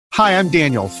Hi, I'm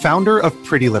Daniel, founder of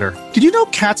Pretty Litter. Did you know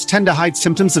cats tend to hide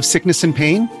symptoms of sickness and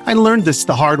pain? I learned this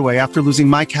the hard way after losing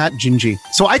my cat, Gingy.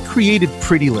 So I created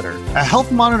Pretty Litter, a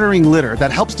health monitoring litter that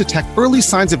helps detect early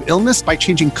signs of illness by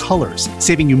changing colors,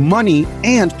 saving you money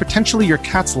and potentially your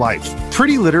cat's life.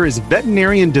 Pretty Litter is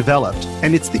veterinarian developed,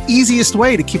 and it's the easiest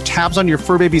way to keep tabs on your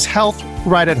fur baby's health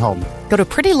right at home. Go to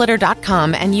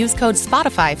prettylitter.com and use code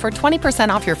SPOTIFY for 20%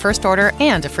 off your first order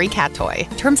and a free cat toy.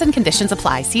 Terms and conditions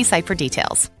apply. See site for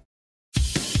details.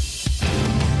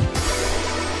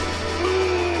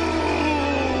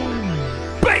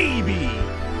 Baby!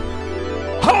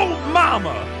 Oh,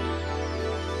 mama!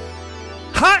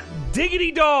 Hot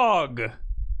diggity dog!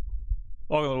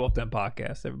 Welcome to the Wolf Den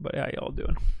Podcast, everybody. How y'all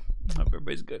doing? Hope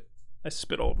everybody's good. I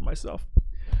spit all over myself.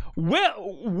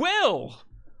 Will!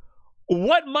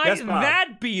 What might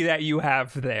that be that you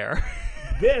have there?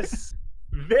 This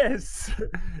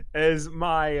is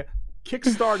my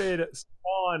kickstarted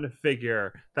Spawn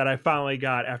figure that I finally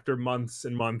got after months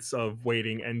and months of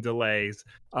waiting and delays.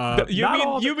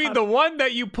 You mean the one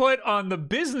that you put on the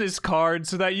business card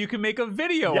so that you can make a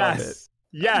video of it?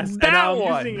 Yes, that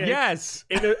one. Yes,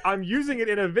 I'm using it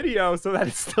in a video so that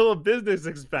it's still a business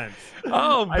expense.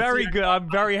 Oh, very good. I'm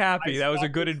very happy. That was a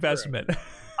good investment.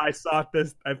 I thought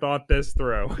this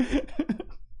through.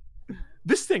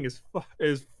 This thing is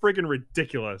freaking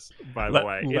ridiculous, by the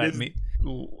way.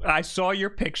 I saw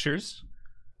your pictures.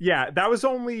 Yeah, that was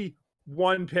only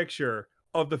one picture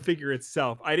of the figure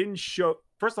itself.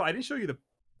 First of all, I didn't show you the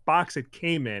box it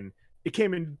came in. It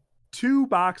came in 2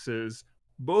 boxes,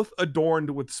 both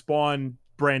adorned with Spawn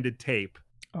branded tape.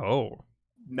 Oh,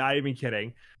 not even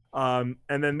kidding. And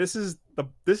then this is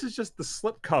just the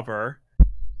slip cover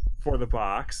for the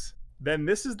box. Then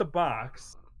this is the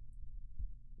box.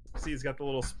 See, it's got the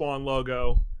little Spawn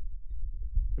logo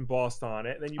embossed on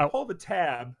it. And then you pull the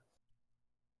tab,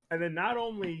 and then not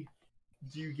only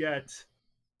do you get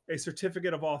a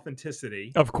certificate of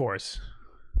authenticity, of course,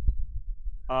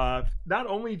 not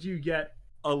only do you get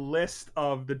a list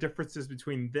of the differences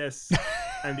between this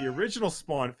and the original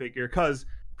Spawn figure, because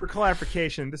for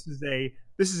clarification, this is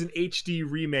an HD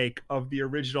remake of the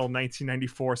original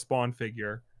 1994 Spawn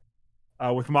figure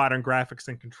with modern graphics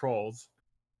and controls.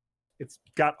 It's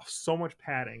got so much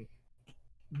padding.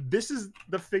 This is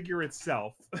the figure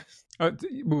itself.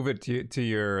 Move it to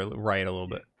your right a little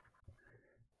bit.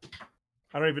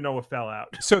 I don't even know what fell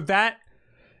out. So that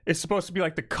is supposed to be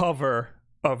like the cover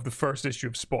of the first issue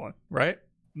of Spawn, right?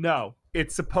 No,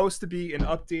 it's supposed to be an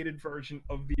updated version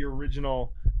of the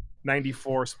original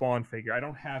 94 Spawn figure. I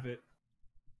don't have it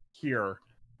here.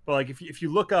 But like if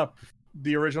you look up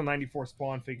the original 94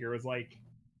 Spawn figure, it was like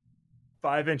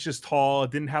 5 inches tall.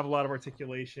 It didn't have a lot of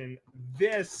articulation.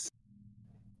 This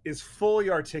is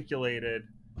fully articulated,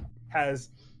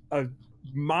 has a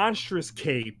monstrous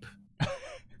cape,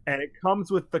 and it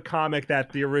comes with the comic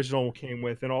that the original came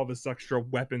with and all this extra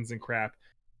weapons and crap.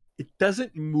 It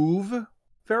doesn't move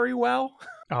very well.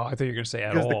 Oh, I thought you were going to say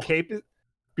at all.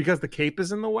 Because the cape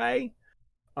is in the way.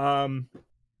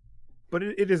 But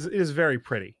it is very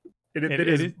pretty. It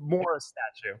is more a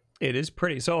statue. It is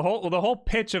pretty. So the whole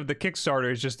pitch of the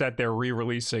Kickstarter is just that they're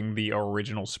re-releasing the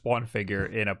original Spawn figure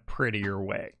in a prettier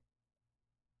way.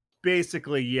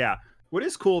 Basically, yeah. What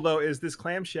is cool, though, is this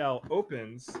clamshell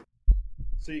opens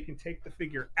so you can take the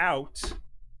figure out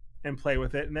and play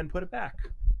with it and then put it back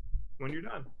when you're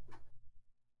done.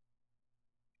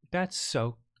 That's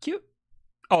so cute.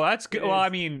 Oh, that's good. Well, I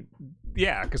mean,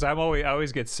 yeah, because I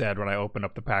always get sad when I open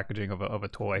up the packaging of a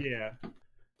toy. Yeah.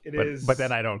 But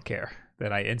then I don't care.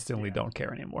 Then I instantly don't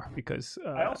care anymore because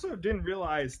I also didn't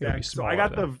realize that. So I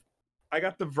got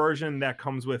the version that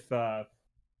comes with Todd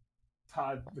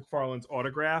McFarlane's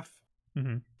autograph.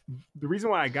 Mm-hmm. The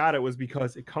reason why I got it was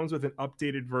because it comes with an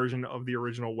updated version of the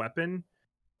original weapon.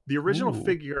 The original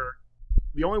figure,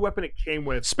 the only weapon it came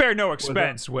with. Spare no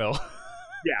expense, Will.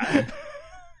 Yeah.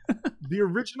 The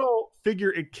original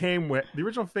figure,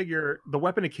 the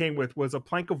weapon it came with was a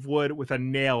plank of wood with a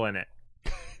nail in it.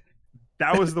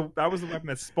 That was the weapon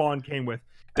that Spawn came with.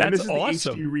 That's and this is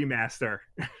awesome. The HD remaster.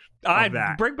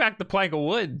 I'd bring back the plank of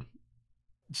wood.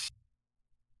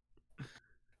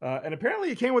 And apparently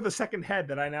it came with a second head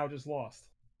that I now just lost.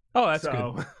 Oh, that's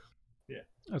good. Yeah.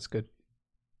 That's good.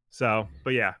 So,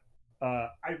 but yeah.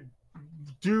 I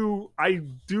do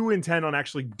intend on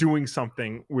actually doing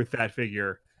something with that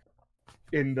figure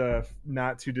in the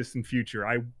not too distant future.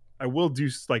 I will do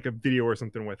like a video or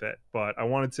something with it, but I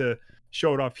wanted to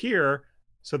show it off here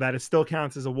so that it still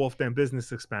counts as a Wolf Den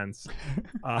business expense.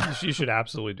 You should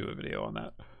absolutely do a video on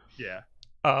that. Yeah.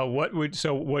 What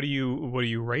do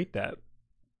you rate that?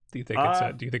 Do you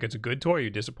think it's a good toy? Are you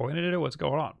disappointed in it? What's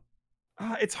going on?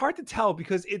 It's hard to tell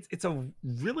because it's a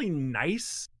really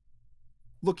nice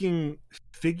looking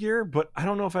figure, but I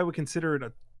don't know if I would consider it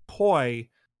a toy,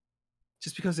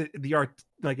 just because the art,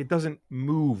 like, it doesn't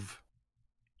move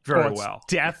very well.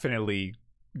 Definitely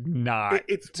not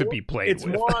It's to more, be played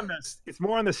with. It's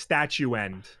more on the statue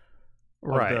end,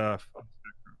 right? Of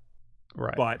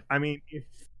Right. But I mean,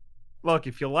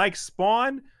 if you like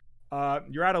Spawn,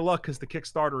 you're out of luck because the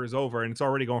Kickstarter is over and it's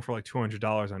already going for like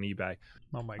 $200 on eBay.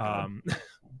 Oh my god!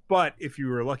 But if you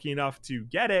were lucky enough to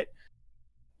get it,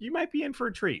 you might be in for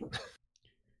a treat.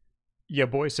 Yeah,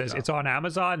 boy says it's on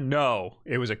Amazon. No,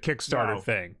 it was a Kickstarter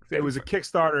thing. It was a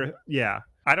Kickstarter. Yeah,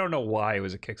 I don't know why it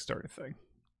was a Kickstarter thing.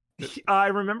 I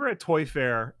remember at Toy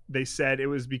Fair they said it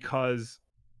was because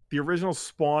the original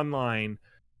Spawn line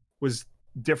was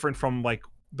different from like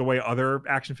the way other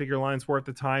action figure lines were at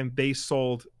the time. They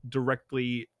sold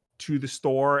directly to the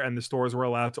store, and the stores were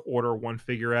allowed to order one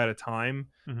figure at a time.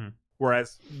 Mm-hmm.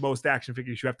 Whereas most action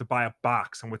figures, you have to buy a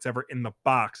box, and whatever in the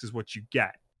box is what you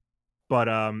get. But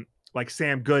like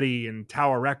Sam Goody and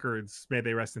Tower Records, may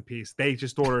they rest in peace, they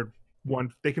just ordered one.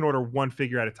 They can order one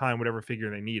figure at a time, whatever figure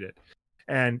they needed.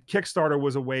 And Kickstarter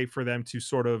was a way for them to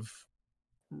sort of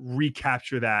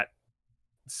recapture that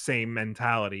same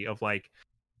mentality of like,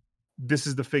 this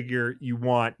is the figure you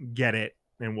want, get it,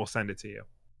 and we'll send it to you.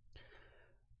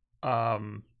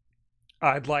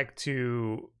 I'd like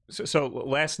to. So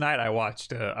last night I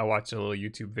watched a little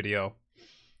YouTube video.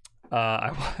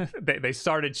 They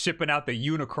started shipping out the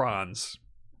Unicrons.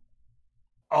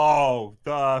 Oh,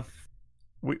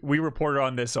 we reported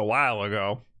on this a while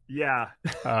ago. Yeah.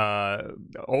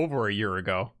 Over a year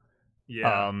ago.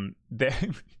 Yeah.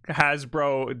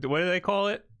 Hasbro, what do they call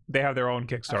it? They have their own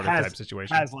Kickstarter type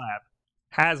situation.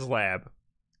 HasLab.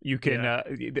 You can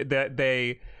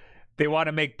they want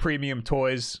to make premium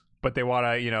toys, but they want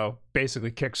to,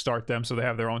 basically kickstart them, so they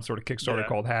have their own sort of Kickstarter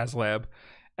called HasLab.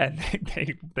 And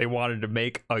they wanted to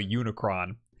make a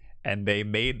Unicron, and they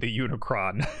made the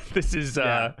Unicron. This is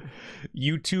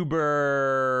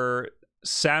YouTuber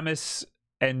Samus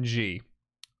NG.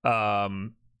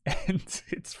 And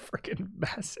it's freaking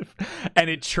massive. And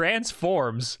it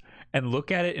transforms, and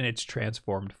look at it in its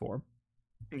transformed form.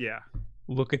 Yeah.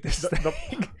 Look at this thing.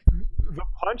 The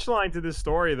punchline to this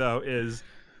story, though, is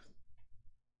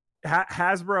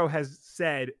Hasbro has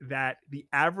said that the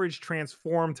average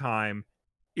transform time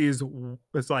is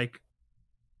like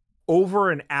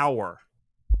over an hour.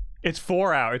 It's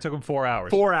 4 hours. It took them 4 hours.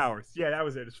 4 hours. Yeah, that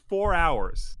was it. It's 4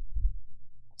 hours.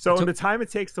 So in the time it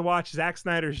takes to watch Zack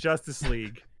Snyder's Justice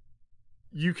League,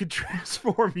 you could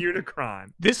transform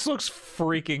Unicron. This looks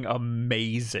freaking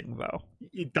amazing, though.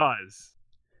 It does.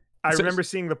 I remember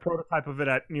seeing the prototype of it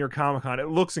at New York Comic Con. It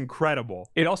looks incredible.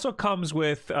 It also comes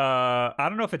with, I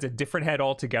don't know if it's a different head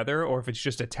altogether or if it's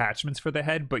just attachments for the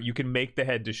head, but you can make the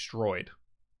head destroyed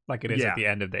like it is at the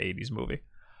end of the 80s movie.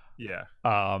 Yeah.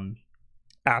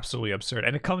 Absolutely absurd.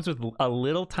 And it comes with a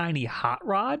little tiny Hot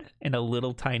Rod and a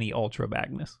little tiny Ultra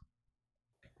Magnus.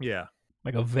 Yeah.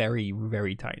 Like a very,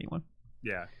 very tiny one.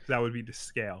 Yeah, that would be to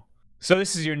scale. So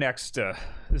this is your next, this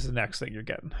is the next thing you're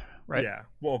getting, right? Yeah.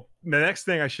 Well, the next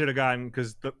thing I should have gotten,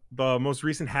 because the most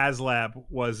recent HasLab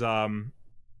was the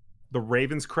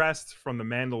Raven's Crest from the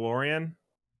Mandalorian.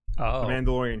 Oh. The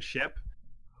Mandalorian ship.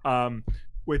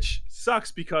 Which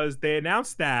sucks because they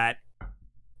announced that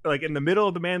like in the middle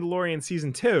of the Mandalorian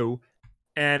season 2,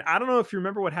 and I don't know if you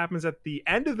remember what happens at the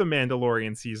end of the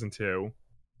Mandalorian season 2.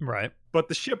 Right. But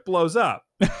the ship blows up.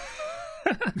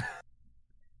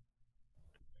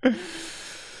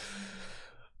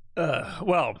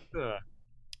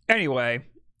 Anyway,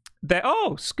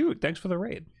 Scoot, thanks for the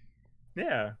raid.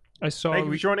 Yeah. I saw Thank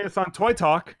you for joining us on Toy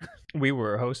Talk. We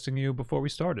were hosting you before we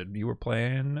started. You were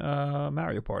playing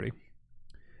Mario Party.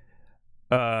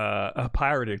 A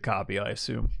pirated copy, I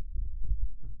assume.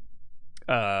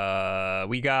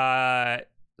 We got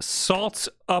Salt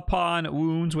Upon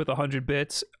Wounds with 100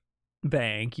 bits.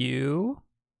 Thank you.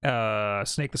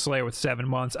 Snake the Slayer with 7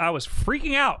 months. I was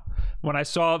freaking out when I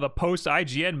saw the post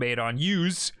IGN made on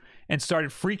Use and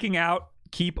started freaking out.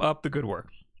 Keep up the good work.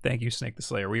 Thank you, Snake the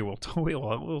Slayer. We'll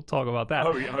talk about that.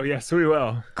 Oh yes, we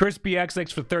will. Chris BX,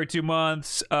 thanks for 32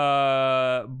 months.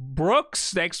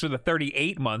 Brooks, thanks for the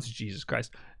 38 months. Jesus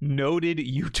Christ. Noted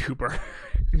YouTuber.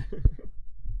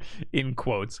 In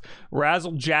quotes.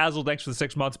 Razzle Jazzle, thanks for the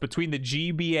 6 months. Between the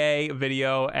GBA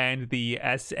video and the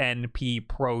SNP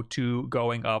Pro 2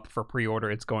 going up for pre-order,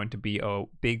 it's going to be a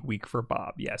big week for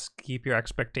Bob. Yes, keep your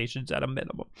expectations at a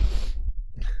minimum.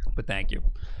 But thank you.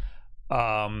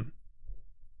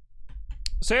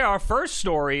 So yeah, our first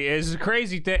story is this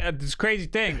crazy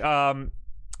thing.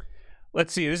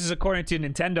 Let's see. This is according to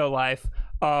Nintendo Life.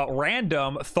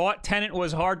 Random thought Tenet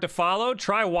was hard to follow.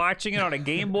 Try watching it on a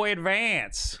Game Boy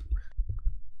Advance.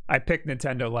 I picked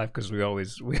Nintendo Life because we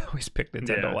always pick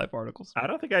Nintendo Life articles. I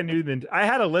don't think I knew I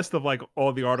had a list of like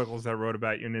all the articles that I wrote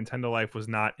about you. Nintendo Life was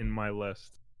not in my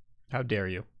list. How dare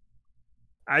you?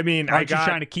 I mean, aren't you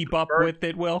trying to keep up with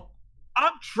it, Will?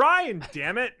 I'm trying,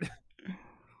 damn it.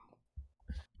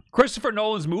 Christopher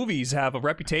Nolan's movies have a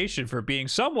reputation for being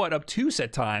somewhat obtuse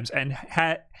at times, and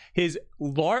his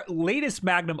latest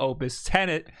magnum opus,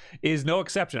 Tenet, is no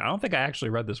exception. I don't think I actually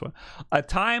read this one. A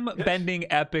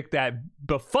time-bending epic that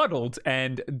befuddled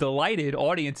and delighted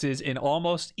audiences in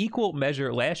almost equal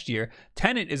measure last year,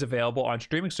 Tenet is available on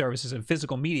streaming services and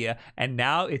physical media, and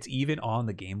now it's even on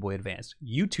the Game Boy Advance.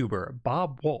 YouTuber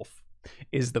Bob Wolf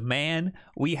is the man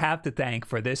we have to thank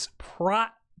for this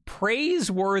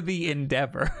praiseworthy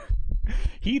endeavor.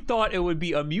 He thought it would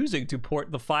be amusing to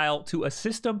port the file to a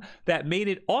system that made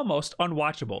it almost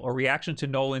unwatchable, a reaction to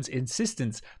Nolan's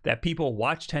insistence that people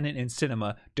watch Tenet in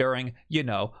cinema during,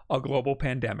 a global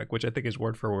pandemic, which I think is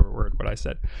word for word what I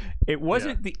said. It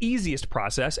wasn't the easiest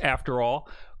process. After all,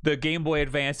 the Game Boy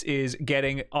Advance is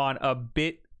getting on a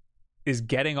bit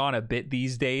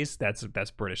these days.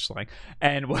 That's British slang,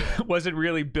 and wasn't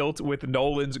really built with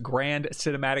Nolan's grand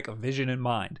cinematic vision in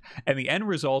mind. And the end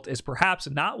result is perhaps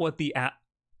not what the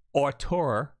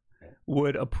auteur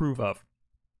would approve of.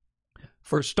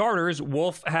 For starters,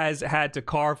 Wolf has had to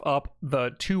carve up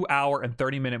the 2-hour and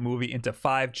 30-minute movie into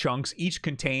 5 chunks, each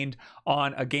contained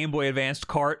on a Game Boy Advance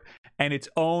cart and its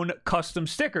own custom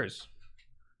stickers.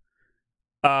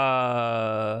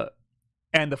 And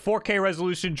the 4K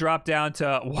resolution dropped down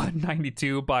to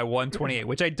 192 by 128,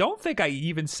 which I don't think I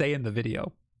even say in the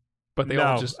video. But they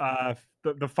all just...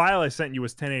 the file I sent you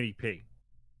was 1080p.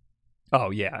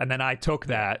 Oh, yeah. And then I took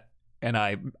that, and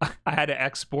I had to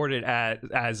export it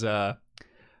as a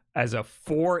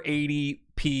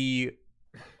 480p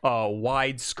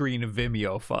widescreen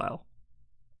Vimeo file.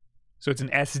 So it's an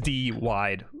SD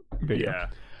wide video. Yeah.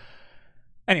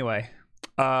 Anyway,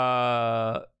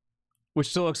 which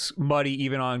still looks muddy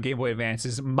even on Game Boy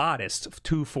Advance's modest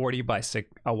 240 by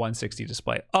 160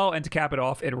 display. Oh, and to cap it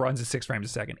off, it runs at 6 frames a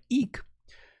second. Eek.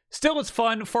 Still, it's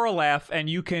fun for a laugh, and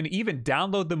you can even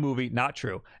download the movie, not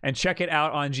true, and check it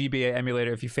out on GBA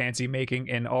emulator if you fancy making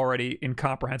an already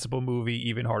incomprehensible movie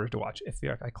even harder to watch. If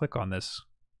I click on this,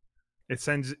 it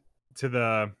sends to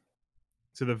the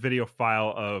video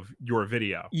file of your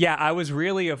video. Yeah, I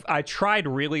tried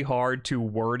really hard to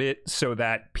word it so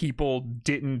that people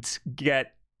didn't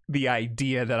get the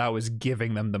idea that I was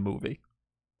giving them the movie.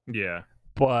 Yeah.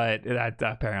 But that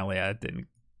apparently that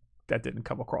didn't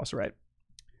come across right.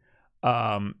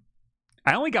 I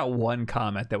only got one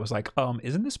comment that was like,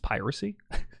 isn't this piracy?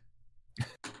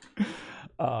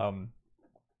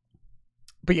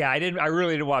 But yeah, I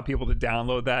really didn't want people to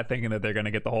download that thinking that they're going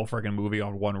to get the whole freaking movie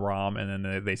on one ROM, and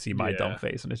then they see my dumb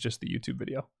face and it's just the YouTube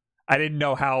video. I didn't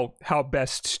know how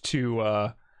best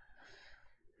to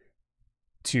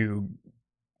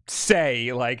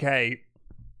say, like, hey,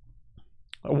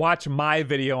 watch my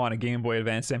video on a Game Boy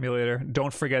Advance emulator.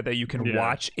 Don't forget that you can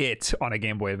watch it on a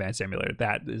Game Boy Advance emulator.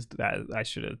 That I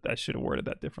should have worded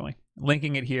that differently.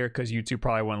 Linking it here because YouTube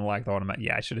probably wouldn't like the automatic.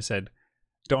 Yeah, I should have said,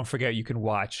 don't forget you can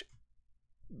watch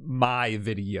my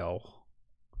video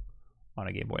on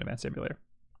a Game Boy Advance emulator.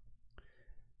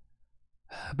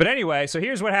 But anyway, so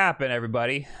here's what happened,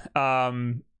 everybody.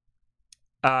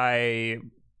 I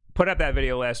put up that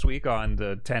video last week on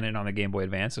the Tenet on the Game Boy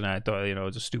Advance, and I thought, it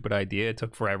was a stupid idea. It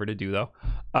took forever to do, though.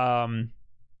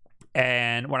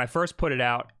 And when I first put it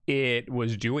out, it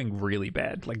was doing really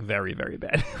bad, like very, very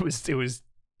bad. It was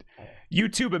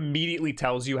YouTube immediately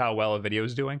tells you how well a video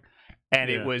is doing. And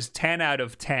it was 10 out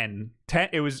of 10.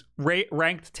 It was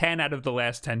ranked 10 out of the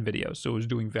last 10 videos, so it was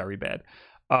doing very bad.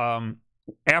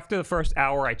 After the first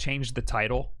hour, I changed the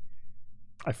title.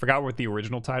 I forgot what the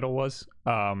original title was.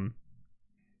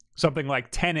 Something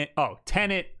like Tenet,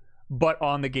 but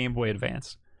on the Game Boy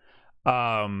Advance.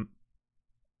 Then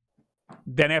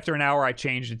after an hour, I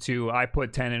changed it to, I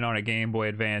put Tenet on a Game Boy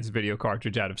Advance video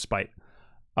cartridge out of spite.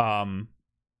 And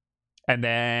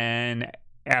then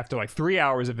after like 3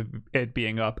 hours of it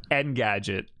being up,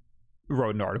 Engadget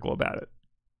wrote an article about it.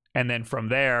 And then from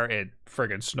there, it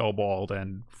friggin' snowballed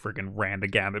and friggin' ran the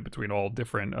gamut between all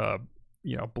different,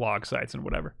 blog sites and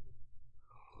whatever.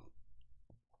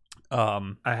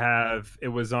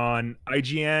 It was on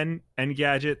IGN,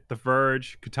 Engadget, The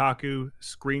Verge, Kotaku,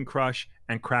 Screen Crush,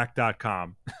 and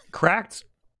Cracked.com. Cracked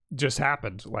just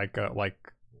happened like 2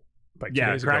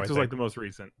 days ago, Cracked was like the most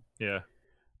recent. Yeah.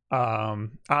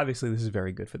 Obviously this is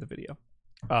very good for the video.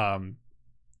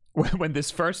 When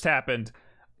this first happened,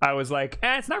 I was like,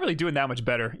 it's not really doing that much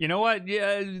better. You know what?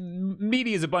 Yeah,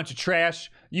 media is a bunch of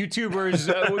trash.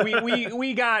 YouTubers,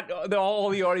 we got all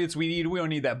the audience we need. We don't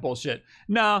need that bullshit.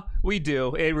 No, we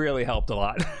do. It really helped a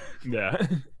lot. Yeah.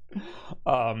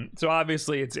 So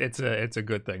obviously it's a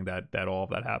good thing that all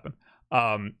of that happened.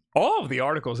 All of the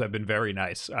articles have been very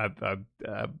nice.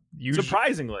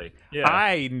 Surprisingly, yeah.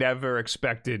 I never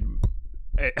expected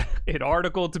an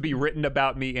article to be written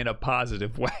about me in a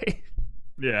positive way.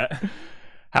 Yeah.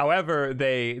 However,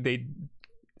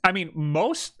 I mean,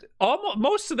 most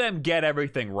of them get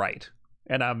everything right,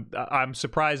 and I'm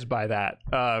surprised by that.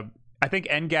 I think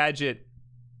Engadget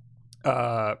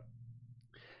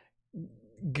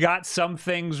got some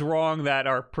things wrong that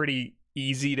are pretty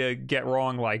easy to get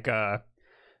wrong. Like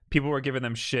people were giving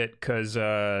them shit because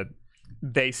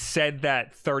they said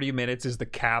that 30 minutes is the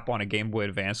cap on a Game Boy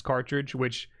Advance cartridge,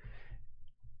 which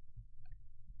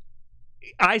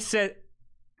I said.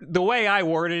 The way I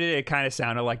worded it, it kind of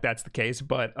sounded like that's the case,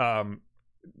 but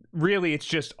really it's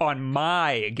just on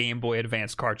my Game Boy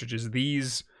Advance cartridges,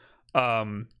 these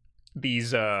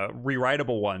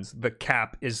rewritable ones, the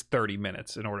cap is 30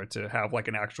 minutes in order to have like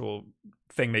an actual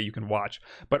thing that you can watch.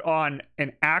 But on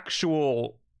an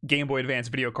actual Game Boy Advance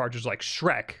video cartridge like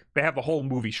Shrek, they have the whole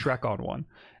movie Shrek on one.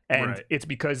 And It's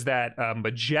because that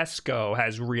Majesco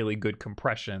has really good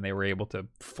compression. They were able to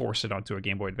force it onto a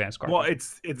Game Boy Advance cartridge. Well,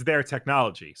 it's their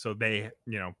technology, so they,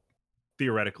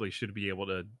 theoretically should be able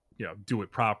to, do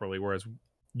it properly. Whereas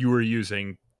you were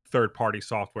using third-party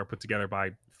software put together by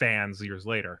fans years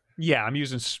later. Yeah, I'm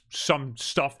using some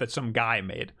stuff that some guy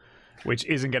made, which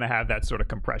isn't going to have that sort of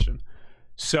compression.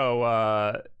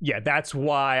 So, that's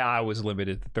why I was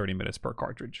limited to 30 minutes per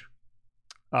cartridge.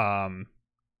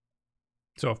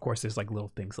 So, of course, there's like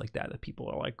little things like that people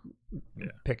are like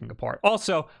picking apart.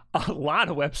 Also, a lot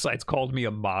of websites called me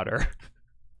a modder.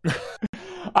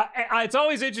 It's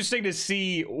always interesting to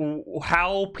see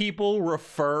how people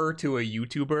refer to a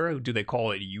YouTuber. Do they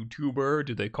call it YouTuber?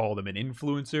 Do they call them an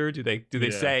influencer? Do they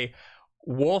say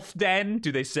Wolf Den?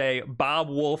 Do they say Bob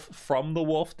Wolf from the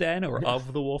Wolf Den or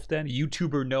of the Wolf Den?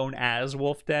 YouTuber known as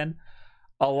Wolf Den.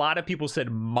 A lot of people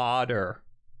said modder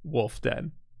Wolf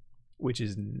Den, which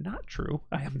is not true.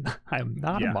 I am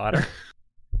not a modder.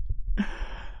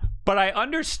 But I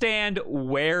understand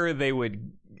where they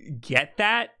would get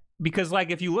that, because like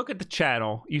if you look at the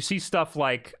channel, you see stuff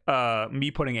like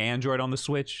me putting Android on the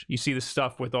Switch. You see the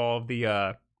stuff with all of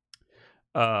the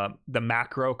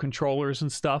macro controllers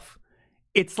and stuff.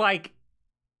 It's like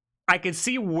I can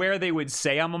see where they would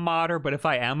say I'm a modder, but if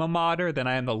I am a modder, then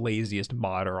I am the laziest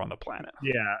modder on the planet.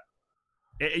 Yeah.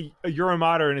 You're a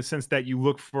modder in a sense that you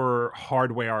look for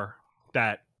hardware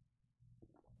that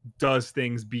does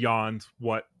things beyond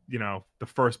what, the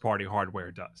first party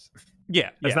hardware does.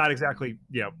 Yeah. It's not exactly,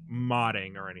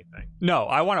 modding or anything. No,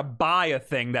 I want to buy a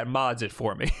thing that mods it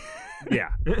for me. Yeah.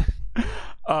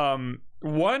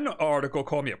 One article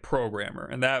called me a programmer,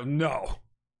 and I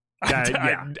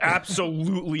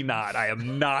absolutely not. I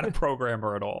am not a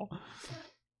programmer at all.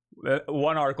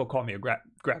 One article called me a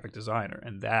graphic designer,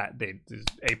 and that is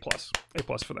A+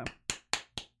 for them.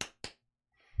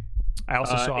 I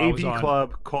also saw AV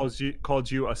Club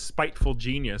called you a spiteful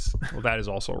genius. Well, that is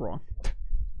also wrong.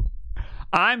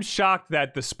 I'm shocked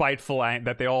that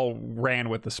that they all ran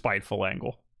with the spiteful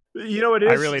angle. You know, it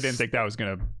is. I really didn't think that was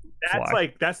gonna.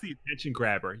 That's the attention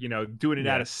grabber. Doing it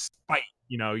out of spite.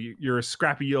 You're a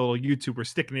scrappy little YouTuber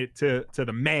sticking it to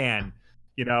the man.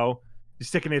 You're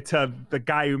sticking it to the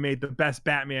guy who made the best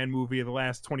Batman movie of the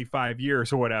last 25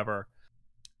 years or whatever.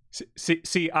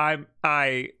 See, I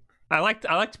like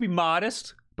to be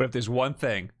modest, but if there's one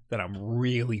thing that I'm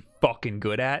really fucking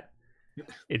good at,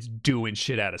 it's doing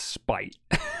shit out of spite.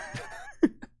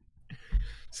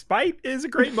 Spite is a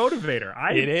great motivator.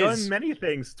 I've done many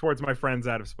things towards my friends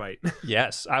out of spite.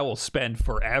 Yes, I will spend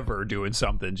forever doing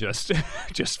something just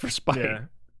for spite. Yeah.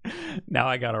 Now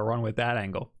I gotta run with that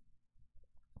angle.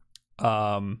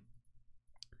 What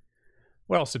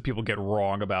else did people get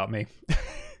wrong about me?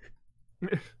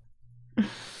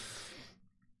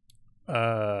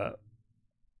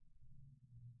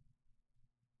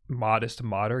 Modest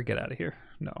modder, get out of here.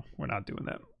 No, we're not doing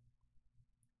that.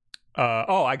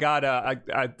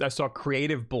 I saw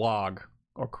Creative Blog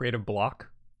or Creative Block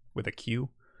with a Q.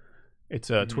 It's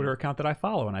a Twitter account that I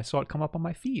follow, and I saw it come up on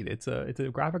my feed. It's a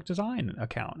graphic design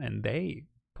account, and they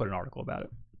put an article about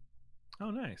it.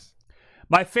 Oh, nice.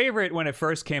 My favorite when it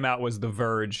first came out was The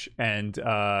Verge, and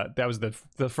that was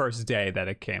the first day that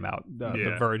it came out.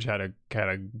 The Verge had a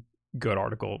good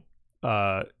article.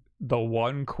 The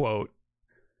one quote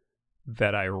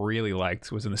that I really liked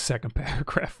was in the second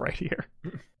paragraph right here.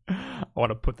 I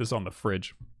want to put this on the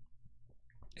fridge.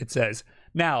 It says,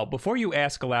 now, before you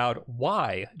ask aloud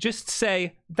why, just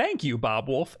say, thank you, Bob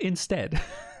Wolf, instead.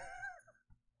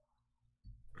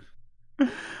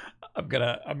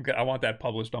 I want that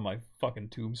published on my fucking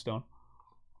tombstone.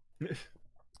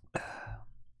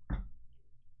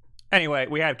 Anyway,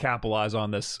 we had to capitalize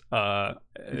on this.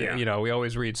 You know, we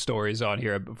always read stories on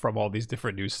here from all these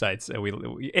different news sites, and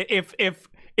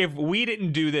if we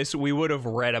didn't do this, we would have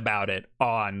read about it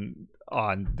on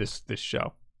this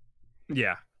show.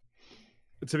 Yeah.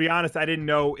 To be honest, I didn't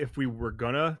know if we were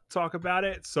gonna talk about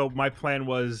it, so my plan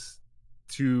was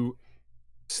to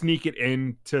sneak it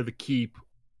into the keep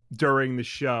during the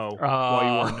show while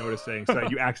you weren't noticing, so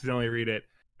you accidentally read it,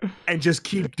 and just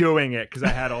keep doing it because I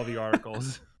had all the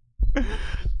articles.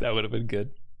 That would have been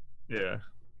good. Yeah.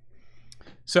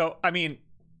 So, I mean,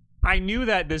 I knew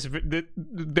that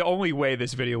the only way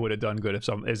this video would have done good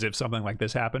is if something like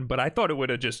this happened, but I thought it would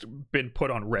have just been put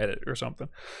on Reddit or something.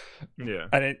 Yeah.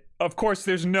 And of course,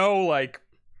 there's no like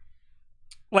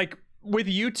with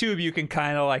YouTube, you can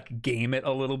kind of like game it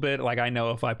a little bit. Like, I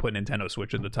know if I put Nintendo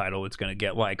Switch in the title, it's going to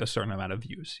get like a certain amount of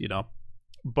views, you know?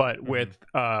 But with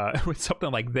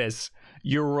something like this,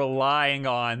 you're relying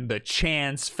on the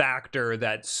chance factor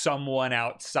that someone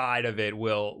outside of it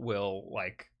will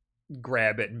like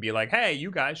grab it and be like, hey, you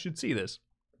guys should see this.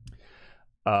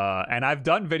 And I've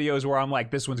done videos where I'm like,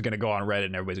 this one's going to go on Reddit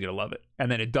and everybody's going to love it.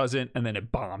 And then it doesn't, and then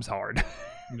it bombs hard.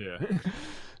 Yeah.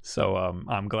 So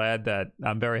I'm glad that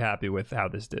I'm very happy with how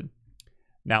this did.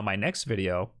 Now, my next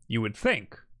video, you would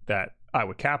think that I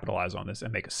would capitalize on this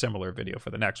and make a similar video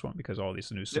for the next one, because all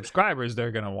these new subscribers,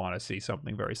 they're going to want to see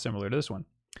something very similar to this one.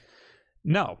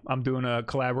 No, I'm doing a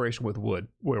collaboration with Wood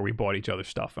where we bought each other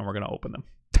stuff and we're going to open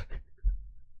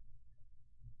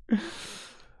them.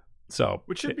 So,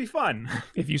 which should be fun.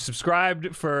 If you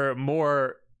subscribed for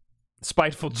more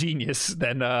spiteful genius,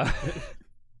 then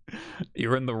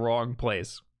you're in the wrong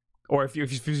place. Or if you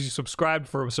subscribed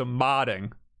for some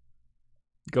modding,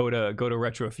 go to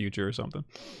Retro Future or something.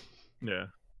 Yeah.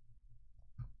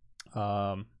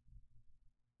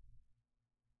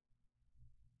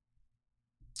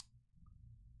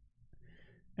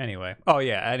 Anyway,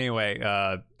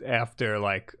 after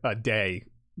like a day,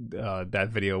 that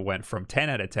video went from 10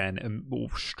 out of 10 and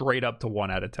straight up to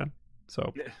 1 out of 10.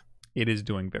 So it is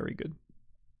doing very good.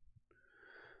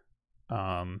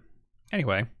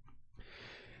 Anyway,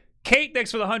 Kate,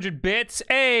 thanks for the 100 bits.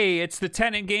 Hey, it's the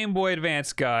Tenet Game Boy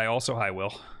Advance guy. Also, hi,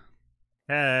 Will.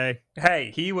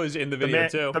 Hey, he was in the video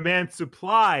too. The man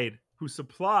who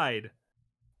supplied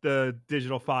the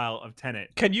digital file of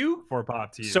Tenet. Can you for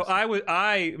Bob to use? So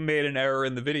I made an error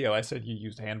in the video. I said you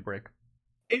used Handbrake.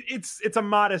 It's a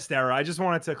modest error. I just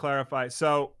wanted to clarify.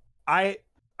 So I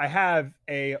have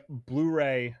a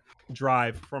Blu-ray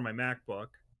drive for my MacBook,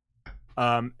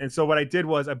 and so what I did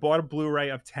was I bought a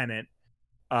Blu-ray of Tenet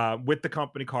with the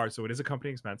company card, so it is a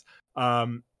company expense.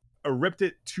 I ripped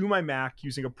it to my Mac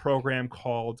using a program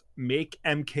called Make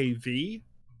MKV.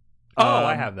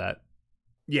 I have that.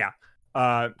 Yeah.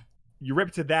 You rip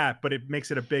it to that, but it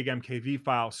makes it a big MKV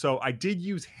file. So I did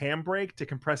use Handbrake to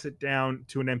compress it down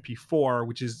to an MP4,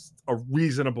 which is a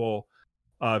reasonable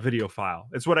video file.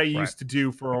 It's what I used to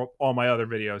do for all my other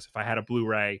videos. If I had a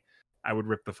Blu-ray, I would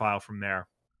rip the file from there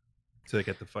to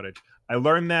get the footage. I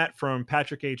learned that from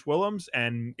Patrick H. Willems,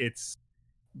 and it's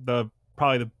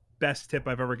probably the best tip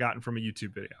I've ever gotten from a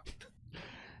YouTube video.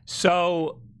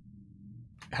 So,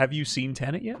 have you seen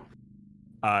Tenet yet?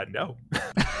 No.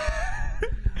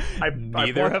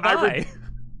 Neither have I.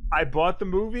 I bought the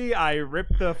movie. I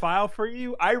ripped the file for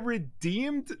you. I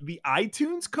redeemed the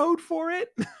iTunes code for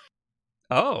it.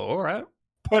 Oh, all right.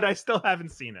 But I still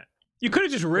haven't seen it. You could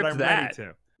have just ripped that. Ready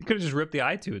to. You could have just ripped the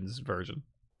iTunes version.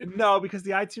 No, because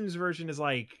the iTunes version is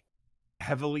like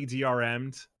heavily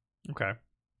DRM'd. Okay.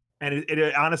 And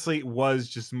it honestly was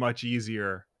just much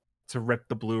easier to rip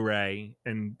the Blu-ray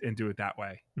and do it that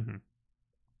way. Mm-hmm.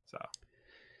 So,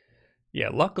 yeah,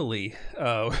 luckily,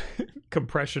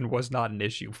 compression was not an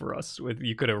issue for us.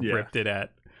 You could have ripped it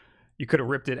at. You could have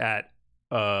ripped it at.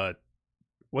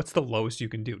 What's the lowest you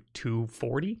can do?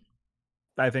 240.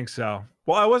 I think so.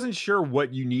 Well, I wasn't sure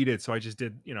what you needed, so I just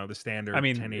did the standard.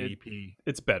 1080p.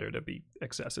 It's better to be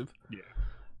excessive. Yeah.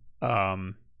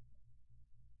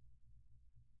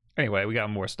 Anyway, we got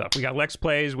more stuff. We got Lex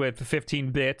Plays with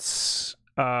 15 bits.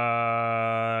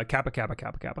 Kappa.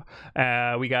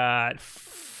 We got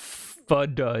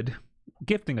Fudud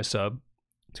gifting a sub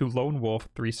to Lone Wolf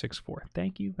 364.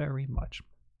 Thank you very much.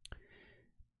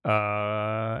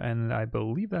 And I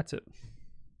believe that's it.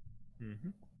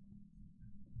 Mm-hmm.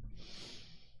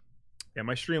 Yeah,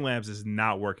 my Streamlabs is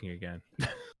not working again.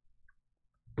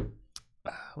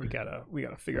 We gotta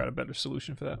figure out a better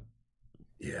solution for that.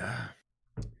 Yeah.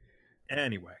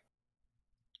 Anyway.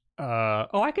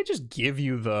 I could just give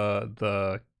you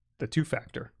the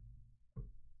 2-factor.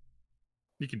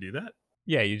 You can do that?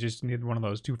 Yeah, you just need one of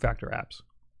those 2-factor apps.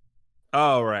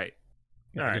 Oh, right.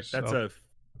 Yeah, all right. That's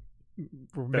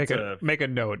make a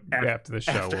note after the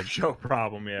show. After show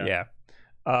problem, yeah. Yeah.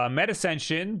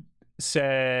 MetaSension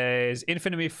says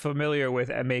infinitely familiar with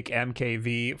Make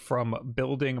MKV from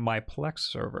building my Plex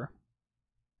server.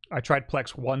 I tried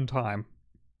Plex one time,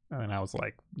 and I was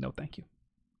like, no, thank you.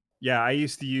 Yeah, I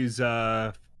used to use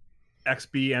XBMC,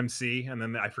 and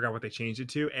then I forgot what they changed it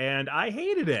to, and I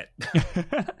hated it.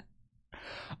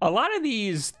 A lot of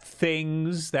these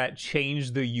things that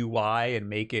change the UI and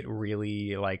make it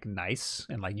really like nice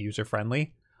and like user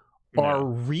friendly are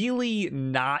really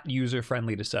not user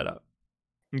friendly to set up.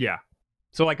 Yeah.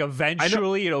 So like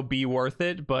eventually it'll be worth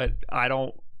it, but I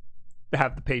don't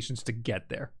have the patience to get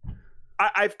there.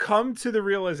 I've come to the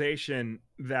realization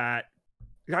that,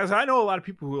 guys, I know a lot of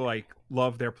people who like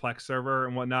love their Plex server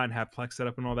and whatnot and have Plex set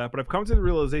up and all that, but I've come to the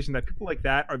realization that people like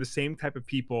that are the same type of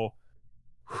people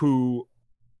who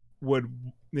would,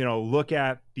 look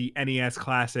at the NES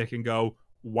Classic and go,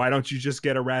 why don't you just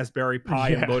get a Raspberry Pi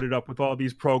and load it up with all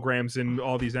these programs and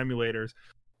all these emulators?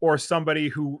 Or somebody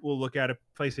who will look at a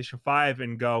PlayStation 5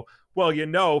 and go,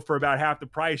 well, for about half the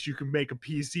price, you can make a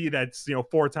PC that's,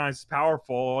 4 times as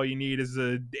powerful. All you need is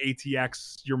a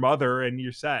ATX, your mother, and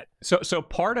you're set. So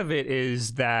part of it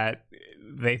is that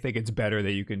they think it's better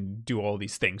that you can do all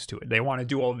these things to it. They want to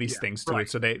do all these things to it.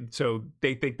 So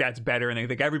they think that's better, and they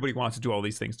think everybody wants to do all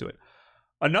these things to it.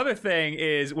 Another thing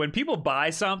is when people buy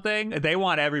something, they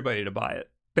want everybody to buy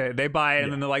it. They buy it,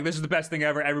 and then they're like, this is the best thing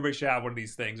ever. Everybody should have one of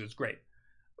these things. It's great.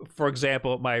 For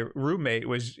example, my roommate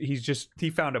he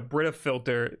found a Brita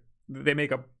filter. They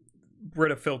make a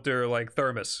Brita filter like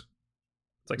thermos.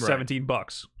 It's like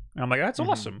 $17. And I'm like, that's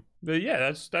awesome.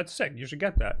 Yeah, that's sick. You should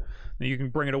get that. Then you can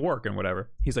bring it to work and whatever.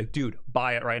 He's like, dude,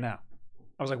 buy it right now.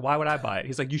 I was like, why would I buy it?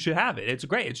 He's like, you should have it. It's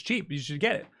great. It's cheap. You should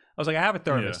get it. I was like, I have a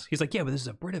thermos. Yeah. He's like, yeah, but this is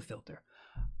a Brita filter.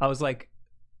 I was like,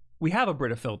 we have a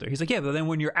Brita filter. He's like, yeah, but then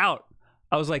when you're out.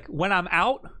 I was like, when I'm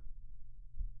out,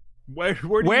 where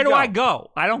do I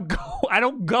go? I don't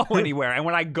go anywhere. And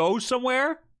when I go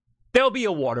somewhere, there'll be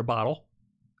a water bottle.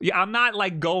 Yeah, I'm not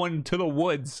like going to the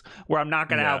woods where I'm not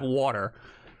going to have water.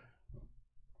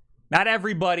 Not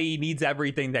everybody needs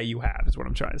everything that you have, is what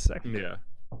I'm trying to say. Yeah.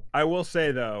 I will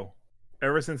say, though,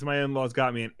 ever since my in-laws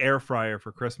got me an air fryer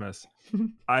for Christmas,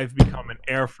 I've become an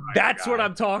air fryer That's guy. What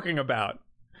I'm talking about.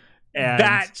 And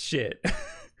that shit.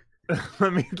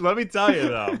 let me tell you,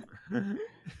 though.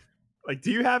 Like,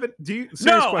 do you have it?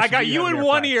 No, I got you in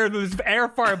one ear, this air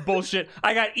fryer bullshit.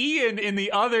 I got Ian in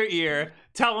the other ear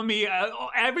telling me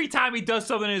every time he does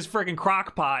something in his freaking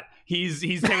crock pot, he's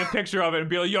taking a picture of it and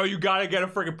be like, yo, you gotta get a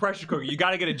freaking pressure cooker. You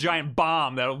gotta get a giant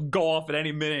bomb that'll go off at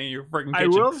any minute in your freaking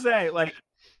kitchen. I will say, like,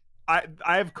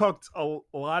 I've cooked a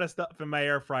lot of stuff in my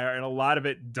air fryer, and a lot of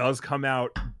it does come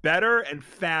out better and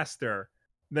faster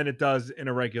than it does in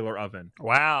a regular oven.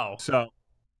 Wow. So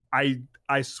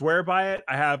I swear by it.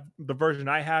 I have the version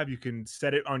I have. You can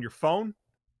set it on your phone.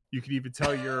 You can even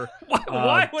tell your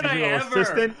why would I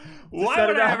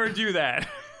ever do that?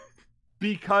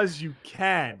 Because you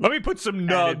can. Let me put some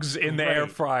nugs in the air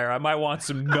fryer. I might want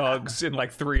some nugs in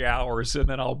like 3 hours, and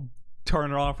then I'll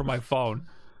turn it on from my phone.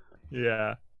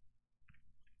 Yeah.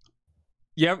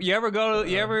 You ever go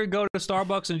to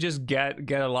Starbucks and just get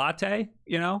a latte?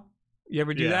 You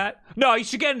ever do that? No, you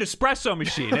should get an espresso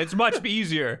machine. It's much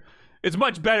easier. It's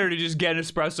much better to just get an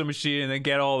espresso machine and then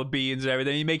get all the beans and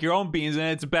everything. You make your own beans, and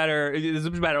it's a better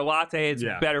latte. It's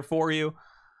better for you.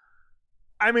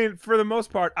 I mean, for the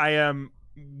most part, I am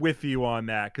with you on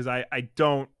that, because I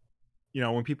don't,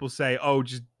 when people say, oh,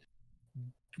 just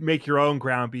make your own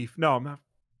ground beef. No, I'm not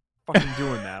fucking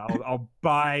doing that. I'll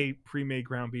buy pre-made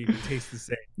ground beef. It tastes the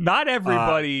same. Not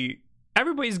everybody...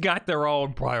 Everybody's got their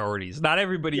own priorities. Not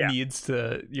everybody needs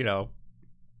to,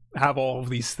 have all of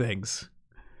these things.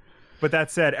 But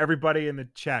that said, everybody in the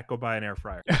chat, go buy an air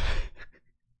fryer.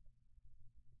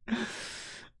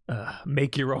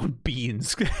 Make your own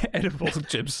beans. Edible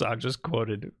Jim Sock just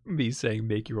quoted me saying,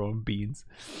 make your own beans.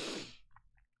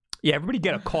 Yeah, everybody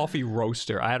get a coffee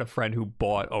roaster. I had a friend who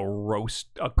bought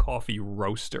a coffee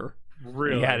roaster.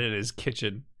 Really? He had it in his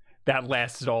kitchen. That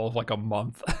lasted all of like a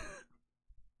month.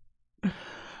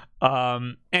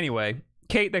 Anyway,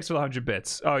 Kate, thanks for the 100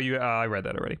 bits. Oh, I read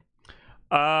that already.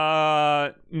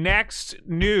 Next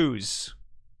news.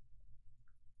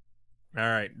 All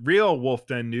right, real Wolf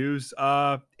Den news.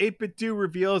 8BitDo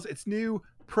reveals its new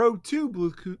Pro 2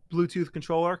 Bluetooth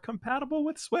controller compatible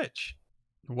with Switch.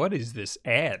 What is this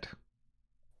ad?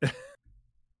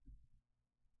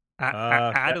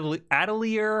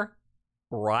 Atelier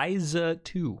Ryza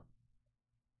 2.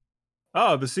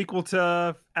 Oh, the sequel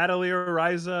to Atelier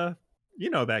Ryza. You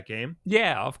know that game.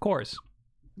 Yeah, of course.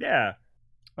 Yeah.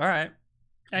 All right.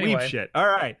 Anyway. Weeb shit. All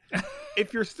right.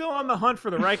 If you're still on the hunt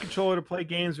for the right controller to play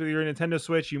games with your Nintendo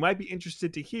Switch, you might be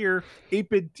interested to hear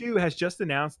 8BitDo has just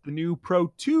announced the new Pro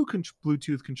 2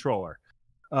 Bluetooth controller.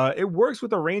 It works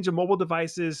with a range of mobile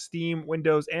devices, Steam,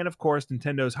 Windows, and of course,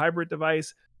 Nintendo's hybrid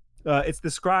device. It's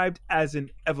described as an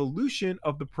evolution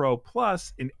of the Pro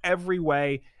Plus in every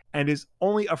way and is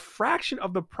only a fraction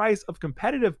of the price of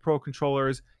competitive Pro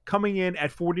controllers, coming in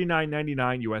at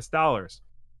 $49.99 US.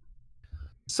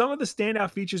 Some of the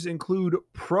standout features include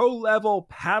pro-level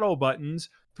paddle buttons,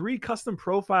 3 custom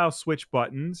profile switch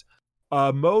buttons,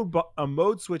 a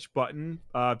mode switch button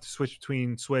to switch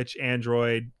between Switch,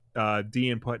 Android, D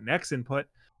input, and X input,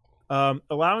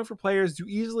 allowing for players to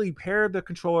easily pair the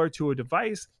controller to a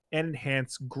device and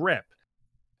enhance grip.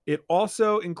 It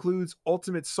also includes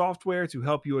Ultimate software to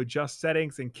help you adjust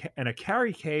settings and a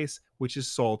carry case, which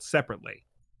is sold separately.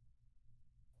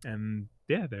 And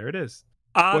yeah, there it is.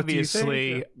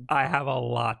 Obviously, I have a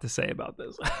lot to say about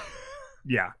this.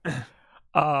 Yeah.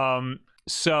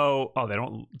 So,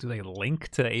 do they link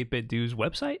to 8BitDo's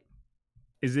website?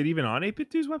 Is it even on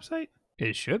 8BitDo's website?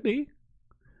 It should be.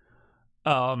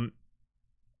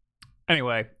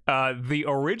 Anyway, the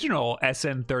original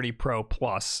SN30 Pro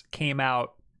Plus came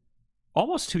out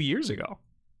almost 2 years ago.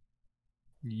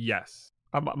 Yes.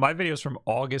 My video is from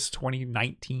August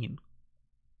 2019.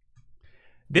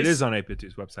 It is on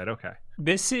 8BitDo's website. Okay.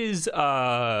 This is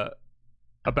like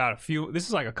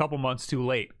a couple months too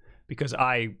late because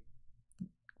I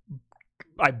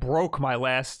broke my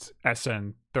last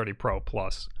SN30 Pro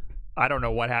Plus. I don't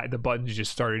know what happened. The buttons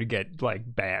just started to get like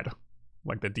bad.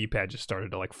 Like the D-pad just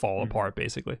started to like fall apart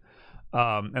basically.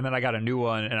 And then I got a new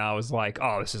one and I was like,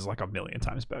 oh, this is like a million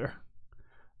times better.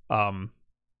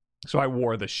 So I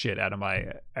wore the shit out of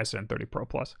my SN30 Pro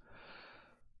Plus.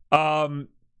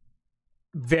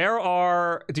 There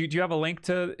are... Do you have a link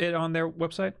to it on their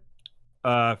website?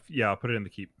 Yeah, I'll put it in the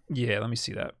keep. Yeah, let me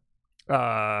see that.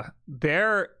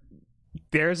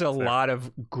 There's a lot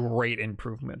of great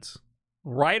improvements.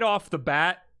 Right off the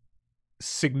bat,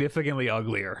 significantly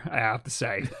uglier, I have to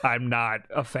say. I'm not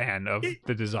a fan of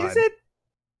the design. Is it?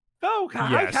 Oh,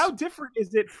 yes. How different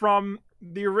is it from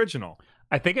the original?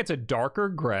 I think it's a darker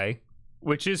gray,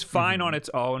 which is fine on its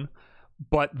own,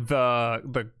 but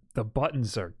the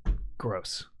buttons are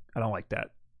gross. I don't like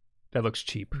that. That looks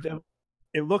cheap.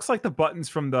 It looks like the buttons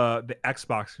from the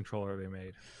Xbox controller they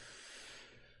made.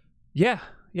 Yeah,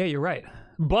 you're right.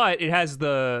 But it has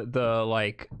the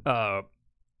like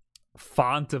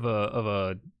font of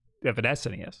an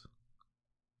SNES,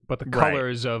 but the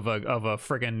colors of a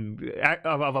friggin'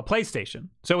 of a PlayStation.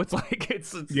 So it's like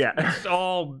it's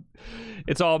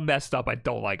all messed up. I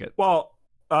don't like it. Well,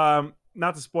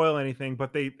 not to spoil anything,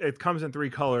 but it comes in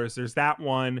 3 colors. There's that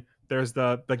one. There's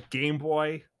the Game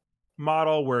Boy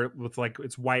model where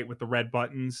it's white with the red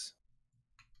buttons.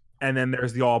 And then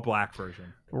there's the all black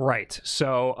version. Right.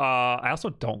 So I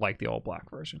also don't like the all black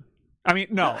version. I mean,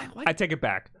 no, I take it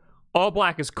back. All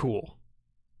black is cool.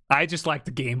 I just like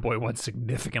the Game Boy one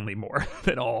significantly more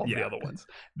than all of the other ones.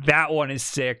 That one is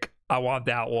sick. I want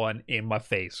that one in my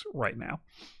face right now.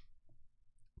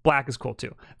 Black is cool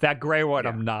too. That gray one,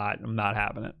 I'm not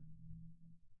having it.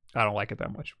 I don't like it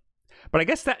that much. But I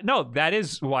guess that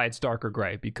is why it's darker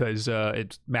gray, because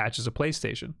it matches a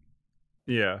PlayStation.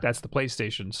 Yeah. That's the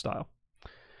PlayStation style.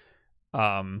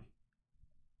 Yeah,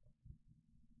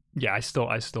 I still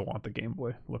want the Game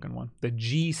Boy looking one. The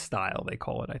G style they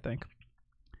call it, I think.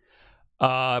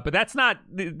 But that's not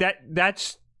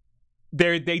that's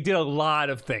they did a lot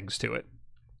of things to it.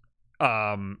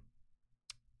 I'm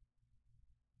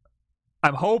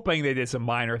hoping they did some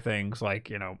minor things, like,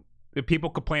 you know,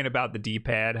 people complain about the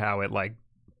D-pad, how it like,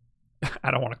 I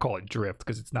don't want to call it drift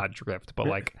because it's not drift, but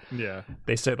like,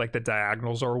 they said like the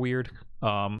diagonals are weird.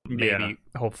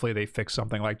 Hopefully they fix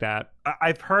something like that.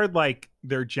 I've heard like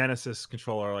their Genesis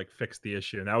controller like fixed the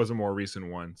issue, and that was a more recent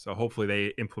one. So hopefully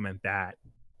they implement that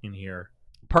in here.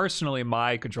 Personally,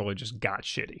 my controller just got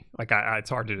shitty. Like it's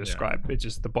hard to describe. It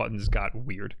just, the buttons got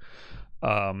weird.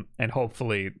 And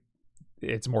hopefully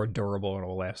it's more durable and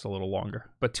it'll last a little longer.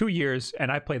 But 2 years,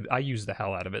 and I used the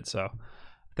hell out of it, so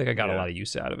I think I got a lot of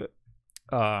use out of it.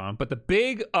 But the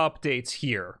big updates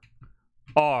here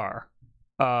are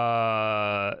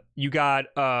you got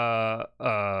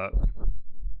the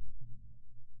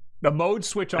mode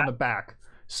switch on the back.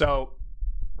 So,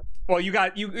 well, you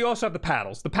also have the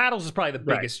paddles. The paddles is probably the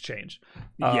biggest change.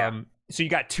 So you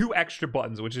got 2 extra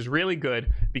buttons, which is really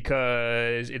good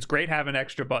because it's great having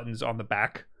extra buttons on the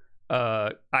back.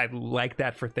 I like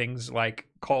that for things like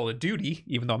Call of Duty,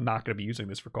 even though I'm not going to be using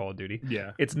this for Call of Duty.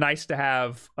 Yeah. It's nice to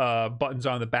have buttons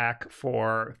on the back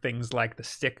for things like the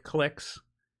stick clicks.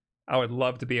 I would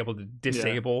love to be able to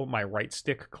disable my right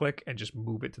stick click and just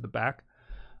move it to the back.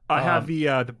 I have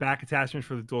the back attachment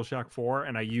for the DualShock 4,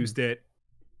 and I used it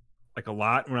like a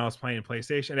lot when I was playing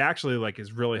PlayStation. It actually like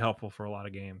is really helpful for a lot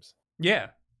of games. Yeah.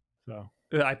 So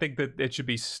I think that it should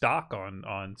be stock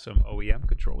on some OEM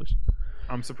controllers.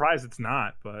 I'm surprised it's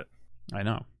not, but I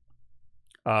know.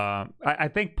 I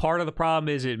think part of the problem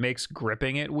is it makes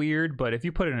gripping it weird, but if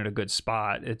you put it in a good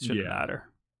spot, it shouldn't matter.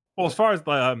 Well, as far as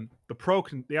the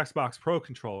Xbox Pro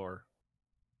controller,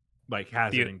 like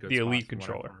has it in good the spots, Elite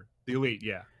controller. The Elite,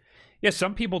 yeah. Yeah,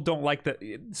 some people don't like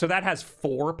so that has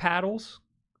 4 paddles.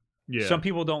 Yeah. Some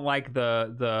people don't like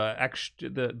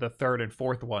the third and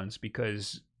fourth ones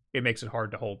because it makes it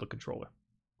hard to hold the controller.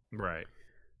 Right.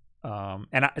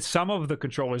 And some of the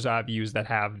controllers I've used that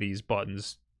have these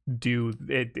buttons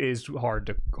it is hard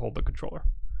to hold the controller.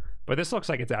 But this looks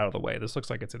like it's out of the way. This looks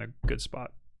like it's in a good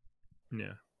spot.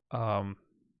 Yeah.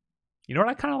 You know what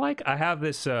I kind of like? I have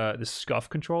this SCUF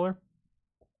controller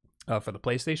for the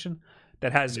PlayStation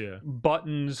that has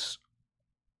buttons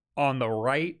on the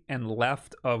right and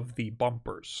left of the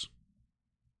bumpers.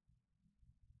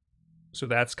 So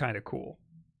that's kind of cool.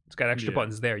 It's got extra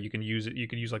buttons there. You can use it. You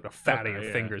can use like the fat of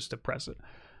your fingers to press it.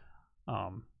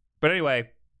 But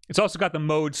anyway, it's also got the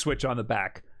mode switch on the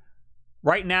back.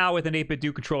 Right now with an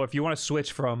 8BitDo controller, if you want to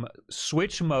switch from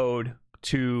Switch mode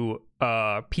to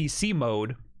PC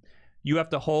mode, you have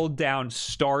to hold down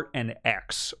Start and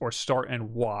X or Start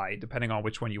and Y, depending on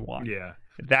which one you want. Yeah.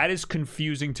 That is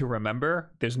confusing to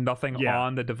remember. There's nothing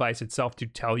on the device itself to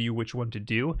tell you which one to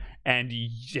do, and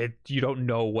you don't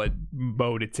know what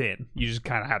mode it's in. You just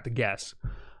kind of have to guess.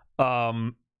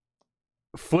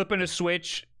 Flipping a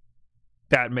switch,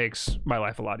 that makes my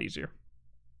life a lot easier.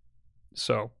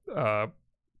 So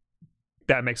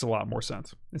that makes a lot more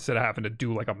sense instead of having to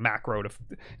do like a macro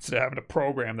instead of having to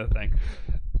program the thing.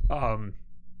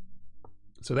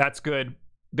 So that's good.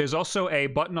 There's also a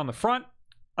button on the front.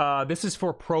 This is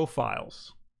for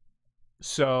profiles.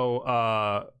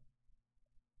 So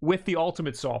with the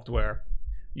Ultimate software,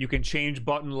 you can change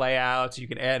button layouts, you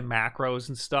can add macros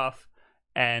and stuff,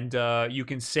 and you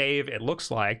can save, it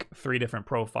looks like, 3 different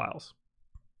profiles,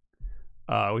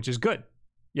 which is good.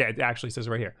 Yeah, it actually says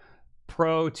right here.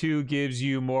 Pro 2 gives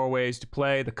you more ways to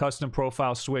play. The custom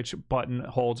profile switch button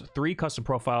holds 3 custom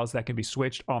profiles that can be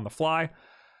switched on the fly.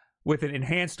 With an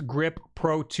enhanced grip,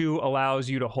 Pro 2 allows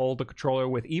you to hold the controller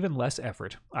with even less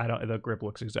effort. The grip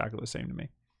looks exactly the same to me.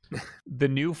 The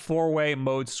new 4-way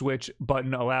mode switch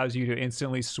button allows you to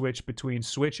instantly switch between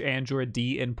Switch, Android,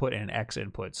 D input, and X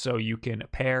input, so you can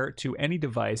pair to any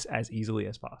device as easily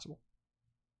as possible.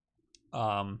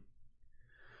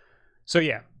 So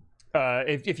yeah.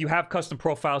 If you have custom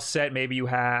profiles set, maybe you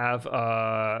have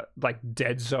like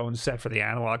Dead Zone set for the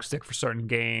analog stick for certain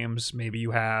games. Maybe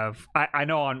you have I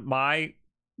know on my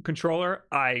controller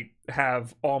I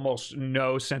have almost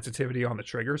no sensitivity on the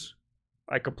triggers.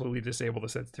 I completely disable the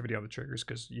sensitivity on the triggers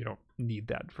because you don't need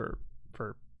that for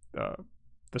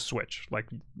the Switch. Like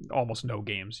almost no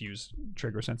games use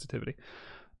trigger sensitivity.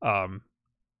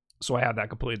 So I have that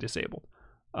completely disabled.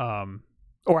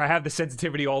 Or I have the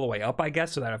sensitivity all the way up, I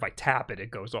guess, so that if I tap it, it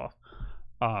goes off.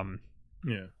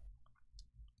 Yeah.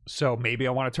 So maybe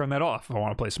I want to turn that off if I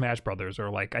want to play Smash Brothers, or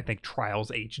like I think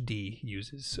Trials HD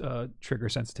uses trigger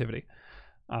sensitivity.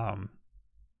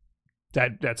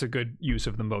 That's a good use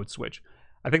of the mode switch.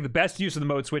 I think the best use of the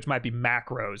mode switch might be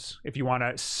macros. If you want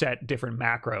to set different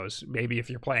macros, maybe if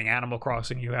you're playing Animal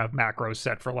Crossing, you have macros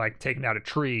set for like taking out a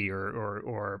tree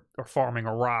or farming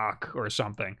a rock or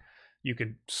something. You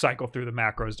can cycle through the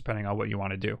macros depending on what you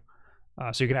want to do.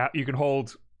 So you can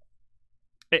hold.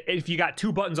 If you got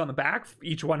 2 buttons on the back,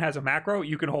 each one has a macro.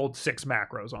 You can hold 6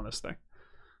 macros on this thing.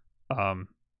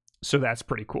 So that's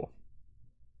pretty cool.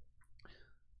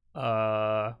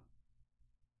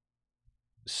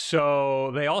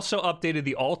 So they also updated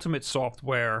the Ultimate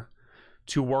software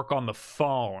to work on the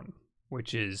phone,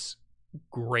 which is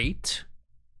great.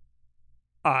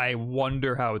 I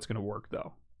wonder how it's going to work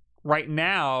though. Right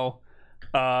now,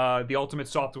 the Ultimate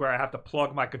software, I have to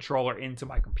plug my controller into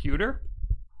my computer.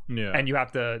 Yeah. And you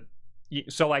have to,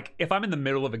 so like if I'm in the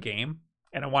middle of a game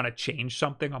and I want to change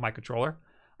something on my controller,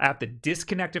 I have to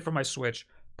disconnect it from my Switch,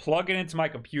 plug it into my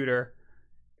computer,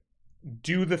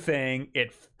 do the thing.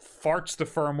 It farts the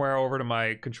firmware over to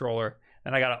my controller,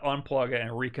 and I got to unplug it and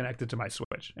reconnect it to my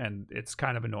Switch. And it's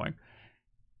kind of annoying.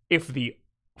 If the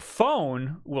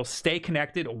phone will stay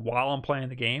connected while I'm playing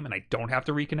the game, and I don't have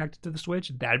to reconnect it to the Switch.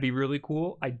 That'd be really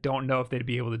cool. I don't know if they'd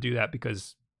be able to do that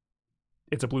because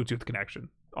it's a Bluetooth connection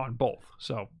on both.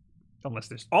 So unless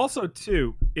there's also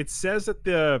too, it says that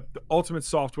the Ultimate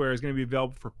software is going to be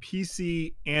available for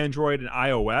PC, Android, and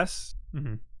iOS,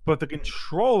 but the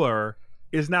controller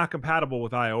is not compatible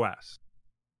with iOS.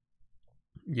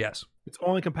 Yes, it's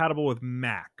only compatible with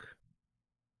Mac.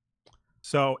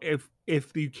 So if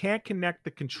you can't connect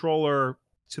the controller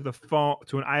to the phone,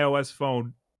 to an iOS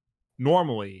phone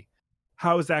normally,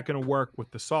 how is that going to work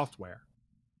with the software?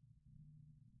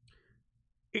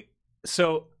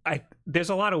 So there's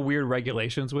a lot of weird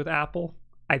regulations with Apple.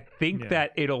 I think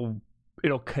that it'll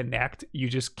connect. You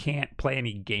just can't play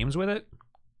any games with it.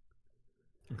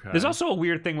 Okay. There's also a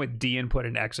weird thing with D input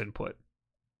and X input.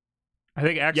 I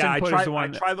think X input is the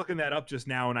one. I tried looking that up just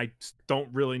now, and I don't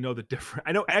really know the difference.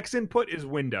 I know X input is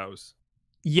Windows.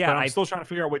 Yeah, but I'm still trying to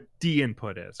figure out what D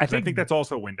input is. I think that's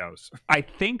also Windows. I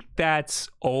think that's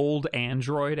old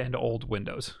Android and old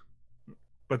Windows.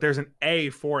 But there's an A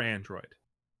for Android.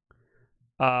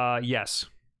 Yes.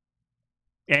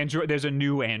 Android. There's a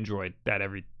new Android that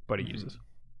everybody uses.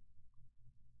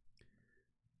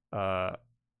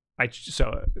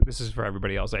 So this is for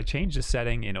everybody else. I changed the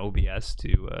setting in OBS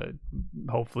to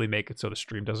hopefully make it so the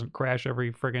stream doesn't crash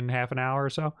every friggin' half an hour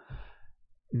or so.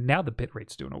 Now the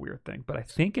bitrate's doing a weird thing, but I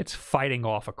think it's fighting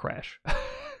off a crash.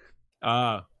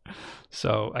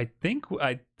 So I think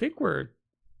we're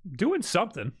doing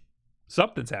something.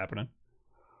 Something's happening.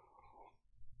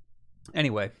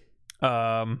 Anyway,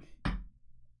 I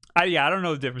don't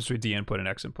know the difference between D input and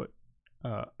X input.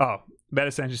 That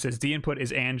essentially says D input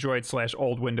is Android /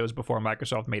 old Windows before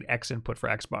Microsoft made X input for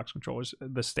Xbox controllers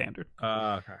the standard.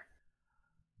 Okay.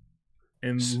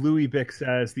 And Louis Bick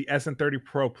says the SN30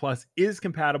 Pro Plus is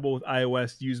compatible with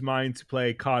iOS. Use mine to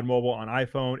play COD Mobile on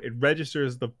iPhone. It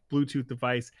registers the Bluetooth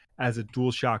device as a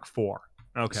DualShock 4.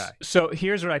 Okay. So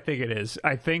here's what I think it is.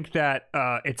 I think that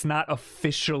it's not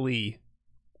officially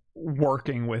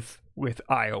working with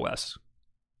iOS,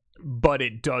 but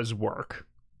it does work.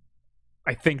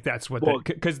 I think that's what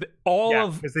because it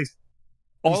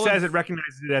says it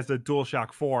recognizes it as a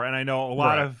DualShock 4, and I know a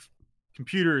lot of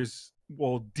computers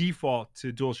will default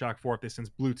to DualShock 4 if they sense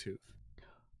Bluetooth.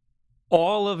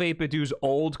 All of 8BitDo's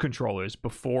old controllers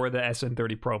before the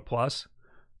SN30 Pro Plus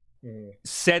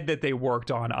said that they worked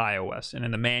on iOS, and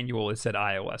in the manual it said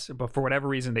iOS, but for whatever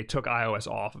reason they took iOS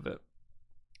off of it.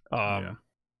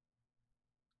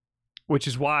 Which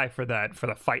is why for the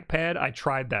Fight Pad I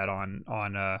tried that on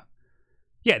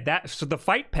so the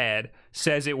Fight Pad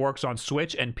says it works on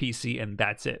Switch and PC and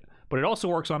that's it, but it also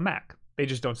works on Mac. They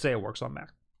just don't say it works on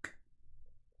Mac.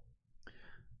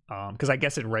 Because I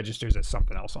guess it registers as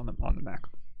something else on the Mac.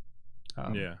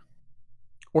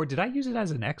 Or did I use it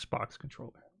as an Xbox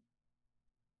controller?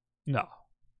 No,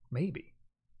 maybe.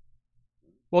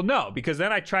 Well, no, because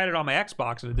then I tried it on my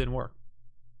Xbox and it didn't work.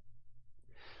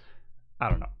 I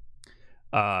don't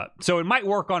know. So it might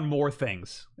work on more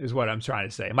things, is what I'm trying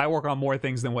to say. It might work on more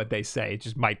things than what they say. It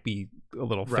just might be a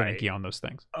little finicky on those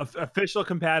things. Official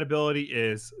compatibility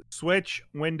is Switch,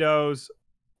 Windows,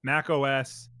 Mac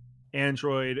OS,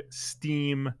 Android,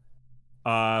 Steam,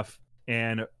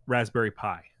 and Raspberry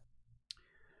Pi.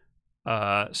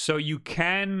 So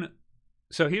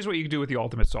here's what you can do with the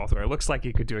Ultimate software. It looks like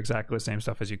you could do exactly the same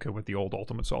stuff as you could with the old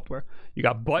Ultimate software. You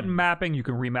got button mapping. You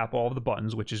can remap all of the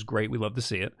buttons, which is great. We love to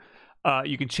see it.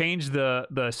 You can change the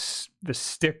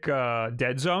stick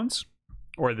dead zones,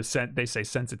 or they say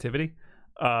sensitivity,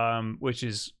 which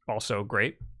is also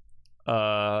great.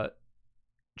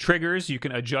 Triggers, you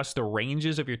can adjust the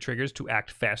ranges of your triggers to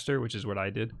act faster, which is what I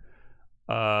did.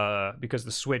 Because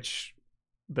the Switch,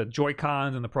 the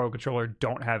Joy-Cons and the Pro Controller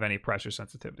don't have any pressure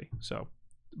sensitivity. So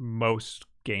most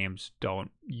games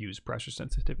don't use pressure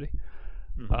sensitivity.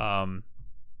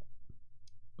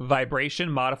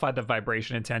 Vibration, modify the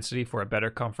vibration intensity for a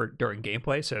better comfort during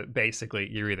gameplay. So basically,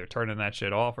 you're either turning that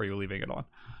shit off or you're leaving it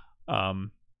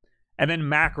on. And then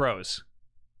macros.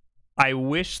 I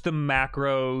wish the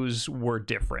macros were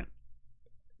different.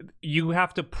 You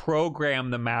have to program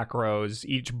the macros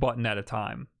each button at a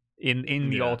time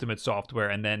in the Ultimate software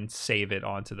and then save it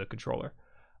onto the controller.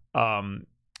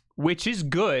 Which is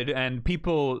good, and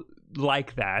people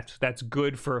like that. That's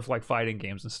good for like fighting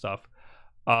games and stuff.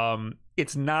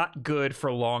 It's not good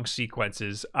for long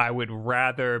sequences. I would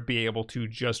rather be able to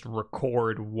just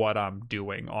record what I'm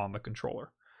doing on the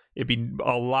controller. It'd be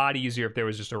a lot easier if there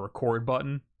was just a record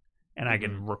button and I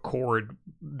can record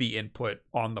the input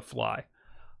on the fly.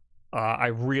 I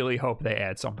really hope they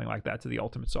add something like that to the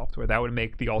Ultimate software. That would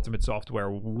make the Ultimate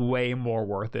software way more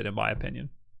worth it, in my opinion.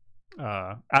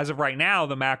 As of right now,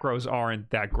 the macros aren't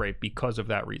that great because of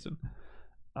that reason.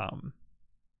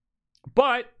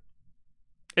 But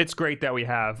it's great that we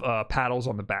have paddles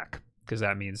on the back, because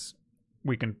that means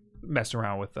we can mess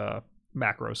around with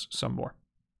macros some more.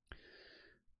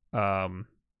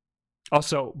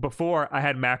 Also, before I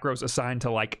had macros assigned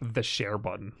to like the share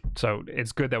button, so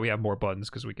it's good that we have more buttons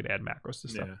because we could add macros to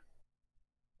stuff. Yeah.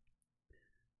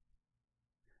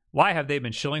 Why have they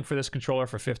been shilling for this controller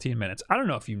for 15 minutes? I don't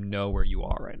know if you know where you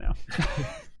are right now.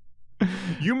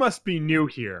 You must be new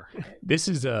here. This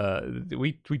is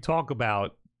we talk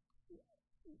about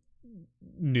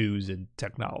news and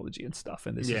technology and stuff,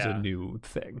 and this is a new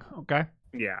thing. Okay.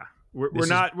 Yeah, we're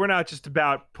not just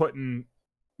about putting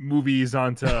movies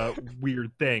onto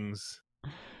weird things.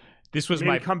 This was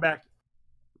maybe come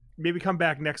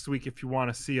back next week if you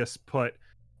want to see us put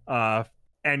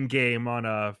Endgame on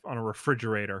a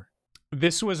refrigerator.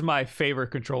 This was my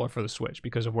favorite controller for the Switch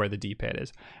because of where the D-pad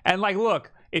is. And like,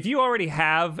 look, if you already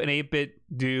have an 8-bit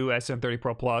Do SN30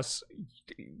 Pro Plus,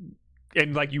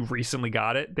 and like you recently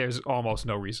got it, there's almost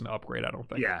no reason to upgrade, I don't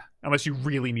think. Yeah. Unless you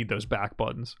really need those back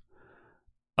buttons.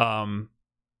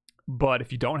 But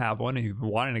if you don't have one and you've been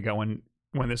wanting to go when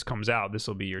this comes out, this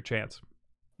will be your chance.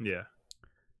 Yeah.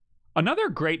 Another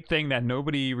great thing that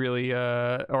nobody really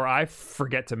or I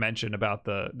forget to mention about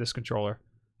this controller,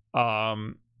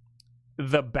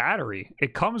 the battery.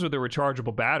 It comes with a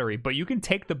rechargeable battery, but you can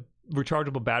take the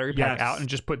rechargeable battery pack out and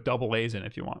just put AA in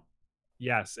if you want.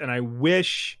 Yes, and I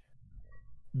wish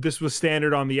this was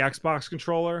standard on the Xbox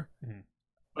controller. Mm-hmm.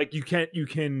 Like you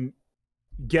can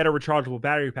get a rechargeable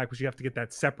battery pack, but you have to get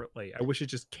that separately. I wish it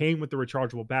just came with the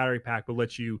rechargeable battery pack, but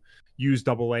let you use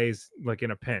AA's like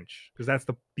in a pinch, because that's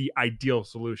the ideal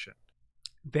solution.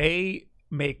 They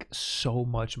make so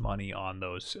much money on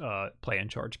those play and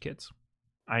charge kits.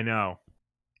 I know.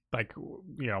 Like,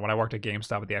 you know, when I worked at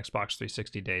GameStop at the Xbox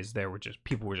 360 days,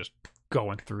 people were just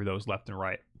going through those left and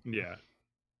right. Yeah.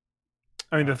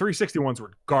 I mean, the 360 ones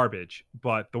were garbage,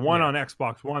 but the one on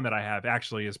Xbox One that I have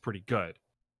actually is pretty good.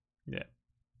 Yeah.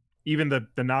 Even the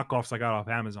knockoffs I got off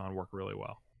Amazon work really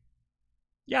well.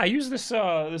 Yeah, I use this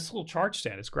little charge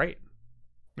stand. It's great.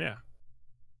 Yeah.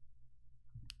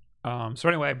 So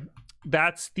anyway,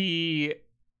 that's the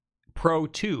Pro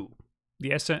 2.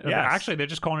 The SN. Yes. Actually, they're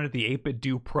just calling it the 8-bit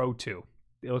Do Pro 2.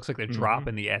 It looks like they're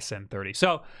dropping the SN30.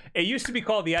 So it used to be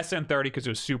called the SN30 because it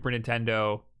was Super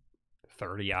Nintendo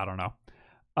 30. I don't know.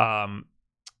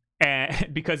 And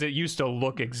because it used to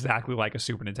look exactly like a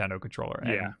Super Nintendo controller.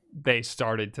 And they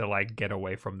started to like get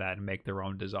away from that and make their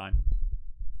own design,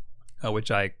 which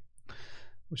I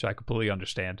completely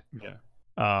understand. Yeah.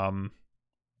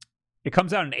 It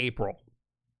comes out in April.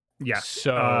 Yes.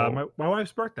 So my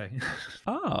wife's birthday.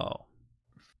 Oh,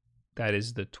 that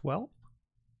is the 12th.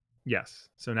 Yes.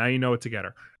 So now you know what to get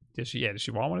her. Does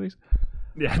she want one of these?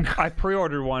 Yeah. No. I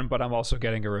pre-ordered one, but I'm also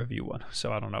getting a review one,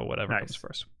 so I don't know whatever comes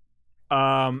first.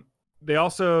 They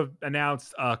also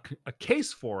announced a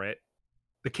case for it.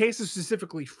 The case is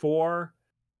specifically for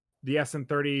the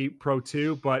SN30 Pro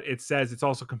 2, but it says it's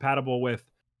also compatible with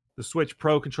the Switch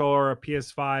Pro controller, a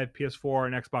PS5, PS4,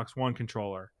 and Xbox One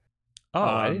controller. Oh,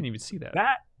 I didn't even see that.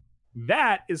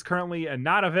 That is currently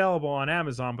not available on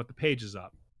Amazon, but the page is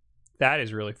up. That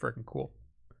is really freaking cool.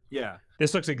 Yeah.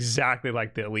 This looks exactly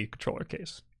like the Elite controller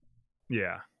case.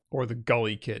 Yeah. Or the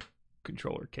Gully Kit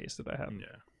controller case that I have.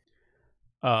 Yeah.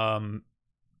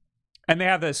 And they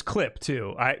have this clip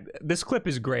too. This clip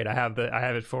is great. I have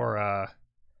it for an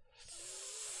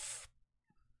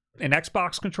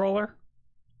Xbox controller.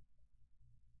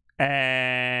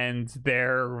 And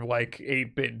they're like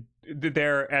 8-bit.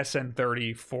 Their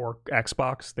SN30 for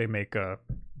Xbox. They make a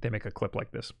clip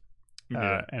like this,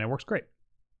 and it works great.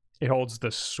 It holds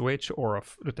the Switch,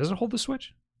 does it hold the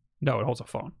Switch? No, it holds a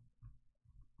phone.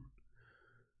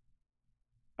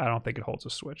 I don't think it holds a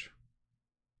Switch.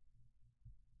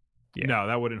 Yeah. No,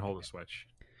 that wouldn't hold a Switch.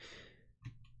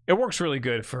 It works really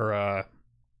good for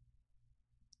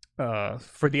the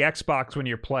Xbox when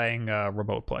you're playing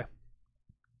remote play.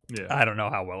 Yeah. I don't know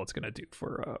how well it's going to do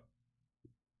for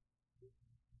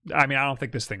I mean, I don't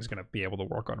think this thing's going to be able to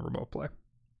work on remote play.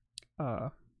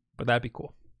 But that'd be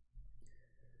cool.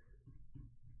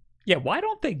 Yeah, why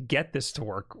don't they get this to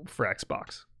work for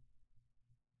Xbox?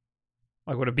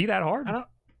 Like, would it be that hard?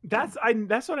 That's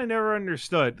what I never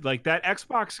understood. Like, that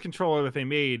Xbox controller that they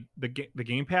made, the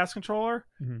Game Pass controller,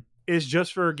 is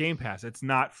just for Game Pass. It's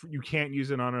not, you can't use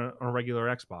it on a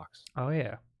regular Xbox. Oh,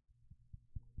 yeah.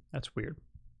 That's weird.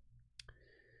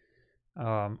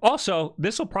 Also,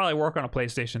 this will probably work on a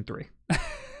PlayStation 3.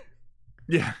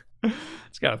 Yeah.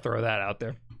 Just got to throw that out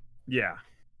there. Yeah.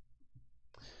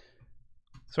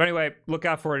 So anyway, look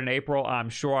out for it in April. I'm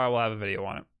sure I will have a video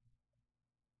on it.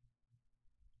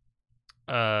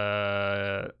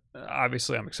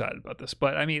 Obviously I'm excited about this,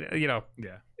 but I mean,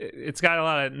 it's got a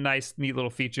lot of nice, neat little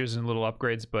features and little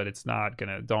upgrades, but it's not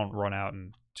gonna. Don't run out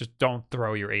and just don't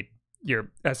throw your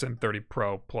SM30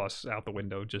 Pro Plus out the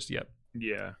window just yet.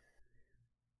 Yeah.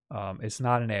 It's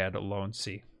not an ad alone.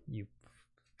 See, you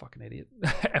fucking idiot.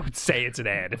 I would say it's an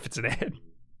ad if it's an ad.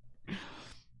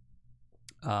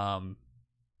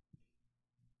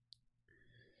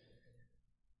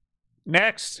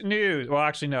 Next news. Well,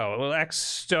 actually, no.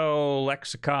 Exto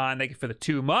Lexicon, thank you for the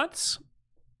 2 months.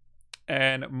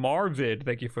 And Marvid,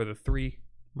 thank you for the 3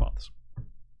 months.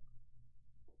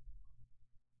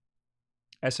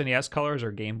 SNES colors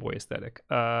or Game Boy aesthetic?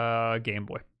 Game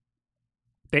Boy.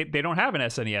 They don't have an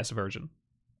SNES version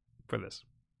for this.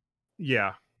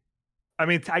 Yeah. I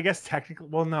mean, I guess technically,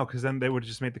 well, no, because then they would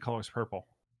just make the colors purple.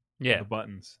 Yeah, the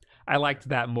buttons. I liked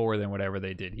that more than whatever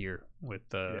they did here with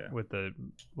the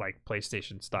like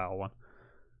PlayStation style one.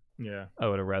 Yeah, I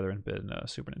would have rather been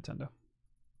Super Nintendo.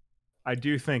 I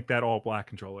do think that all black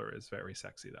controller is very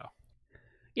sexy, though.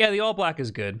 Yeah, the all black is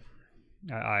good.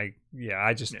 I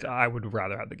would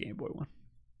rather have the Game Boy one.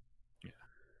 Yeah.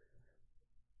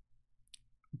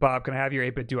 Bob, can I have your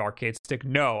 8-bit do arcade stick?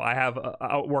 No, I have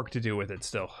work to do with it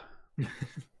still.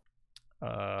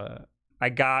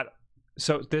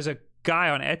 So there's a guy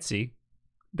on Etsy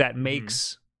that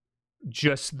makes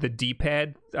just the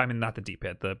D-pad. I mean, not the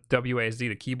D-pad, the WASD,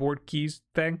 the keyboard keys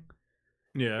thing.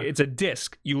 Yeah. It's a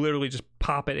disc. You literally just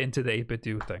pop it into the 8-bit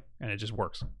do thing, and it just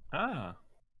works. Ah.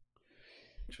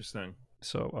 Interesting.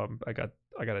 So I got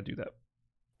to do that.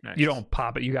 Nice. You don't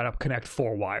pop it. You got to connect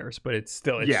 4 wires, but it's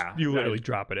still, you literally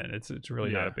drop it in. It's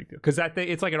really not a big deal. Because that thing,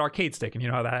 it's like an arcade stick, and you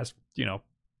know how that has, it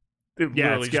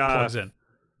literally just plugs in.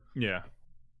 Yeah.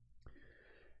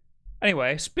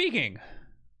 Anyway, speaking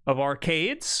of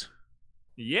arcades.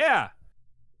 Yeah.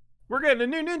 We're getting a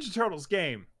new Ninja Turtles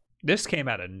game. This came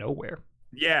out of nowhere.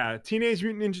 Yeah. Teenage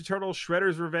Mutant Ninja Turtles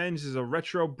Shredder's Revenge is a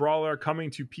retro brawler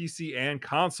coming to PC and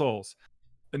consoles.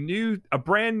 A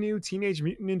brand new Teenage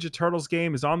Mutant Ninja Turtles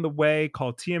game is on the way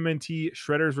called TMNT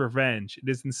Shredder's Revenge. It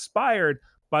is inspired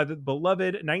by the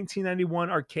beloved 1991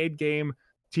 arcade game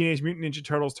Teenage Mutant Ninja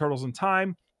Turtles Turtles in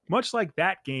Time. Much like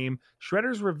that game,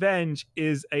 Shredder's Revenge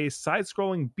is a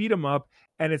side-scrolling beat-em-up,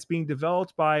 and it's being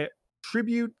developed by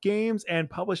Tribute Games and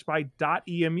published by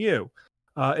 .emu.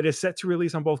 It is set to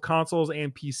release on both consoles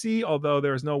and PC, although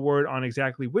there is no word on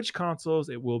exactly which consoles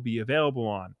it will be available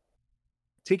on.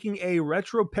 Taking a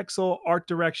retro pixel art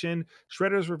direction,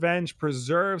 Shredder's Revenge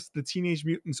preserves the Teenage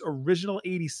Mutants' original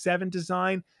 87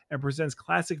 design and presents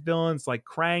classic villains like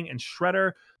Krang and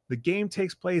Shredder. The game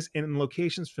takes place in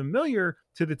locations familiar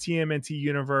to the TMNT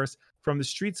universe, from the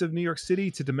streets of New York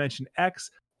City to Dimension X.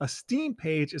 A Steam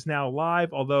page is now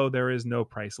live, although there is no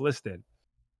price listed.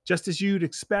 Just as you'd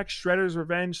expect, Shredder's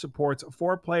Revenge supports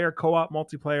 4-player co-op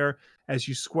multiplayer as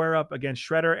you square up against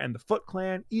Shredder and the Foot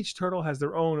Clan. Each turtle has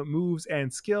their own moves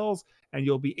and skills, and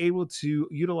you'll be able to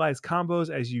utilize combos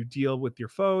as you deal with your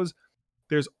foes.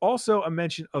 There's also a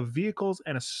mention of vehicles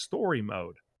and a story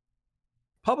mode.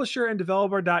 Publisher and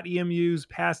developer.emu's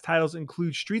past titles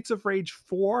include Streets of Rage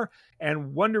 4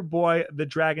 and Wonder Boy: The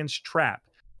Dragon's Trap.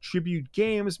 Tribute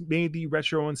Games made the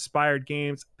retro-inspired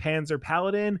games Panzer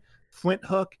Paladin, Flint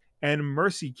Hook, and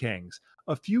Mercy Kings.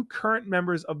 A few current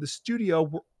members of the studio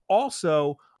were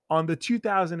also on the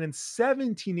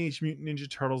 2007 Teenage Mutant Ninja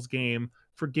Turtles game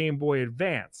for Game Boy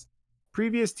Advance.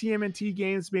 Previous TMNT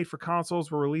games made for consoles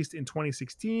were released in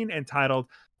 2016 and titled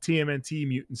TMNT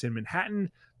Mutants in Manhattan.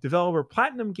 Developer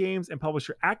Platinum Games and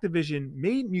publisher Activision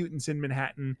made Mutants in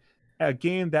Manhattan, a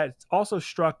game that also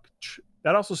stuck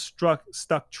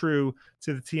true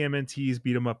to the TMNT's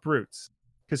beat-em-up roots.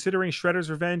 Considering Shredder's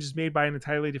Revenge is made by an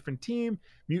entirely different team,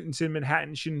 Mutants in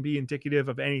Manhattan shouldn't be indicative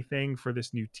of anything for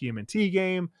this new TMNT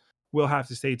game. We'll have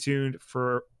to stay tuned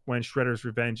for when Shredder's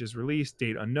Revenge is released,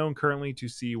 date unknown currently, to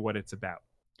see what it's about.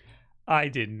 I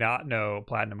did not know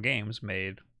Platinum Games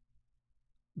made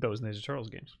those Ninja Turtles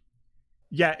games.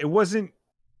 Yeah, it wasn't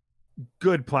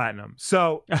good Platinum.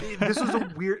 So this was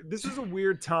a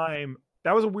weird time.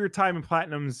 That was a weird time in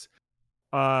Platinum's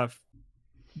life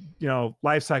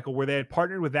cycle, where they had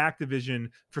partnered with Activision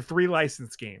for 3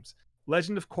 licensed games: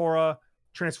 Legend of Korra,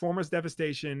 Transformers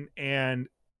Devastation, and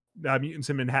Mutants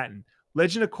in Manhattan.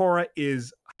 Legend of Korra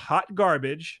is hot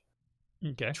garbage.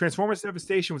 Okay. Transformers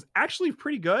Devastation was actually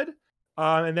pretty good.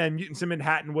 And then Mutants in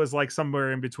Manhattan was like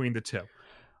somewhere in between the two.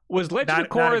 Was Legend of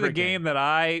Korra the game that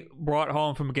I brought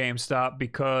home from GameStop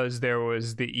because there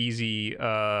was the easy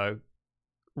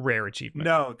rare achievement.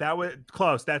 No, that was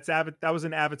close. That was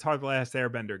an Avatar: The Last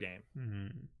Airbender game. Mm-hmm.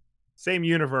 Same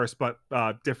universe, but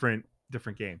different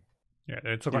game. Yeah,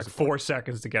 it took like 4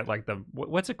 seconds to get like the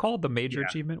what's it called? The major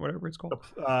achievement, whatever it's called.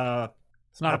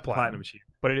 It's not a platinum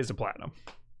achievement, but it is a platinum.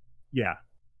 Yeah,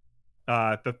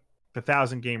 the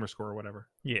 1,000 gamer score or whatever.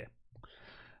 Yeah.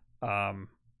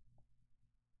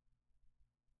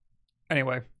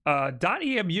 Anyway,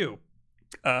 .emu.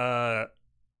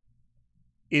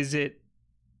 Is it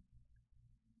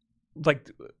like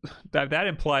that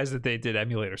implies that they did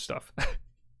emulator stuff?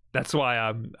 That's why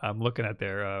I'm looking at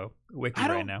their wiki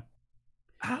right now.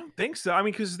 I don't think so. I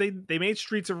mean, because they made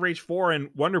Streets of Rage 4 and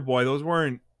Wonder Boy. Those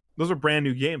were brand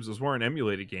new games. Those weren't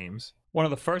emulated games. One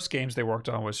of the first games they worked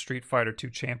on was Street Fighter 2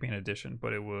 Champion Edition,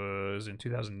 but it was in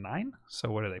 2009.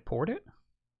 So what, did they port it?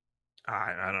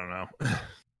 I don't know.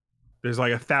 There's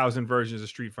like 1,000 versions of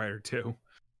Street Fighter 2.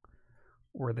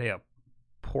 Were they a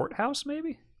port house,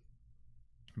 maybe?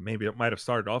 Maybe it might have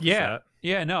started off as that.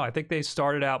 Yeah, no, I think they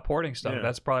started out porting stuff. Yeah.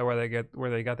 That's probably where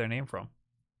they got their name from.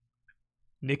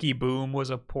 Nicky Boom was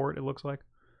a port, it looks like.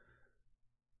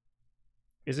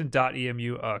 Isn't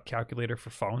 .emu a calculator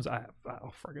for phones? I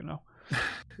don't friggin' know.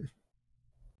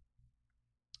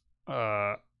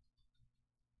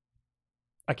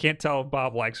 I can't tell if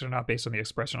Bob likes it or not based on the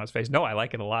expression on his face. No, I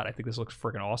like it a lot. I think this looks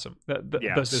freaking awesome.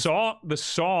 The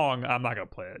song, I'm not gonna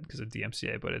play it because of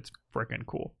DMCA, but it's freaking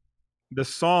cool. The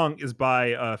song is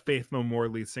by Faith No More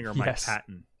lead singer Mike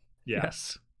Patton. Yeah.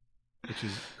 Yes, which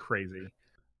is crazy.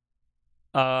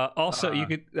 Also, you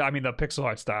could. I mean, the pixel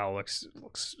art style looks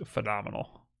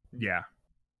phenomenal. Yeah,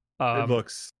 it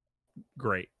looks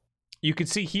great. You can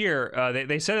see here.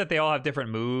 They said that they all have different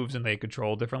moves and they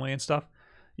control differently and stuff.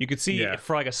 You could see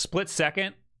for like a split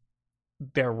second,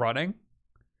 they're running.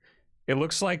 It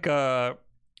looks like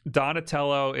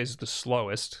Donatello is the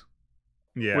slowest.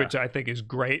 Yeah, which I think is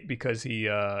great because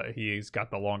he's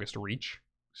got the longest reach.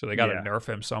 So they got to nerf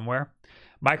him somewhere.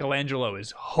 Michelangelo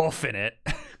is hoofing it.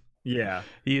 Yeah,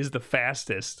 he is the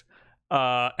fastest.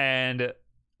 And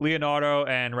Leonardo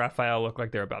and Raphael look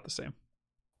like they're about the same.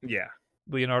 Yeah,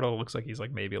 Leonardo looks like he's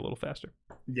like maybe a little faster.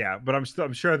 Yeah, but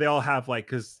I'm sure they all have like,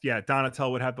 because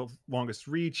Donatello would have the longest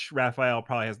reach. Raphael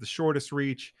probably has the shortest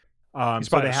reach. He's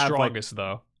probably the strongest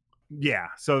though. Yeah,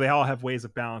 so they all have ways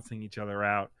of balancing each other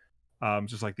out,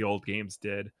 just like the old games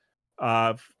did.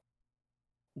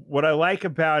 What I like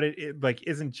about it like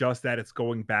isn't just that it's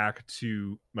going back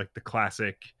to like the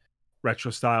classic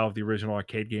retro style of the original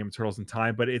arcade game Turtles in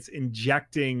Time, but it's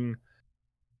injecting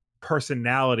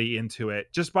personality into it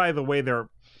just by the way their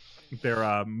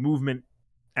movement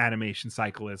animation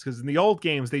cycle is. Because in the old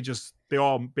games they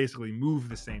all basically move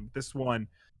the same. This one,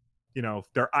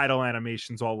 their idle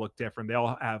animations all look different. They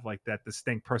all have like that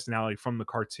distinct personality from the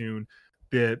cartoon.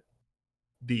 The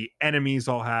enemies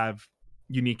all have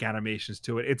unique animations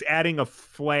to it. It's adding a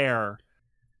flair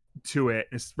to it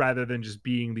rather than just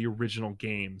being the original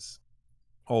games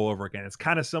all over again. It's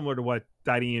kind of similar to what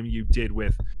 .emu did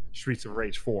with Streets of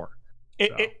Rage 4.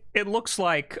 It looks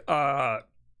like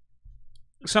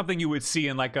something you would see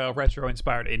in like a retro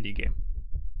inspired indie game.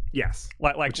 Yes,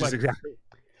 like exactly.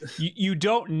 You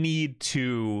don't need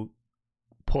to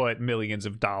put millions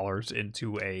of dollars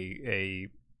into a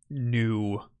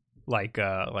new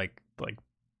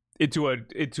into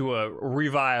a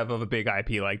revive of a big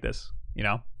IP like this.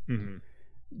 Mm-hmm.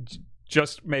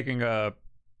 Just making a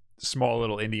small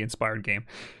little indie inspired game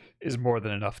is more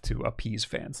than enough to appease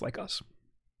fans like us.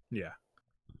 Yeah,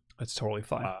 that's totally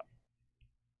fine.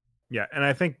 Yeah, and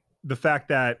I think the fact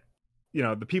that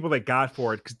the people that got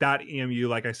for it, because .emu,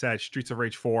 like I said, Streets of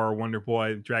Rage 4, Wonder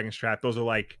Boy, Dragon's Trap, those are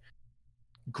like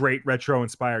great retro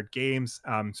inspired games,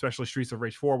 especially Streets of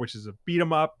Rage 4, which is a beat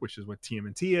 'em up, which is what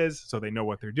TMNT is, so they know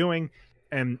what they're doing.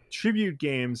 And Tribute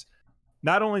Games,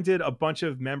 not only did a bunch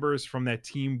of members from that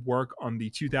team work on the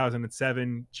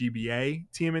 2007 GBA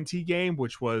TMNT game,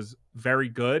 which was very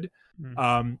good,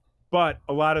 but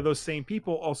a lot of those same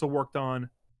people also worked on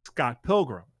Scott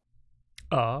Pilgrim,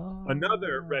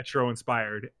 another retro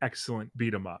inspired excellent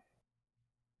beat 'em up.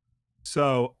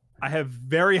 So I have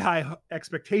very high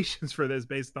expectations for this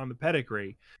based on the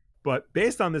pedigree, but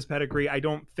based on this pedigree, I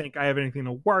don't think I have anything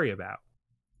to worry about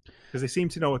because they seem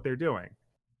to know what they're doing.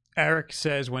 Eric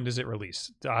says, when does it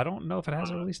release? I don't know if it has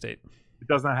a release date. It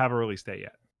does not have a release date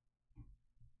yet.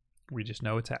 We just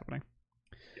know it's happening.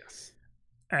 Yes.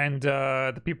 And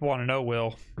the people want to know,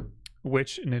 Will,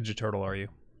 which Ninja Turtle are you?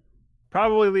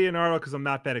 Probably Leonardo, because I'm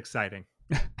not that exciting.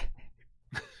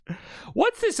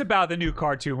 What's this about the new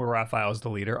cartoon where Raphael's the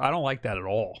leader? I don't like that at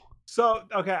all. So,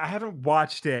 okay, I haven't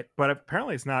watched it, but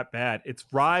apparently it's not bad. It's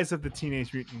Rise of the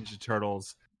Teenage Mutant Ninja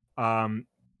Turtles.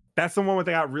 That's the one where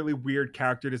they got really weird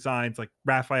character designs. Like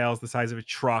Raphael's the size of a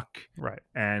truck, right?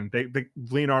 And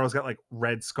Leonardo's got like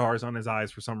red scars on his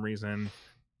eyes for some reason.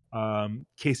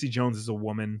 Casey Jones is a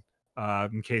woman.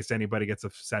 In case anybody gets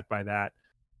upset by that.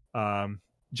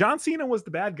 John Cena was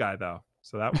the bad guy though,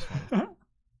 so that was funny.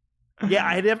 Yeah,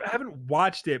 I haven't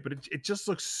watched it, but it just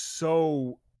looks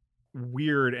so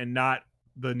weird and not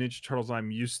the Ninja Turtles I'm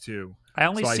used to. I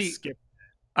only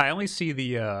see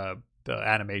the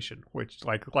animation, which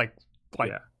like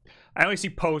yeah. I only see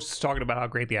posts talking about how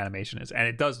great the animation is, and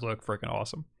it does look freaking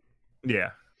awesome.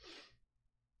 Yeah.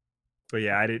 But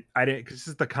yeah, I didn't because this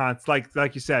is the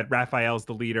like you said, Raphael's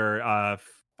the leader. I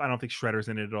don't think Shredder's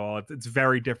in it at all. It's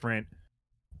very different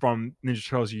from Ninja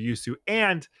Turtles you're used to.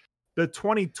 And the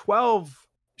 2012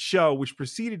 show, which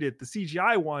preceded it, the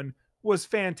CGI one, was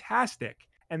fantastic.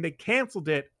 And they canceled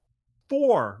it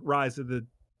for Rise of the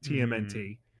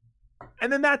TMNT.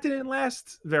 And then that didn't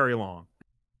last very long.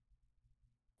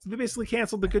 So they basically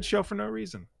canceled the good show for no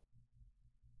reason.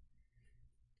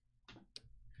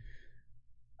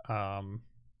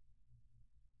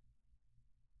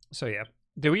 So yeah.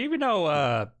 Do we even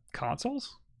know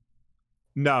consoles?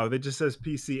 No, it just says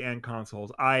PC and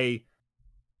consoles. I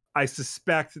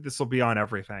suspect this will be on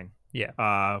everything.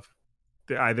 Yeah.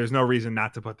 There's no reason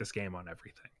not to put this game on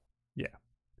everything. Yeah.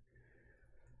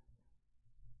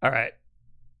 All right.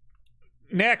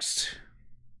 Next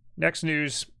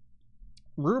news.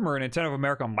 Rumor Nintendo of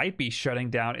America might be shutting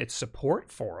down its support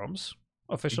forums.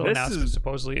 Official announcement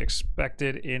supposedly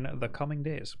expected in the coming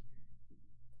days.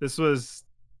 This news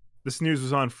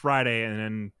was on Friday, and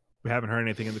then we haven't heard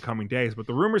anything in the coming days, but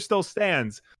the rumor still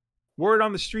stands. Word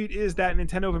on the street is that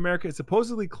Nintendo of America is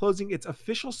supposedly closing its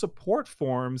official support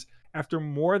forums after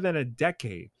more than a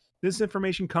decade. This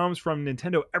information comes from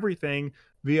Nintendo Everything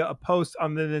via a post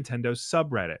on the Nintendo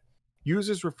subreddit.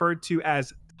 Users referred to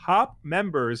as top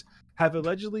members have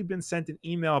allegedly been sent an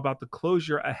email about the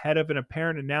closure ahead of an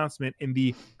apparent announcement in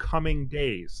the coming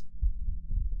days.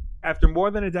 After more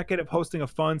than a decade of hosting a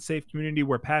fun, safe community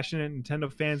where passionate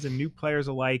Nintendo fans and new players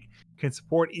alike can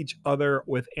support each other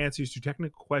with answers to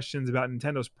technical questions about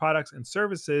Nintendo's products and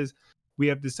services, we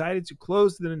have decided to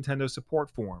close the Nintendo support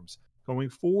forums. Going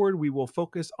forward, we will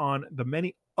focus on the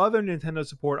many other Nintendo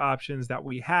support options that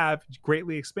we have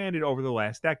greatly expanded over the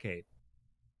last decade.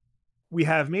 We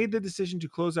have made the decision to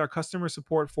close our customer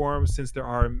support forums since there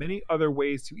are many other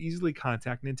ways to easily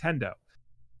contact Nintendo.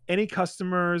 Any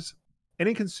consumers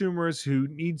who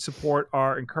need support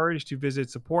are encouraged to visit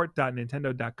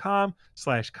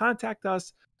support.nintendo.com/contact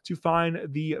us to find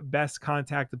the best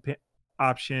contact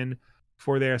option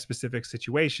for their specific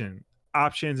situation.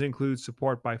 Options include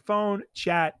support by phone,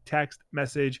 chat, text,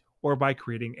 message, or by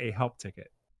creating a help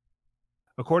ticket.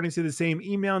 According to the same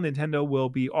email, Nintendo will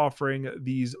be offering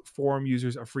these forum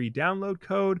users a free download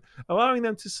code, allowing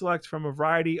them to select from a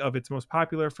variety of its most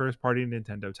popular first-party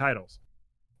Nintendo titles.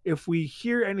 If we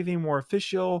hear anything more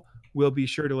official, we'll be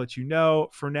sure to let you know.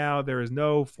 For now, there is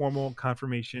no formal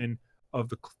confirmation of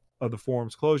the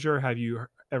forum's closure. Have you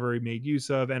ever made use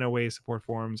of NOA support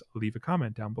forums? Leave a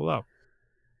comment down below.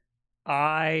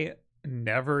 I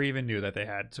never even knew that they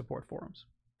had support forums.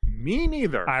 Me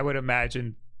neither. I would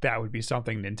imagine that would be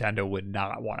something Nintendo would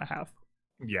not want to have.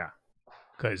 Yeah.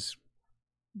 Because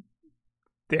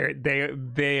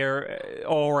they're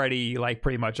already like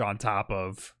pretty much on top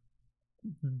of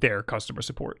their customer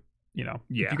support. You know,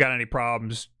 yeah. If you got any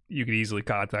problems, you could easily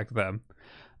contact them.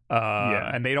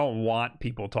 And they don't want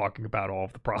people talking about all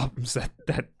of the problems that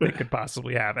they could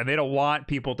possibly have. And they don't want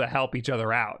people to help each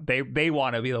other out. They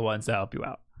want to be the ones to help you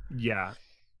out. Yeah.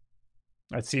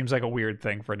 That seems like a weird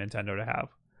thing for Nintendo to have.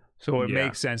 So it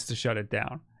makes sense to shut it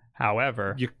down.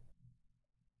 However,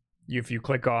 if you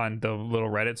click on the little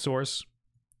Reddit source,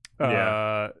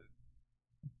 the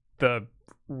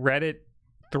Reddit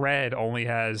thread only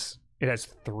has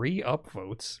 3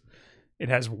 upvotes. It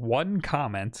has 1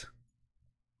 comment.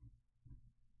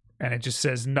 And it just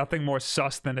says nothing more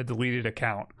sus than a deleted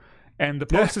account. And the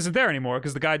post isn't there anymore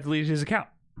because the guy deleted his account.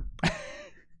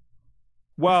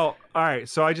 Well, all right.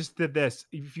 So I just did this.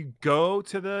 If you go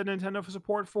to the Nintendo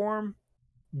support forum,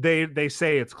 they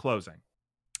say it's closing.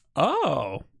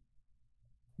 Oh.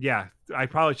 Yeah. I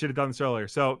probably should have done this earlier.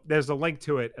 So there's a link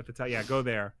to it at the top. Yeah, go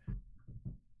there.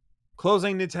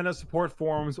 Closing Nintendo support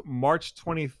forums March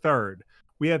 23rd.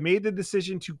 We have made the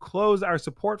decision to close our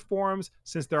support forums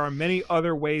since there are many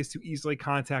other ways to easily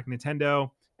contact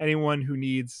Nintendo. Anyone who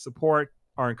needs support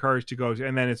are encouraged to go to,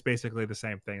 and then it's basically the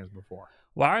same thing as before.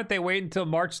 Why aren't they waiting until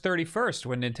March 31st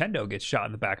when Nintendo gets shot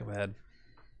in the back of the head?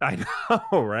 I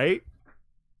know, right?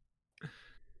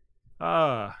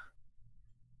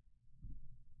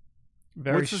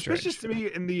 Very What's suspicious to me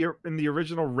in the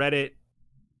original Reddit,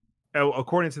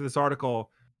 according to this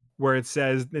article, where it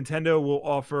says Nintendo will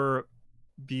offer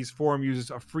these forum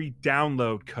users a free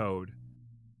download code.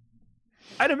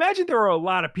 I'd imagine there are a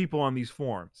lot of people on these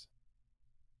forums.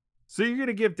 So you're going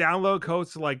to give download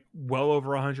codes to like well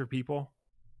over 100 people?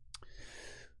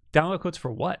 Download codes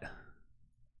for what?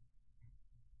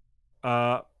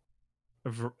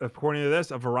 According to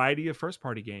this, a variety of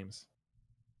first-party games.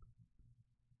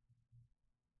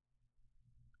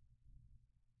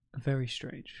 Very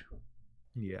strange.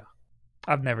 Yeah.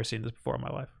 I've never seen this before in my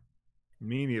life.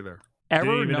 Me neither.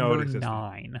 Error number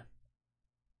 9.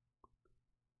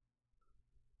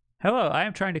 Hello, I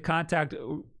am trying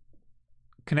to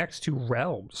connect to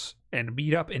Realms and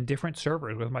meet up in different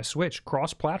servers with my Switch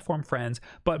cross-platform friends,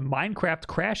 but Minecraft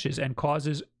crashes and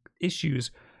causes issues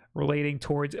relating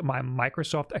towards my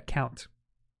Microsoft account.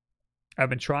 I've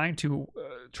been trying to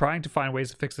find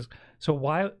ways to fix this.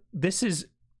 So this is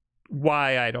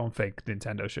why I don't think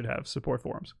Nintendo should have support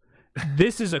forums.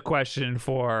 This is a question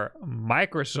for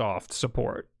Microsoft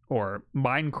support or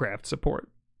Minecraft support.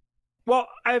 Well,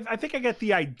 I think I get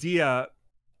the idea.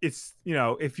 It's,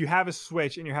 if you have a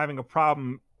Switch and you're having a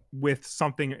problem with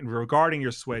something regarding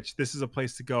your Switch, this is a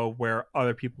place to go where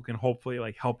other people can hopefully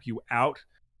like help you out.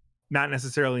 Not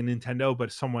necessarily Nintendo,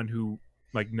 but someone who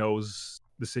like knows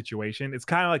the situation. It's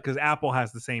kind of like because Apple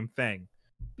has the same thing,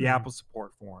 the Apple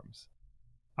support forums,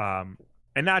 and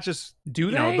not just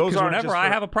do they? Those are whenever I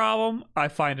have a problem, I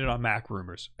find it on Mac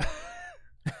Rumors.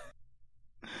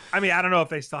 I mean, I don't know if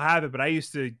they still have it, but I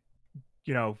used to,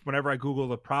 whenever I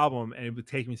Googled a problem, and it would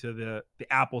take me to the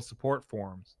Apple support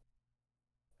forums,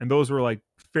 and those were like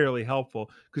fairly helpful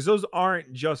because those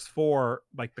aren't just for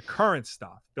like the current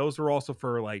stuff; those were also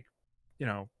for like,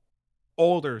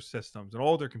 older systems and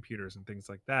older computers and things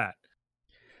like that.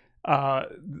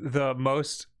 The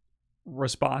most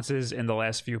responses in the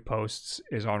last few posts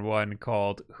is on one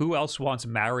called "Who else wants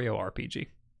Mario RPG?"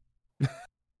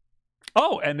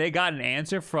 Oh, and they got an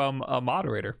answer from a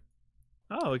moderator.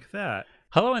 Oh, look at that.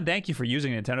 Hello and thank you for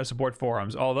using Nintendo support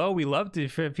forums. Although we love to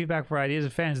feedback for ideas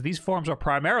of fans, these forums are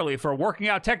primarily for working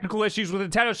out technical issues with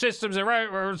Nintendo systems and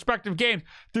respective games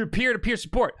through peer-to-peer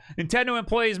support. Nintendo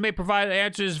employees may provide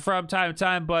answers from time to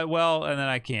time, but and then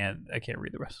I can't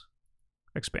read the rest.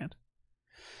 Expand.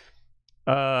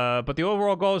 But the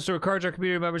overall goal is to encourage our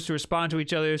community members to respond to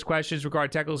each other's questions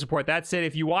regarding technical support. That's it.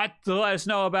 If you want to let us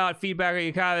know about feedback or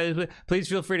your comments, please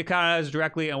feel free to contact us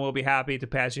directly, and we'll be happy to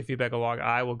pass your feedback along.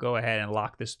 I will go ahead and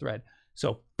lock this thread.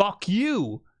 So fuck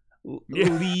you,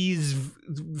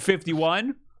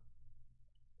 Lee's51.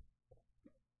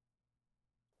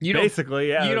 Basically,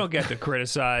 yeah. You don't get to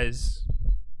criticize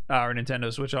our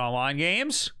Nintendo Switch Online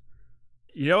games.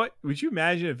 You know what? Would you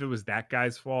imagine if it was that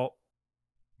guy's fault?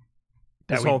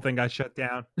 This whole thing got shut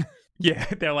down. Yeah,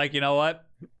 they're like, you know what?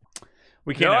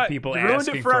 We can't have people asking ruined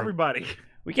it for everybody.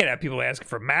 We can't have people asking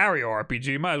for Mario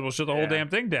RPG. Might as well shut the whole damn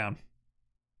thing down.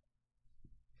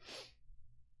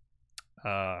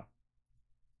 So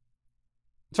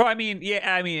I mean,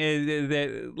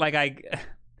 like I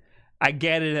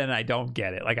get it and I don't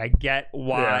get it. Like I get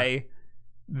why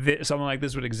something like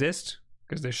this would exist,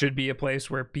 because there should be a place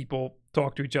where people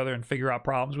talk to each other and figure out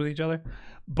problems with each other.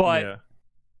 But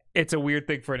it's a weird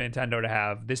thing for Nintendo to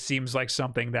have. This seems like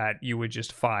something that you would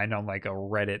just find on like a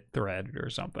Reddit thread or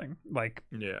something. Like,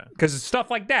 because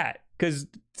stuff like that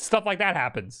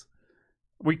happens.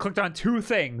 We clicked on 2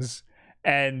 things,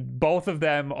 and both of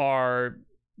them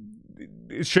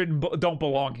don't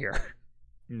belong here.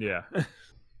 Yeah.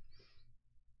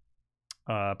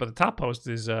 But the top post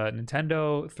is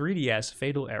Nintendo 3DS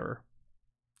fatal error.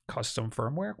 Custom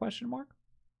firmware ?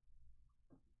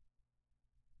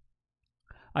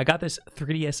 I got this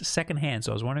 3DS secondhand,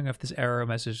 so I was wondering if this error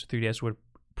message 3DS would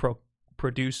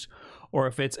produce, or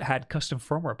if it's had custom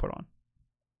firmware put on.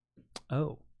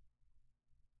 Oh.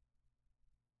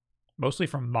 Mostly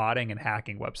from modding and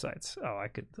hacking websites. Oh,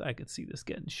 I could see this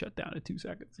getting shut down in 2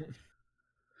 seconds.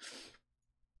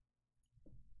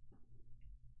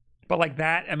 But like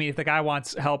that, I mean, if the guy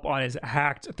wants help on his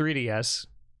hacked 3DS, it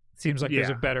seems like there's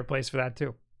a better place for that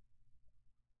too.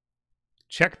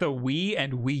 Check the Wii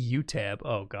and Wii U tab.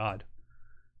 Oh, God.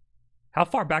 How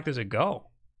far back does it go?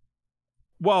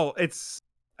 Well,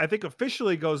 I think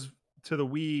officially goes to the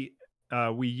Wii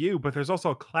U, but there's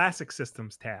also a Classic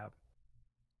Systems tab.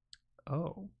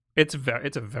 Oh. It's a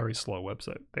very slow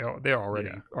website. They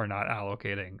already are not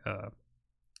allocating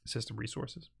system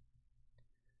resources.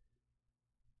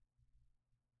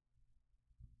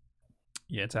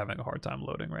 Yeah, it's having a hard time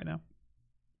loading right now.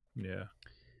 Yeah.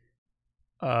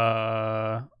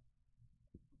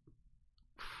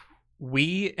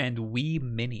 Wii and Wii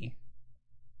Mini.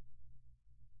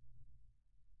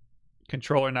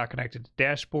 Controller not connected to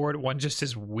dashboard. One just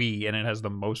says Wii and it has the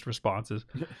most responses.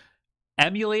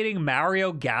 Emulating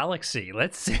Mario Galaxy.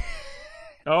 Let's see.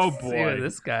 Oh boy, see what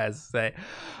this guy's say.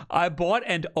 I bought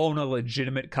and own a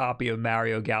legitimate copy of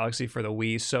Mario Galaxy for the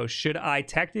Wii, so should I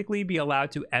technically be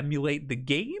allowed to emulate the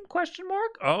game? ?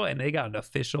 Oh, and they got an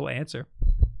official answer.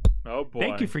 Oh boy.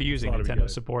 Thank you for using Nintendo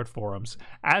support forums.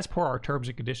 As per our terms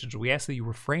and conditions, we ask that you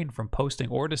refrain from posting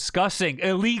or discussing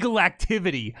illegal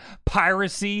activity,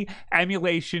 piracy,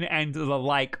 emulation, and the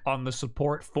like on the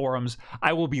support forums.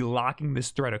 I will be locking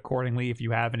this thread accordingly. If you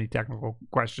have any technical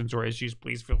questions or issues,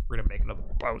 please feel free to make another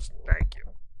post. Thank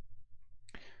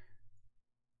you.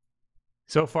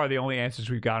 So far, the only answers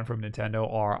we've gotten from Nintendo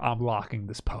are, I'm locking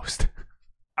this post.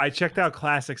 I checked out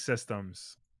Classic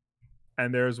Systems.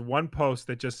 And there's one post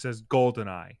that just says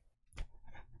GoldenEye.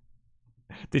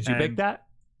 Did you make that?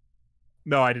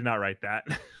 No, I did not write that.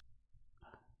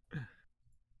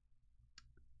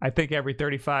 I think every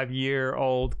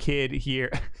 35-year-old kid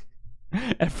here,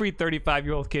 every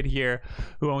 35-year-old kid here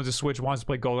who owns a Switch wants to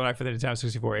play GoldenEye for the Nintendo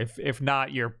 64. If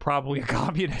not, you're probably a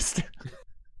communist.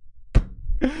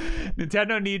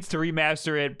 Nintendo needs to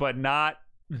remaster it, but not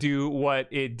do what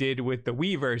it did with the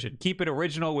Wii version. Keep it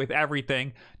original with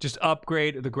everything. Just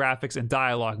upgrade the graphics and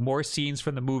dialogue. More scenes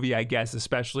from the movie, I guess,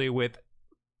 especially with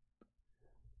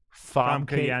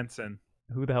Famke Janssen.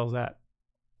 Who the hell's that?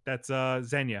 That's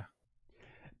Xenia.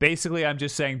 Basically, I'm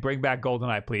just saying, bring back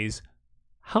GoldenEye, please.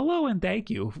 Hello and thank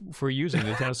you for using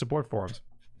Nintendo support forums.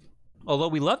 Although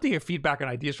we love to hear feedback and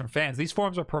ideas from fans, these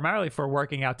forums are primarily for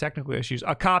working out technical issues.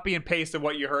 A copy and paste of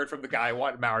what you heard from the guy who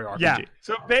wanted Mario RPG. Yeah.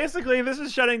 So basically, this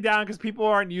is shutting down because people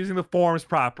aren't using the forums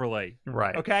properly.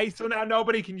 Right. Okay. So now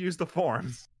nobody can use the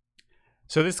forums.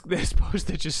 So this post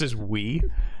that just says Wii.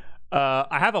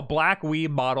 I have a black Wii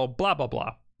model. Blah blah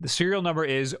blah. The serial number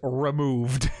is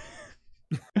removed.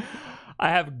 I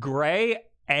have gray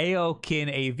Aokin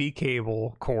AV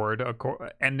cable cord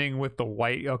ending with the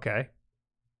white. Okay.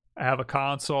 I have a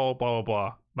console, blah, blah,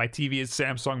 blah. My TV is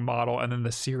Samsung model, and then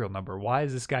the serial number. Why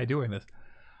is this guy doing this?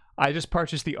 I just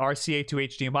purchased the RCA to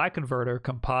HDMI converter,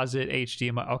 composite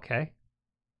HDMI. Okay.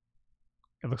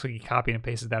 It looks like he copied and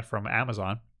pasted that from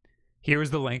Amazon. Here's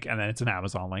the link, and then it's an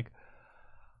Amazon link.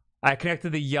 I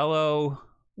connected the yellow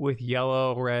with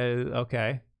yellow, red.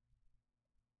 Okay.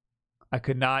 I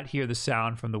could not hear the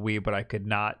sound from the Wii, but I could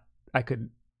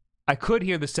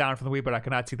hear the sound from the Wii, but I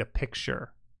could not see the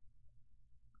picture.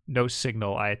 No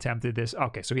signal. I attempted this.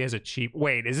 Okay, so he has a cheap...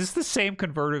 Wait, is this the same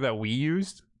converter that we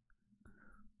used?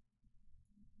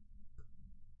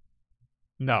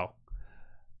 No.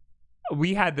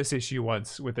 We had this issue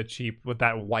once with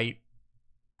that white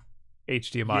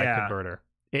HDMI converter.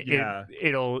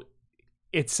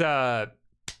 It's a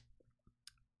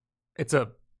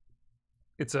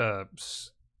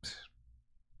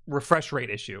refresh rate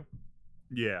issue.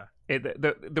 Yeah.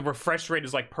 The refresh rate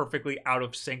is like perfectly out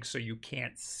of sync, so you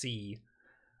can't see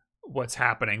what's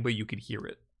happening, but you can hear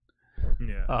it.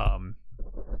 Yeah.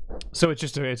 So it's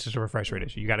just a refresh rate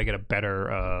issue. You got to get a better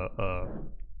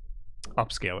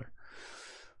upscaler.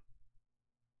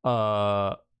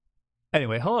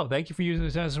 Anyway, hello. Thank you for using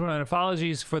this and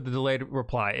apologies for the delayed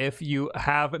reply. If you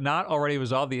have not already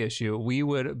resolved the issue, we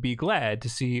would be glad to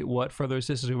see what further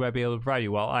assistance we might be able to provide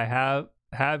you. While I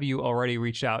have you already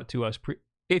reached out to us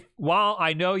while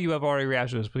I know you have already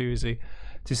reacted to us previously,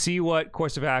 to see what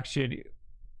course of action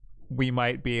we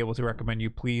might be able to recommend you,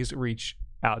 please reach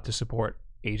out to support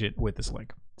agent with this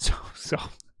link. So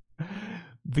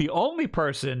the only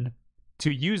person to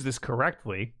use this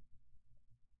correctly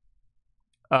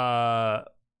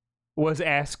was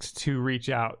asked to reach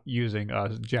out using a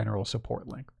general support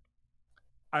link.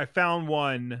 I found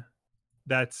one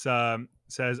that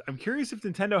says, I'm curious if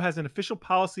Nintendo has an official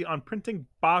policy on printing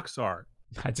box art.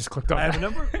 I just clicked on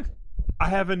that. I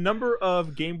have a number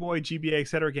of Game Boy, GBA,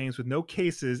 etc. games with no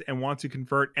cases and want to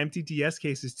convert empty DS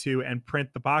cases to and print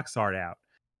the box art out.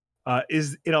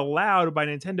 Is it allowed by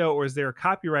Nintendo, or is there a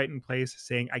copyright in place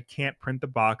saying I can't print the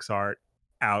box art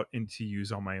out and to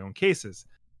use on my own cases?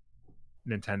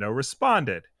 Nintendo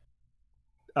responded,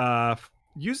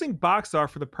 using box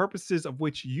art for the purposes of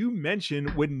which you mentioned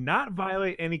would not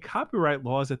violate any copyright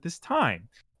laws at this time.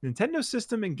 Nintendo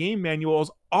system and game manuals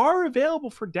are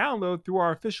available for download through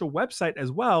our official website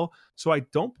as well, so I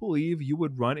don't believe you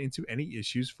would run into any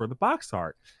issues for the box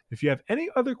art. If you have any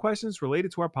other questions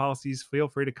related to our policies, feel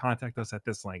free to contact us at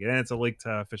this link. And it's a link to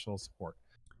official support.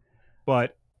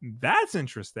 But that's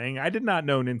interesting. I did not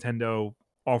know Nintendo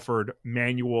offered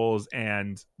manuals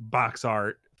and box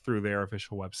art through their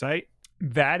official website.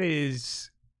 That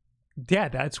is Yeah,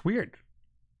 that's weird.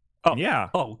 Oh yeah.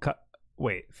 Oh,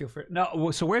 wait. Feel free.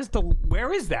 No. So where is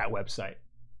that website?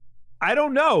 I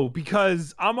don't know,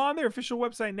 because I'm on their official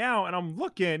website now and I'm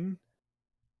looking.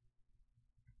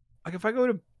 Like if I go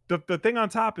to the thing on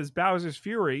top is Bowser's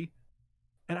Fury,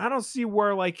 and I don't see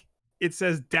where like it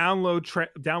says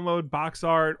download box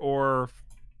art or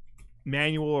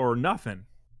manual or nothing.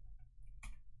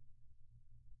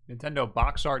 Nintendo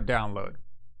box art download.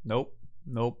 Nope.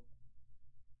 No,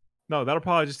 that'll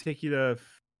probably just take you to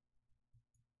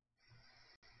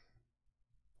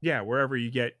wherever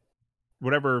you get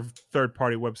whatever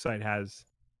third-party website has.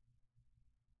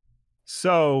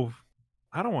 So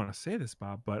I don't want to say this,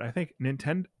 Bob, but I think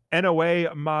Nintendo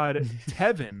NOA mod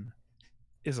Tevin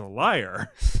is a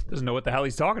liar. Doesn't know what the hell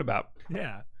he's talking about.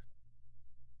 Yeah.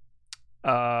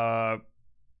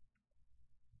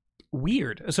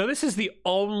 Weird. So this is the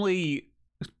only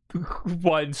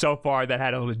one so far that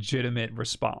had a legitimate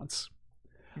response.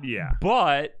 Yeah.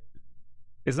 But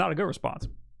it's not a good response.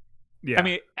 Yeah. I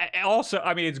mean,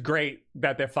 it's great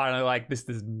that they're finally like, this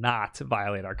does not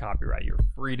violate our copyright. You're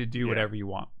free to do whatever you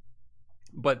want.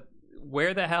 But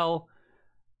where the hell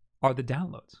are the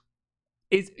downloads?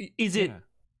 Is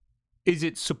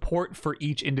it support for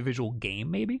each individual game,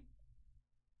 maybe?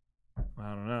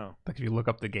 I don't know. Like if you look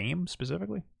up the game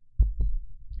specifically?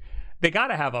 They got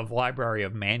to have a library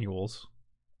of manuals.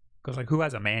 Because like, who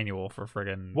has a manual for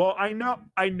friggin'... Well,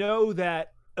 I know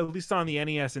that at least on the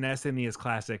NES and SNES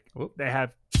Classic, they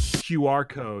have QR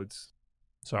codes.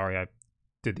 Sorry, I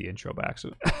did the intro by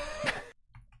accident.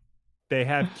 They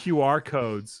have QR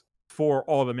codes for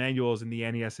all the manuals in the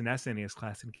NES and SNES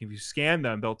Classic. If you scan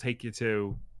them, they'll take you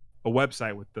to a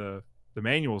website with the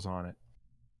manuals on it.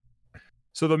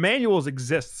 So the manuals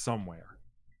exist somewhere.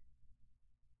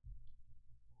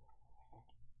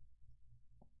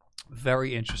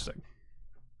 Very interesting.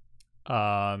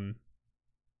 I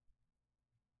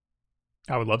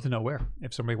would love to know where.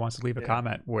 If somebody wants to leave a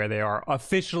comment where they are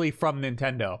officially from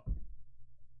Nintendo,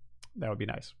 that would be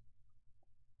nice.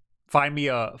 Find me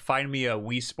a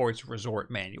Wii Sports Resort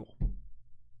manual.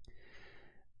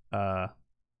 I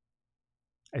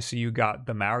see you got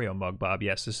the Mario mug, Bob.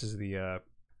 Yes, this is the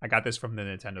I got this from the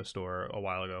Nintendo store a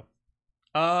while ago.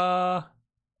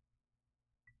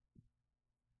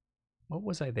 What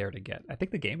was I there to get? I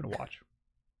think the Game & Watch.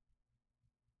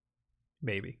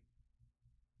 Maybe.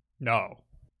 No,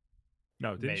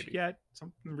 didn't you get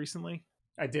something recently?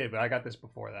 I did, but I got this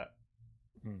before that.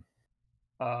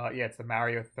 Yeah, it's the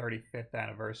Mario 35th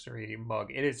anniversary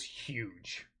mug. It is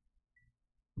huge.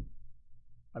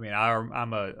 I mean, I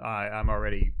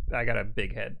got a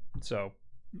big head, so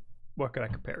what could I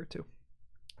compare it to?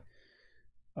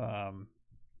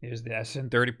 Here's the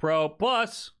SN30 Pro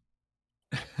Plus.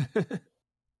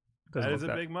 That is a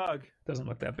big mug. Doesn't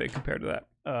look that big compared to that.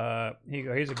 Here you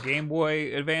go. Here's a Game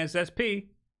Boy Advance SP.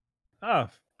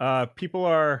 People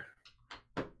are...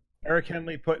 Eric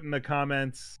Henley put in the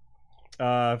comments,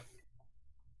 a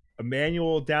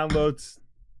manual downloads,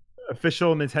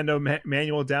 official Nintendo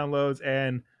manual downloads,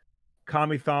 and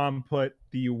Kami Thom put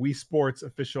the Wii Sports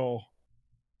official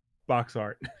box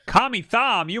art. Kami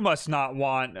Thom, you must not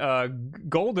want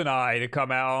GoldenEye to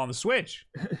come out on the Switch.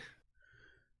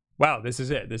 Wow, this is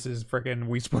it. This is freaking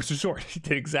Wii Sports Resort. He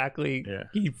did exactly. Yeah.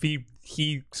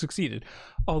 He succeeded.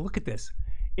 Oh, look at this.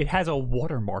 It has a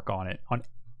watermark on it. On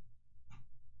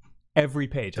every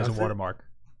page has a watermark.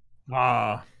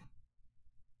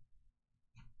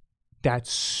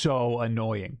 That's so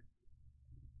annoying.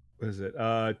 What is it?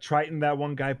 Triton, that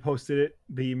one guy posted it.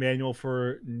 The manual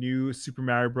for new Super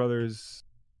Mario Brothers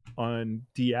on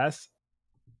DS.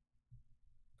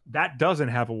 That doesn't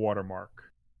have a watermark.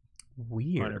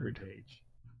 Weird.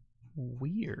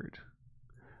 Weird.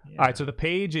 Yeah. All right, so the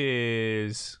page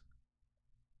is...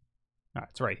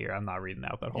 it's right here. I'm not reading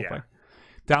out that whole thing.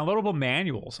 Downloadable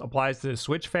manuals. Applies to the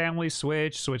Switch family,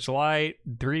 Switch Lite,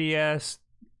 3DS,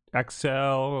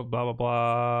 XL, blah, blah,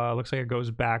 blah. Looks like it goes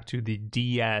back to the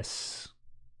DS,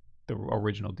 the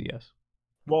original DS.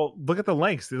 Well, look at the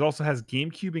links. It also has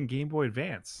GameCube and Game Boy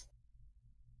Advance.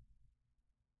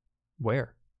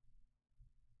 Where?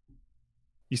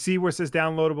 You see where it says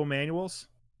downloadable manuals?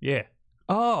 Yeah.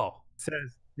 Oh. It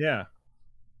says, yeah.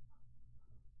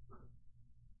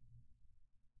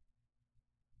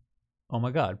 Oh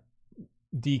my God.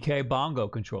 DK Bongo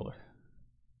controller.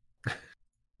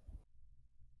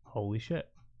 Holy shit.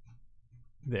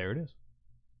 There it is.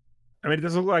 I mean, it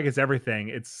doesn't look like it's everything.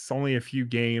 It's only a few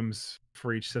games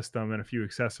for each system and a few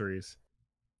accessories.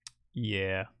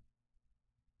 Yeah.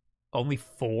 Only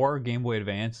 4 Game Boy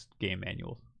Advance game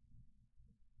manuals.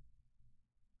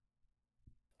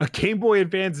 A Game Boy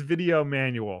Advance video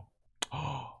manual.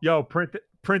 Yo, print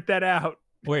that out.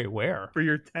 Wait, where? For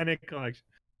your tenant collection.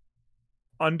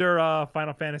 Under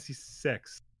Final Fantasy VI.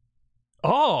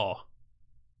 Oh.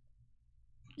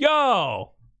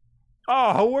 Yo.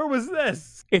 Oh, where was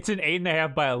this? It's an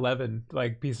 8.5 by 11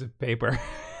 piece of paper.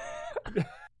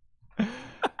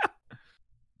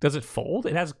 Does it fold?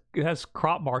 It has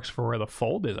crop marks for where the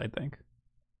fold is, I think.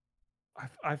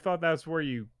 I thought that's where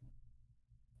you...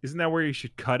 Isn't that where you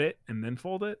should cut it and then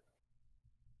fold it?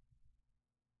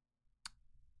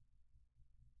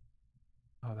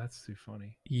 Oh, that's too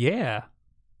funny. Yeah.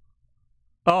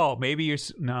 Oh, maybe you're...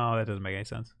 No, that doesn't make any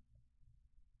sense.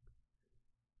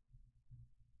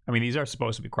 I mean, these are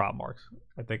supposed to be crop marks.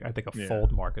 I think a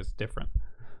fold mark is different.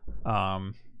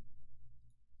 But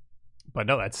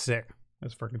no, that's sick.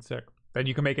 That's freaking sick. Then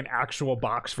you can make an actual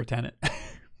box for Tenet.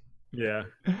 Yeah.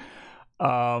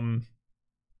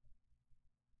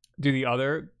 Do the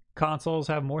other consoles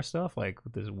have more stuff? Like,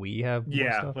 does Wii have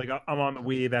more stuff? Like I'm on the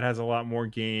Wii that has a lot more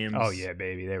games. Oh yeah,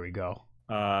 baby. There we go.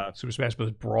 Super Smash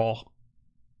Bros. Brawl.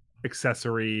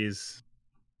 Accessories.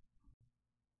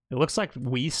 It looks like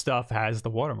Wii stuff has the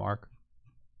watermark.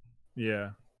 Yeah.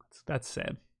 That's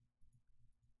sad.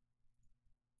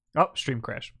 Oh, stream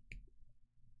crash.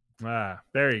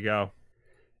 There you go.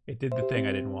 It did the thing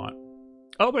I didn't want.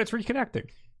 Oh, but it's reconnecting.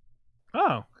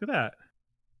 Oh, look at that.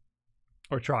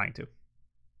 Or trying to.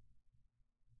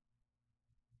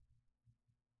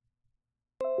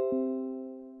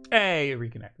 Hey, it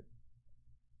reconnected.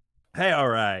 Hey, all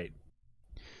right.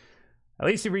 At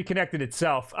least it reconnected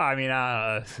itself. I mean,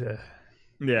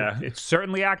 yeah. It's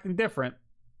certainly acting different.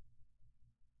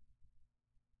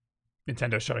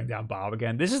 Nintendo's shutting down Bob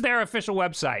again. This is their official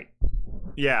website.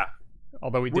 Yeah.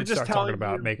 Although we did start talking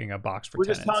about making a box for We're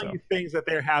Tenet, just telling you things that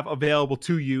they have available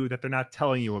to you that they're not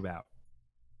telling you about.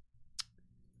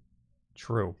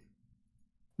 True.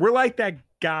 We're like that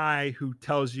guy who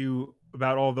tells you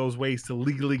about all those ways to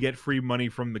legally get free money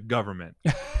from the government.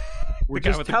 We're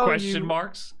the guy with the question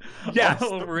marks? Yes,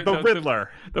 the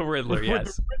Riddler. The Riddler,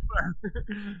 yes. The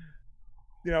Riddler.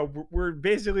 You know, we're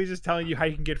basically just telling you how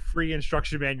you can get free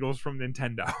instruction manuals from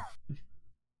Nintendo.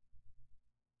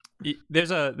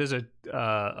 There's a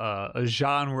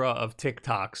genre of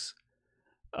TikToks.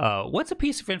 What's a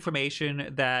piece of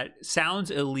information that sounds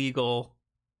illegal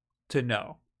to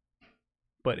know,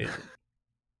 but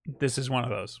this is one of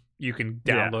those. You can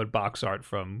download box art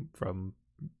from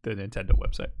the Nintendo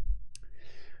website.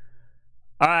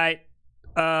 All right.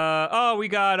 We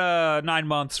got 9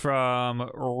 months from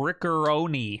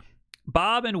Rickeroni.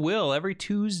 Bob and Will, every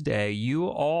Tuesday, you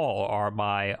all are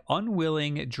my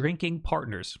unwilling drinking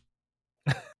partners.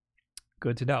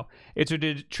 Good to know. It's a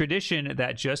tradition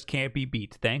that just can't be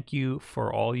beat. Thank you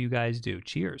for all you guys do.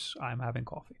 Cheers. I'm having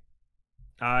coffee.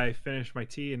 I finished my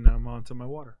tea and now I'm on to my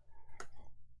water.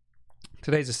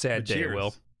 Today's a sad day,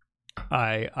 Will.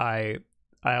 I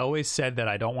always said that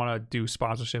I don't want to do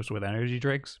sponsorships with energy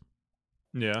drinks.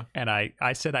 Yeah. And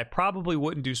I said I probably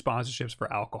wouldn't do sponsorships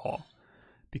for alcohol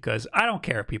because I don't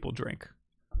care if people drink.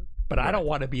 But I don't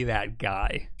want to be that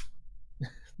guy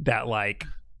that like,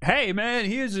 hey man,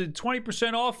 here's a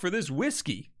 20% off for this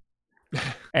whiskey.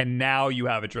 And now you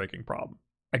have a drinking problem.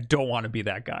 I don't want to be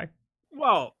that guy.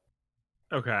 Well,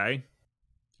 okay.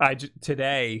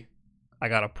 Today I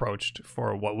got approached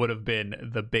for what would have been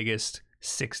the biggest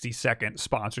 60-second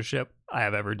sponsorship I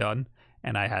have ever done,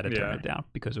 and I had to turn it down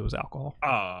because it was alcohol.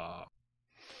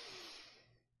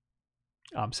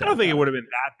 I'm sad. I don't think it would have been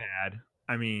that bad.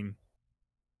 I mean,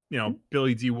 you know,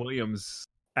 Billy D. Williams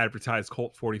advertised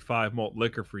Colt 45 malt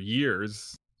liquor for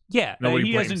years. Yeah.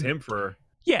 Nobody blames him for...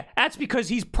 Yeah, that's because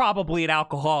he's probably an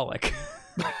alcoholic.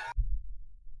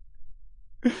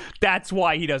 That's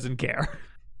why he doesn't care.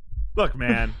 Look,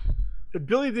 man,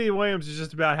 Billy D. Williams is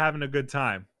just about having a good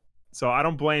time. So I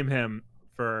don't blame him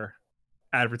for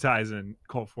advertising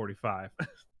Colt 45.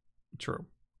 True.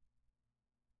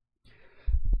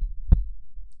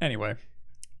 Anyway,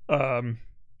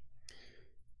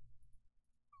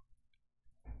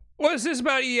 what is this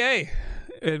about EA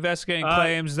investigating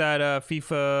claims that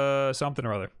FIFA something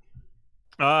or other?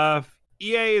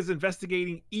 EA is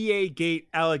investigating EA Gate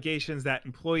allegations that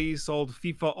employees sold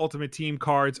FIFA Ultimate Team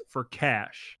cards for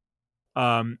cash.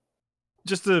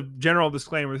 Just a general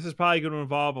disclaimer, this is probably going to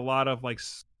involve a lot of like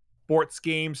sports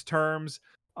games terms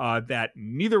that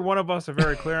neither one of us are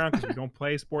very clear on because we don't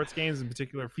play sports games, in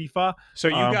particular FIFA. So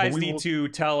you guys need to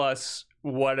tell us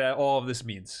what all of this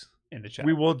means in the chat.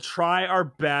 We will try our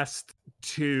best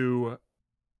to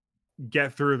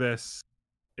get through this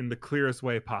in the clearest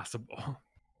way possible.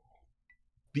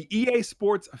 The EA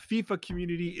Sports FIFA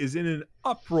community is in an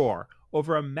uproar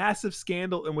over a massive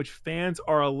scandal in which fans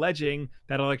are alleging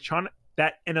that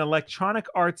that an Electronic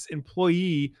Arts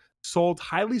employee sold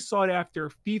highly sought-after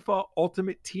FIFA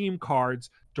Ultimate Team cards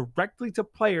directly to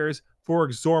players for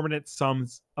exorbitant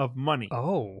sums of money.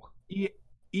 Oh.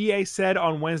 EA said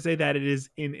on Wednesday that it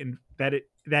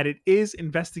is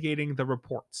investigating the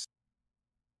reports.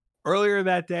 Earlier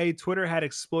that day, Twitter had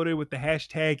exploded with the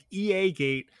hashtag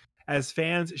EAGate as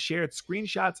fans shared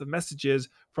screenshots of messages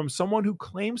from someone who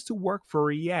claims to work for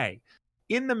EA.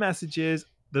 In the messages,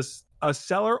 a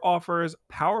seller offers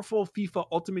powerful FIFA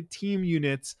Ultimate Team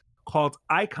units called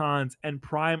Icons and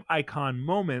Prime Icon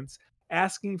Moments,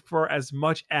 asking for as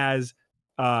much as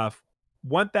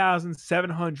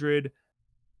 1,700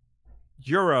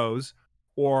 euros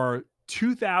or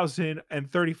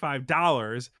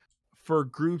 $2,035 for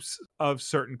groups of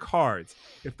certain cards.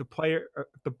 If the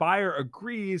buyer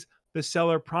agrees, the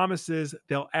seller promises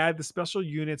they'll add the special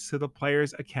units to the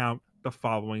player's account the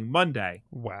following Monday.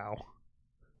 Wow.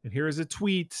 And here is a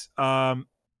tweet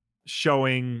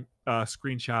showing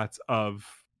screenshots of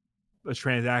a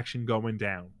transaction going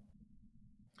down.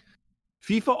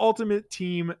 FIFA Ultimate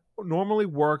Team normally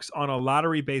works on a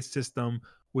lottery-based system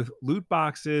with loot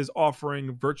boxes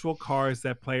offering virtual cards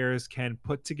that players can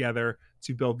put together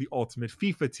to build the ultimate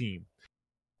FIFA team.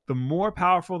 The more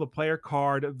powerful the player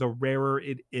card, the rarer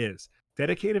it is.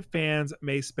 Dedicated fans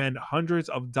may spend hundreds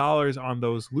of dollars on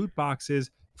those loot boxes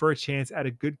for a chance at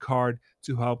a good card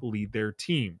to help lead their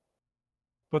team.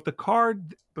 But the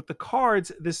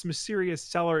cards this mysterious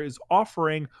seller is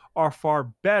offering are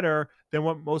far better than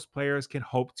what most players can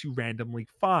hope to randomly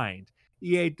find.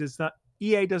 EA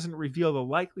doesn't reveal the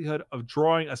likelihood of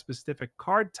drawing a specific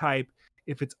card type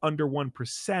if it's under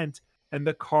 1%, and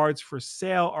the cards for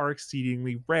sale are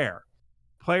exceedingly rare.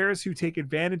 Players who take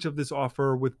advantage of this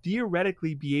offer would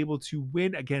theoretically be able to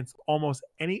win against almost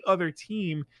any other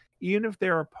team, even if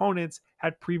their opponents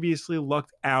had previously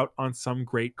lucked out on some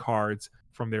great cards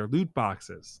from their loot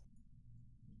boxes.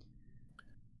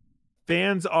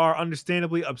 Fans are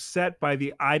understandably upset by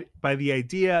the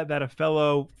idea that a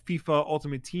fellow FIFA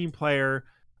Ultimate Team player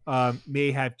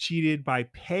may have cheated by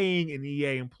paying an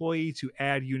EA employee to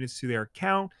add units to their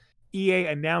account. EA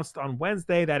announced on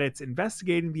Wednesday that it's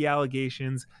investigating the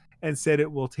allegations and said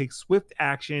it will take swift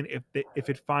action if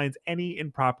it finds any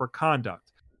improper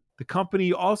conduct. The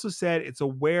company also said it's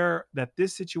aware that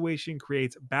this situation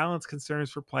creates balance concerns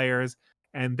for players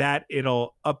and that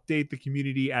it'll update the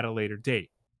community at a later date.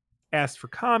 Asked for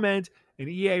comment, an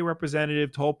EA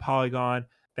representative told Polygon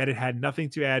that it had nothing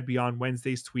to add beyond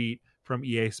Wednesday's tweet from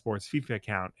EA Sports FIFA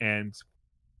account. And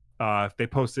they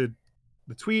posted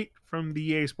the tweet from the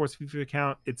EA Sports FIFA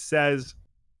account. It says,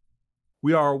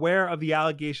 "We are aware of the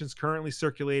allegations currently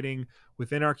circulating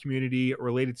within our community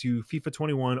related to FIFA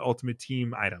 21 Ultimate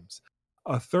Team items.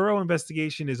 A thorough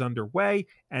investigation is underway,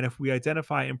 and if we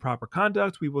identify improper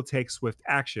conduct, we will take swift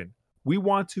action. We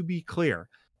want to be clear.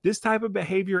 This type of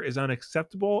behavior is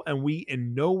unacceptable, and we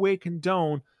in no way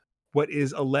condone what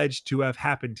is alleged to have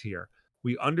happened here.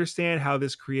 We understand how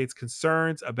this creates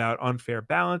concerns about unfair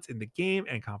balance in the game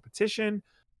and competition.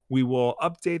 We will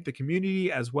update the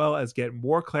community as well as get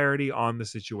more clarity on the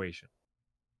situation."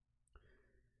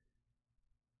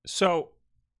 So,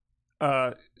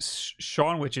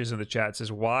 Sean Witches in the chat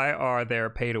says, "Why are there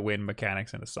pay-to-win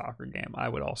mechanics in a soccer game?" I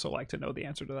would also like to know the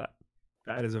answer to that.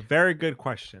 That is a very good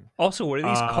question. Also, what do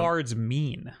these cards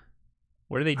mean?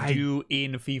 What do they do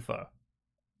in FIFA?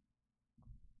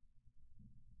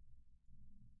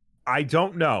 I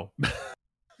don't know.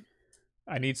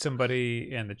 I need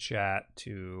somebody in the chat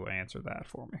to answer that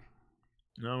for me.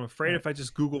 No, I'm afraid if I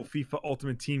just Google FIFA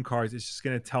Ultimate Team cards, it's just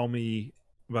going to tell me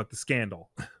about the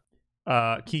scandal.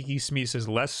 Kiki Smee says,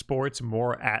 "Less sports,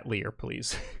 more Atelier,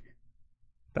 please."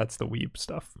 That's the weeb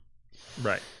stuff.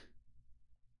 Right.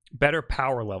 Better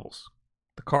power levels.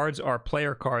 The cards are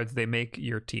player cards. They make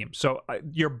your team. So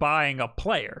you're buying a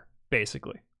player,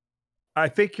 basically. I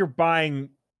think you're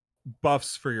buying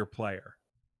buffs for your player.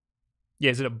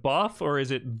 Yeah, is it a buff or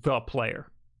is it the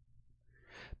player?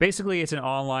 Basically, it's an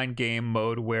online game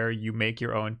mode where you make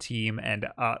your own team, and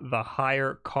the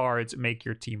higher cards make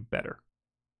your team better.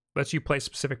 Lets you play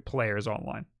specific players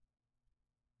online.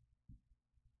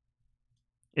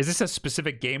 Is this a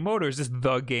specific game mode, or is this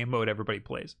the game mode everybody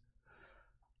plays?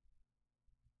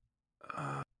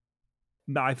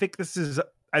 No, I think this is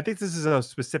a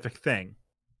specific thing.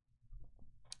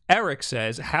 Eric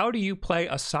says, "How do you play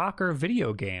a soccer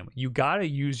video game? You gotta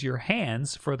use your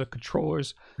hands for the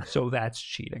controllers, so that's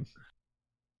cheating."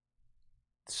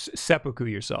 Seppuku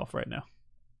yourself right now.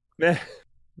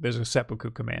 There's a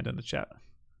seppuku command in the chat.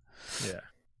 Yeah.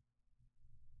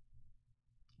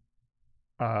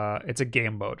 It's a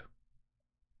game mode.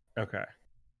 Okay.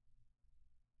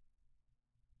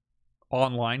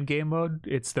 online game mode.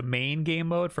 It's the main game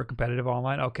mode for competitive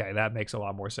online. Okay, that makes a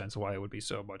lot more sense why it would be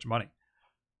so much money.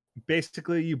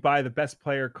 Basically, you buy the best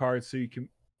player cards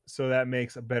so that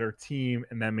makes a better team,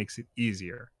 and that makes it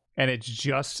easier. And it's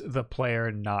just the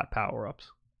player, not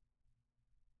power-ups.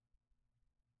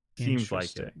 Seems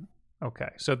like it. Okay,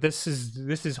 so this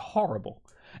is horrible.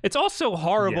 It's also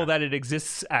horrible that it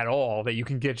exists at all, that you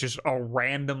can get just a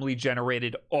randomly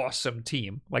generated awesome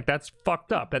team. Like, that's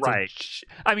fucked up. That's right.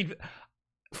 I mean,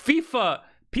 FIFA,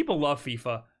 people love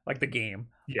FIFA, like the game.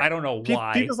 Yeah. I don't know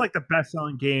why. FIFA's like the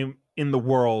best-selling game in the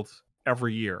world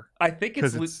every year. I think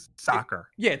it's soccer.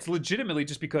 It's legitimately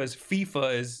just because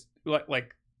FIFA is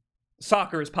like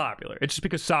soccer is popular. It's just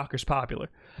because soccer's popular.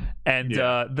 And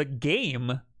the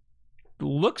game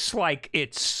looks like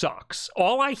it sucks.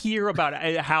 All I hear about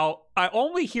I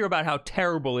only hear about how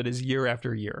terrible it is year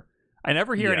after year. I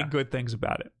never hear any good things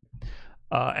about it.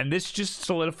 And this just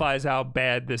solidifies how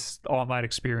bad this online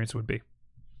experience would be.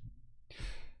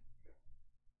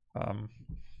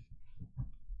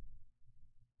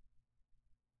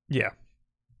 Yeah.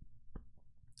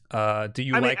 Do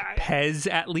you like PES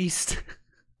at least?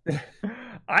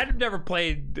 I've never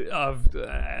played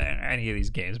any of these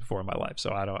games before in my life,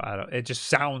 so I don't. It just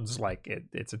sounds like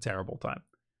it's a terrible time.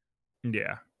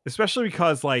 Yeah, especially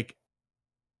because like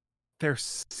they're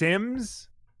Sims,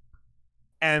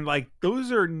 and like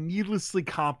those are needlessly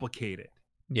complicated.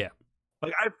 Yeah,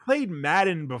 like I've played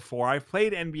Madden before, I've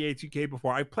played NBA 2K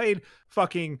before, I've played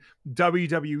fucking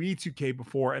WWE 2K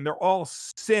before, and they're all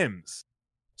Sims.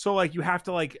 So like you have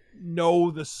to like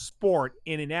know the sport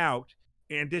in and out,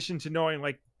 in addition to knowing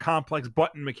like complex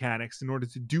button mechanics in order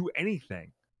to do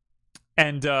anything.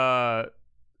 And I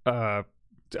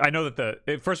know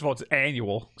that first of all, it's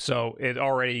annual, so it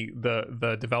already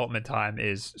the development time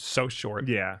is so short.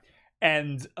 Yeah.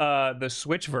 And the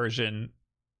Switch version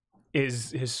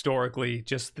is historically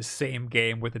just the same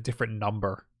game with a different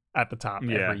number at the top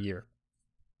every year.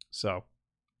 So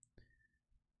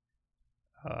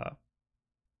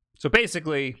so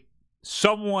basically,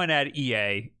 someone at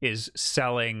EA is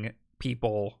selling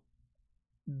people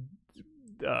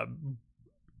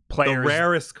players, the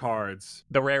rarest cards,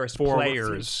 the rarest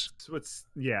players.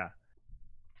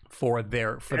 For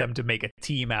them to make a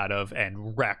team out of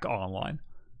and wreck online.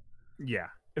 Yeah,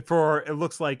 it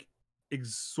looks like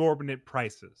exorbitant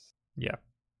prices. Yeah.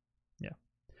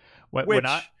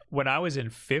 When I was in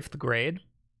 5th grade,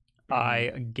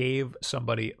 I gave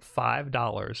somebody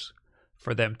 $5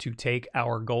 for them to take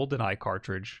our GoldenEye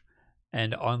cartridge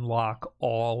and unlock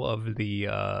all of the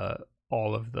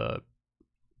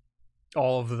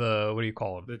what do you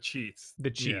call them? The cheats. The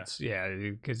cheats, yeah.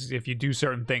 Because if you do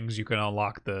certain things, you can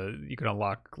unlock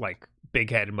like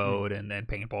big head mode and then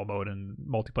paintball mode and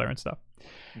multiplayer and stuff.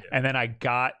 Yeah. And then I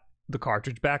got the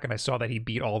cartridge back and I saw that he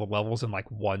beat all the levels in like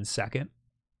 1 second.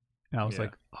 And I was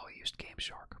like, oh, he used Game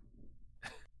Shark.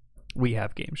 We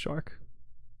have Game Shark.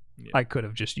 Yeah. I could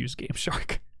have just used Game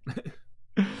Shark.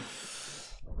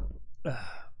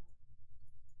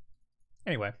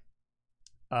 Anyway.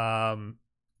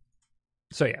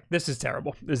 So yeah, this is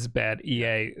terrible. This is bad.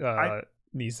 EA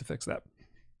needs to fix that.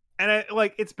 And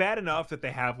it's bad enough that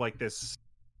they have like this,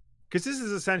 because this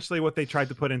is essentially what they tried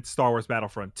to put into Star Wars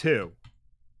Battlefront 2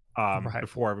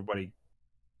 before everybody,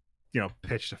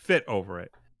 pitched a fit over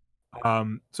it.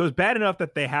 So it's bad enough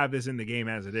that they have this in the game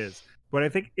as it is. But I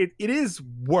think it is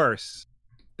worse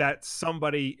that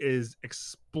somebody is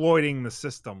exploiting the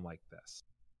system like this.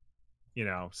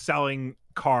 Selling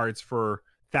cards for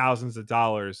thousands of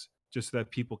dollars just so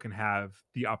that people can have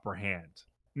the upper hand.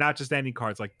 Not just any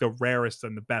cards, like the rarest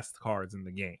and the best cards in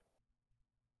the game.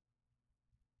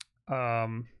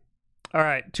 All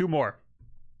right, 2 more.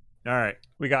 All right.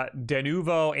 We got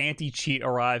Denuvo anti-cheat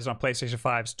arrives on PlayStation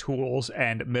 5's tools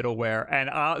and middleware. And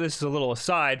this is a little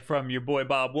aside from your boy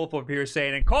Bob Wolf over here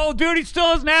saying, and Call of Duty still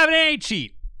doesn't have an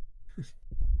anti-cheat.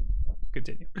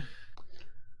 Continue.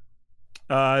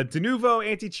 Denuvo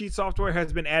anti-cheat software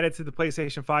has been added to the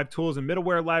PlayStation 5 tools and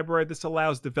middleware library. This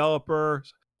allows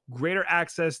developers greater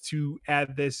access to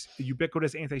add this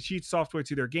ubiquitous anti-cheat software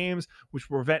to their games, which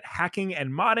will prevent hacking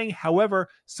and modding. However,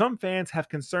 some fans have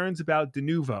concerns about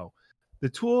Denuvo. The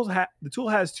tool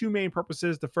has 2 main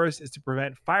purposes. The first is to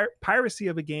prevent piracy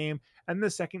of a game, and the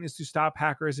second is to stop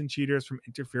hackers and cheaters from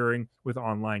interfering with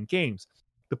online games.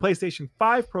 The PlayStation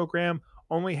 5 program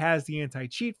only has the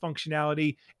anti-cheat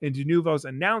functionality. In Denuvo's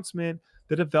announcement,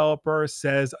 the developer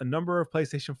says a number of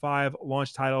PlayStation 5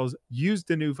 launch titles use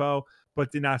Denuvo,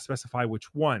 but did not specify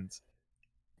which ones.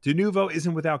 Denuvo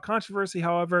isn't without controversy,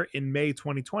 however. In May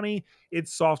 2020, id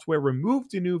Software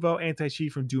removed Denuvo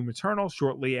anti-cheat from Doom Eternal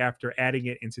shortly after adding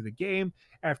it into the game,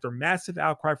 after massive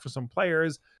outcry from some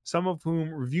players, some of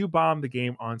whom review bombed the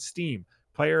game on Steam.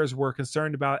 Players were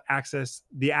concerned about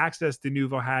the access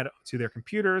Denuvo had to their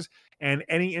computers and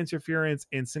any interference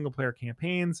in single-player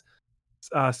campaigns.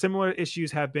 Similar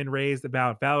issues have been raised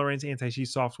about Valorant's anti-cheat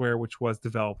software, which was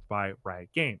developed by Riot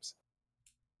Games.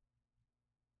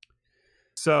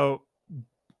 So,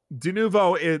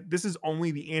 Denuvo, this is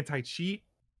only the anti-cheat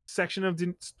section of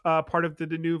part of the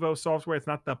Denuvo software. It's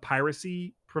not the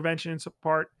piracy prevention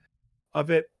part of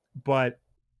it, but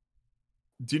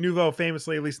Denuvo,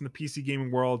 famously, at least in the PC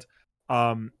gaming world,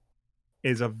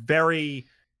 is a very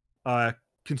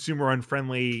consumer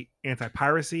unfriendly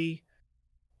anti-piracy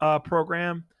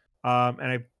program, and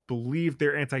I believe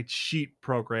their anti-cheat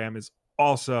program is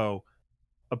also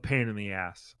a pain in the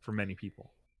ass for many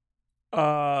people.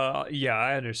 Yeah,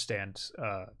 I understand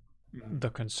the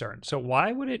concern. So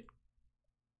why would it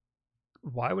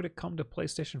come to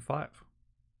PlayStation 5?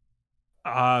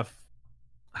 I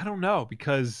don't know,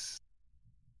 because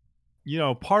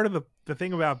part of the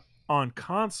thing about on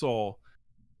console,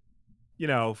 you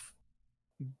don't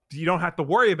have to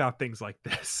worry about things like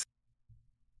this.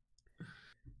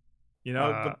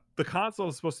 The console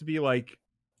is supposed to be like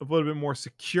a little bit more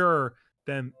secure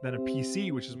than a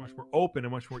PC, which is much more open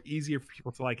and much more easier for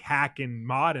people to like hack and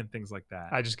mod and things like that.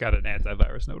 I just got an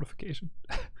antivirus notification.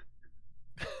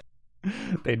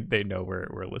 They know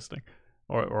we're listening,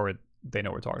 or they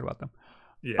know we're talking about them.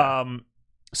 Yeah.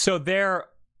 So they're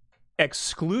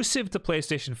exclusive to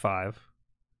PlayStation 5,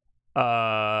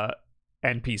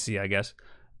 and PC, I guess.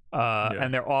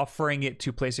 And they're offering it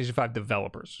to PlayStation 5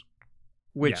 developers,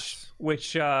 which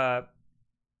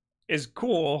is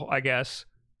cool, I guess.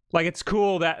 Like, it's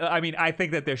cool that, I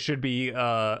think that there should be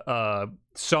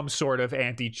some sort of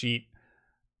anti-cheat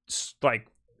like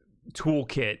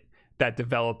toolkit that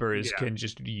developers can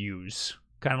just use,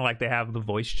 kind of like they have the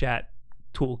voice chat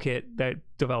toolkit that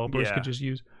developers could just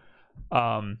use.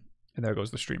 And there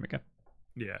goes the stream again.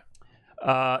 Yeah.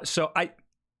 So I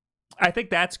think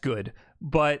that's good,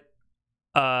 but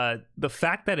the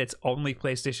fact that it's only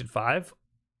PlayStation 5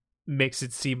 makes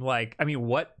it seem like,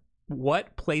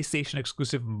 what PlayStation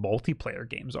exclusive multiplayer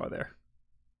games are there?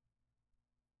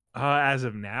 As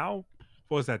of now,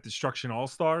 what was that? Destruction All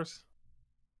Stars?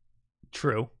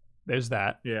 True. There's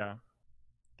that. Yeah.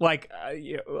 Like,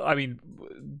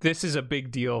 this is a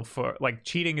big deal for, like,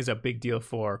 cheating is a big deal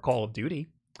for Call of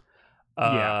Duty.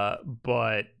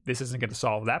 But this isn't going to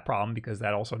solve that problem, because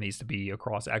that also needs to be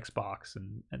across Xbox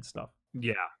and stuff.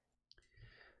 Yeah.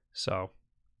 So,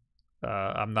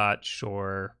 I'm not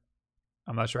sure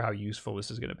how useful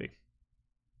this is going to be.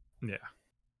 Yeah.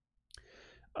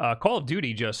 Call of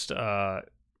Duty just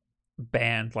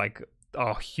banned like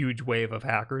a huge wave of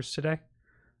hackers today.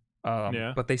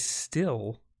 But they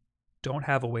still don't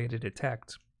have a way to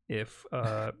detect if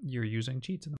you're using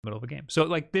cheats in the middle of a game. So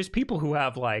like, there's people who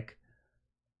have like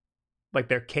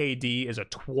their KD is a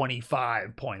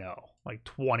 25.0, like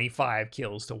 25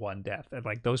 kills to 1 death, and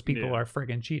like those people are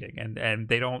friggin' cheating, and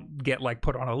they don't get like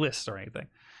put on a list or anything.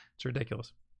 It's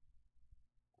ridiculous.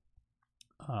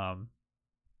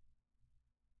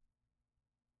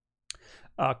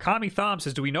 Kami Thom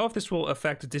says, do we know if this will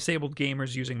affect disabled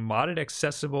gamers using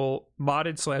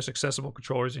modded/accessible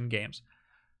controllers in games?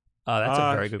 That's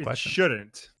a very good question. It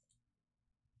shouldn't,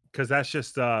 because that's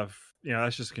just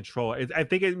that's just control. I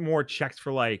think it more checks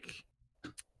for like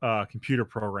computer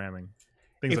programming,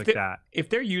 things like that. If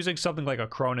they're using something like a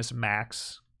Cronus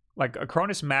Max, like a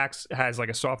Cronus Max has like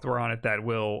a software on it that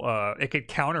will it could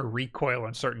counter recoil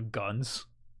on certain guns,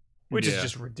 which is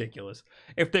just ridiculous.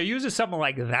 If they're using something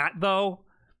like that, though,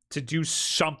 to do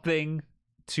something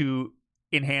to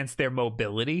enhance their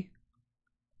mobility,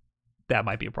 that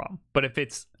might be a problem. But if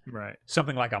it's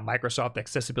something like a Microsoft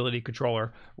accessibility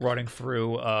controller running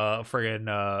through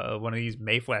one of these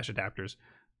Mayflash adapters,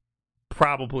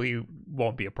 probably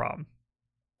won't be a problem.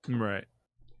 Right.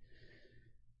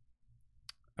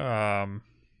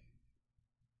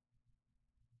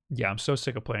 Yeah, I'm so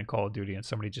sick of playing Call of Duty and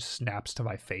somebody just snaps to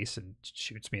my face and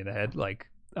shoots me in the head. Like,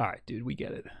 all right, dude, we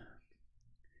get it.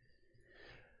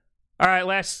 All right,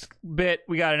 last bit.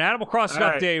 We got an Animal Crossing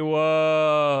update.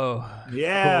 Whoa.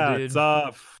 Yeah, cool, it's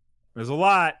there's a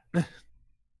lot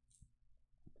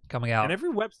coming out. And every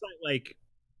website like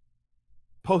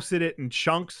posted it in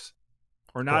chunks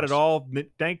or not at all.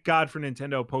 Thank God for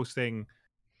Nintendo posting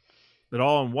it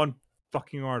all in one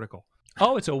fucking article.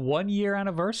 Oh, it's a 1-year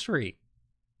anniversary.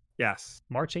 Yes.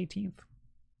 March 18th.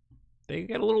 They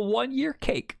get a little 1-year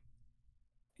cake.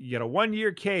 You get a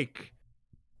 1-year cake.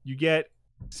 You get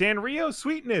Sanrio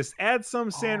Sweetness. Add some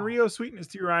Sanrio Sweetness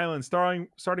to your island.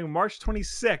 Starting March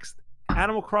 26th,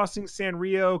 Animal Crossing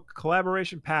Sanrio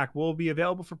collaboration pack will be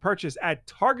available for purchase at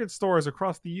Target stores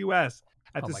across the U.S.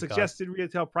 at the suggested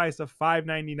retail price of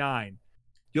 $5.99.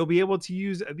 You'll be able to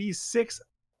use these 6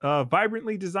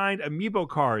 vibrantly designed amiibo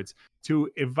cards to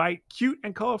invite cute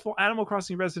and colorful Animal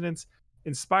Crossing residents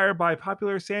inspired by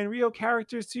popular Sanrio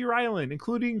characters to your island,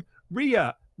 including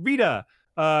Rita,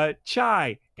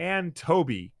 Chai, and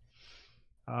Toby.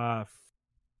 Hello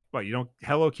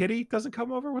Kitty doesn't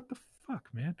come over? What the fuck,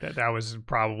 man? That was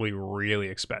probably really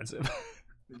expensive.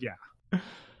 Yeah.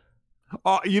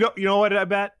 You know what I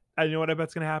bet? I know what I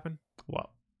bet's gonna happen. What?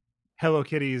 Hello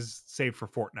Kitty is saved for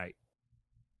Fortnite.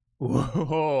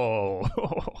 Whoa!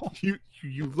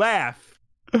 You laugh,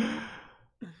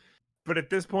 but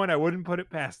at this point, I wouldn't put it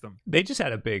past them. They just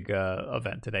had a big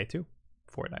event today too,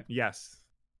 Fortnite. Yes.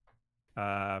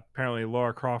 Apparently,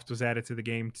 Lara Croft was added to the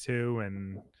game too,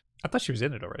 and I thought she was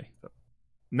in it already.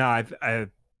 No,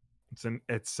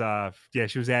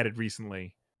 she was added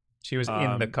recently. She was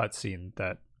in the cutscene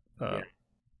that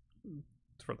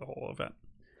for the whole event,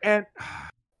 and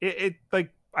it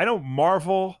like I know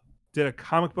Marvel did a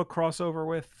comic book crossover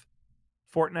with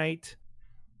Fortnite,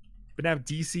 but now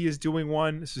DC is doing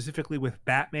one specifically with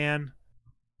Batman,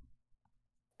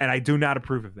 and I do not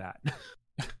approve of that.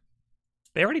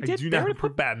 They already did. They already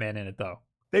put Batman in it, though.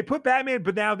 They put Batman,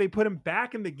 but now they put him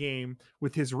back in the game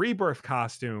with his Rebirth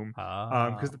costume,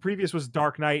 because the previous was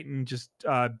Dark Knight and just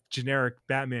generic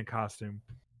Batman costume.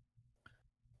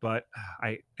 But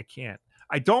I can't.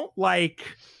 I don't like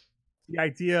the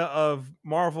idea of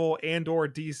Marvel and or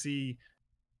DC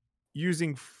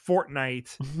using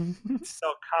Fortnite to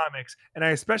sell comics, and I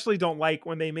especially don't like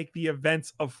when they make the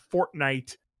events of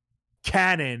Fortnite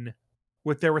canon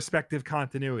with their respective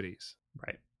continuities.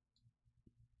 Right.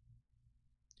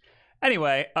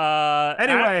 Anyway,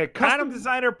 Custom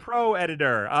Designer Pro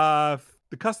Editor.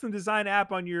 The custom design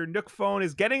app on your Nook phone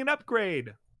is getting an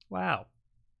upgrade. Wow.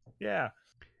 Yeah.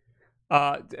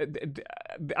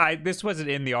 This wasn't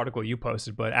in the article you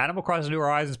posted, but Animal Crossing New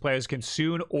Horizons players can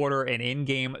soon order an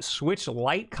in-game Switch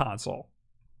Lite console.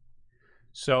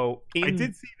 So I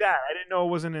did see that. I didn't know it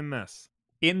wasn't in this.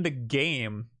 In the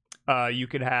game, you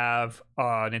could have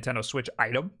a Nintendo Switch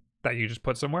item that you just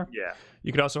put somewhere. Yeah.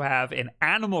 You could also have an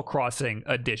Animal Crossing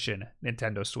edition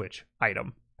Nintendo Switch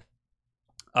item.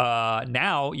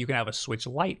 Now you can have a Switch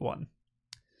Lite one.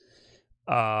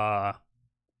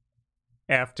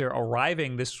 After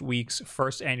arriving this week's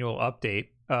first annual update,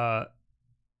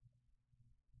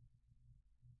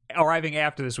 arriving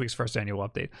after this week's first annual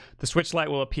update, the Switch Lite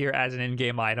will appear as an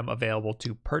in-game item available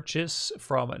to purchase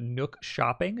from Nook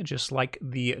Shopping, just like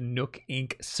the Nook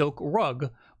Ink Silk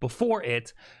Rug before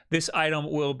it. This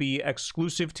item will be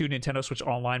exclusive to Nintendo Switch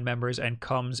Online members and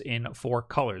comes in 4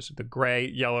 colors: the gray,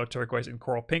 yellow, turquoise, and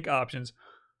coral pink options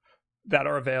that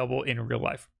are available in real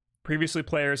life. Previously,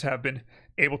 players have been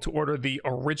able to order the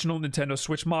original Nintendo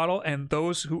Switch model, and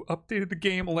those who updated the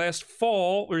game last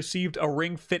fall received a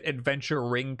Ring Fit Adventure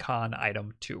Ring Con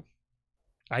item too.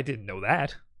 I didn't know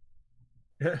that.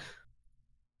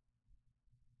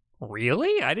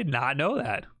 Really? I did not know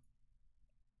that.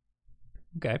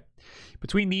 Okay.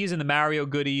 Between these and the Mario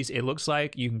goodies, it looks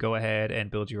like you can go ahead and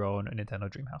build your own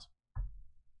Nintendo Dream House.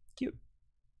 Cute.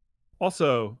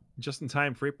 Also, just in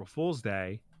time for April Fool's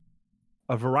Day,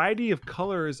 a variety of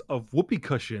colors of whoopee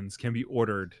cushions can be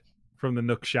ordered from the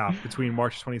Nook shop between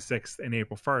March 26th and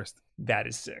April 1st. That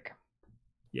is sick.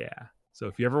 Yeah. So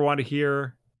if you ever want to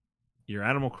hear your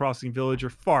Animal Crossing villager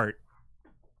fart,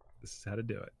 this is how to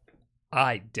do it.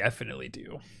 I definitely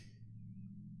do.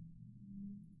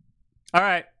 All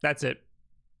right, that's it.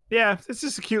 Yeah, it's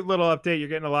just a cute little update. You're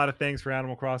getting a lot of things for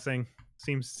Animal Crossing.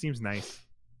 Seems nice.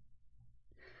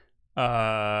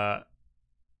 Animal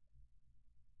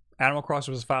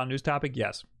Crossing was a final news topic?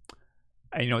 Yes.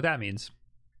 And you know what that means?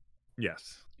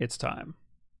 Yes. It's time.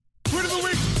 Tweet of the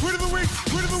week! Tweet of the week!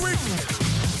 Tweet of the week!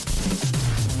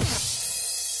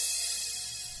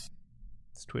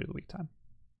 It's Tweet of the Week time.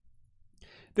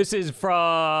 This is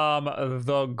from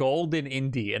the Golden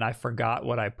Indie, and I forgot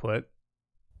what I put.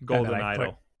 Golden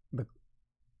Idol.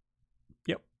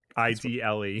 Yep.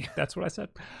 IDLE. That's what I said.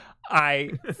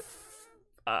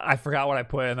 I forgot what I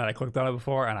put, and then I clicked on it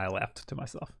before, and I laughed to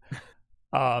myself.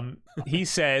 He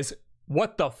says,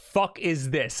 "What the fuck is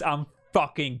this? I'm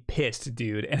fucking pissed,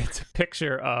 dude." And it's a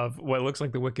picture of what looks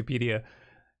like the Wikipedia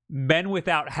Men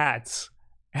Without Hats.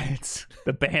 And it's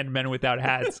the band Men Without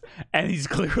Hats. And he's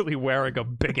clearly wearing a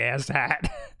big-ass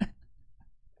hat.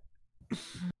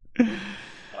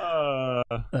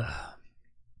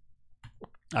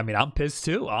 I mean, I'm pissed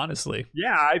too, honestly.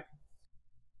 Yeah,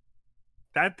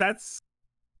 that's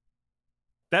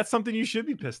something you should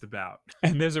be pissed about.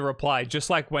 And there's a reply, just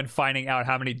like when finding out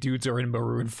how many dudes are in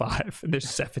Maroon 5, and there's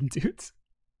 7 dudes.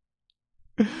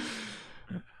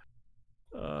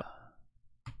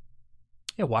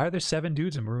 Yeah, why are there 7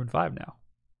 dudes in Maroon 5 now?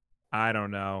 I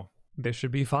don't know. There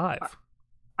should be 5.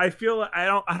 I feel like I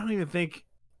don't even think.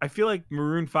 I feel like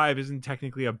Maroon 5 isn't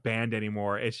technically a band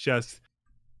anymore. It's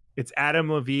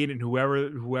Adam Levine and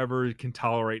whoever can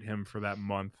tolerate him for that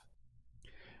month.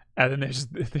 And then there's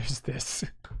this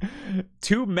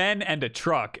 2 men and a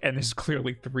truck, and there's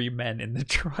clearly 3 men in the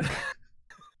truck.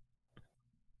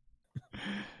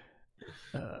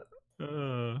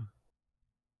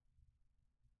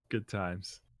 Good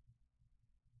times.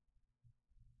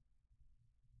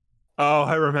 Oh,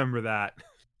 I remember that.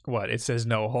 What? It says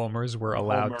no homers were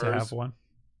allowed to have one?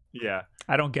 Yeah.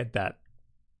 I don't get that.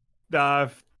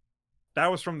 That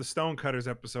was from the Stonecutters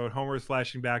episode. Homer's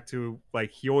flashing back to,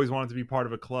 like, he always wanted to be part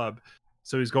of a club.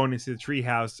 So he's going into the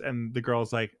treehouse, and the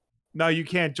girl's like, no, you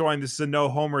can't join. This is a no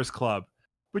homers club.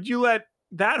 But you let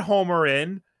that Homer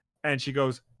in. And she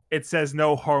goes, it says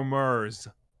no homers.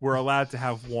 We're allowed to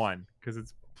have one. Because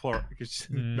it's plural. Because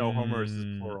no homers is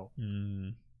plural.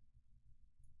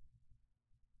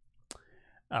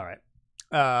 All right.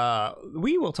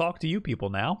 We will talk to you people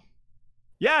now.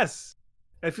 Yes.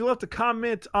 If you left a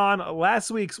comment on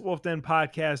last week's Wolf Den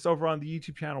podcast over on the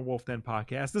YouTube channel Wolf Den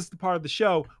Podcast, this is the part of the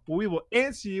show where we will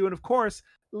answer you. And of course,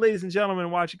 ladies and gentlemen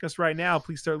watching us right now,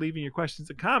 please start leaving your questions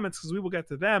and comments because we will get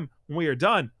to them when we are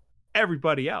done.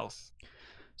 Everybody else.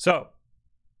 So,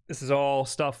 this is all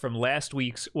stuff from last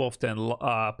week's Wolf Den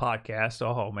podcast.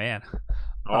 Oh, man.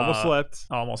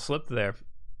 Almost slipped there.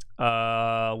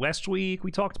 Last week we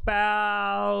talked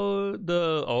about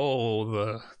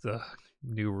the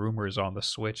new rumors on the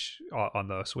Switch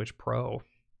Pro.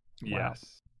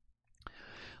 Yes.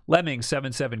 Wow.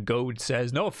 Lemming77 Goad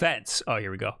says, no offense. Oh, here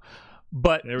we go.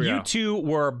 But you two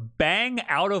were bang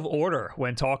out of order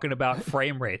when talking about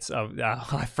frame rates.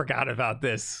 I forgot about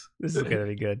this. This is going to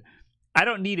be good. I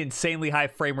don't need insanely high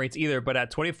frame rates either, but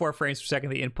at 24 frames per second,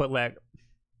 the input lag... I'm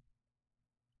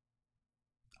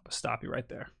going to stop you right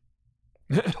there.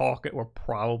 We're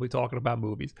probably talking about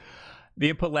movies. The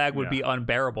input lag would be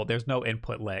unbearable. There's no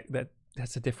input lag.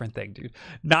 That's a different thing, dude.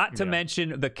 Not to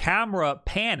mention the camera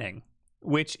panning,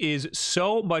 which is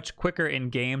so much quicker in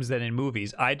games than in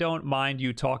movies. I don't mind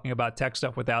you talking about tech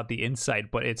stuff without the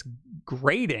insight, but it's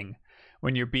grating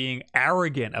when you're being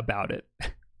arrogant about it.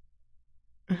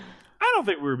 I don't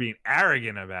think we were being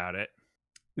arrogant about it.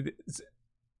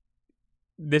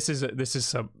 This is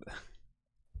some...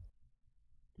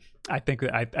 I think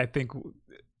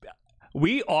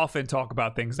we often talk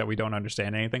about things that we don't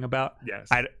understand anything about. Yes.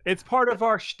 It's part of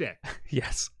our shtick.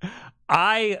 Yes.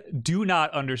 I do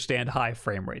not understand high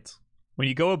frame rates. When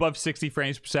you go above 60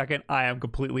 frames per second, I am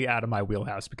completely out of my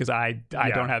wheelhouse because I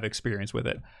don't have experience with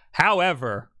it.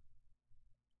 However,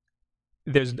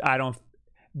 there's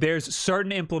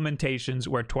certain implementations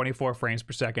where 24 frames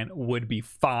per second would be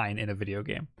fine in a video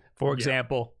game. For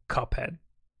example, Cuphead.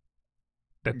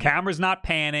 The camera's not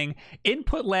panning.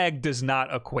 Input lag does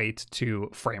not equate to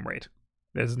frame rate.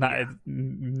 It's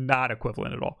not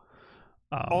equivalent at all.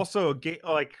 Also, a game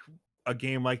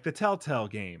like the Telltale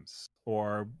games,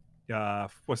 or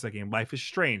what's that game? Life is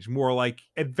Strange. More like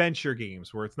adventure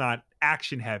games where it's not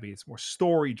action heavy. It's more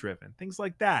story driven. Things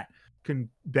like that can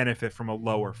benefit from a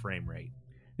lower frame rate.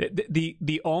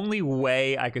 The only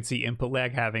way I could see input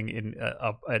lag having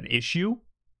an issue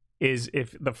is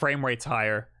if the frame rate's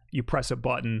higher. You press a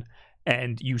button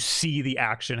and you see the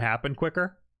action happen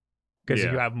quicker because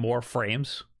you have more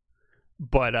frames.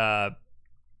 But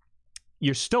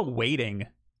you're still waiting.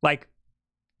 Like,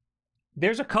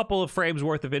 there's a couple of frames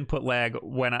worth of input lag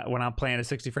when I'm playing a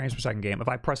 60 frames per second game. If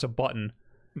I press a button,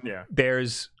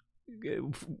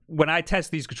 when I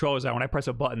test these controllers out, when I press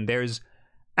a button, there's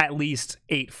at least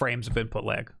 8 frames of input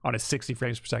lag on a 60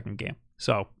 frames per second game.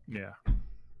 So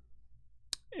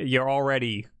you're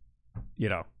already, you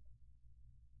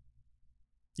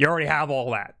already have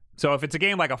all that. So if it's a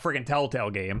game like a friggin' Telltale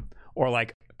game or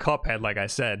like Cuphead, like I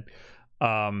said,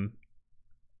 I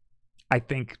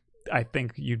think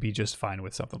you'd be just fine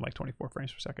with something like 24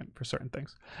 frames per second for certain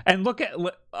things. And look at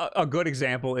a good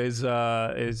example is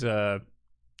The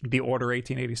Order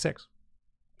 1886,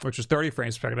 which was 30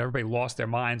 frames per second. Everybody lost their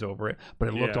minds over it, but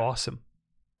it looked awesome.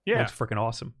 Yeah, it looked freaking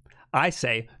awesome. I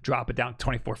say drop it down to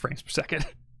 24 frames per second.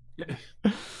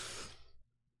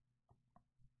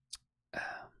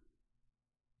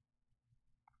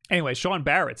 Anyway, Sean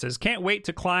Barrett says, can't wait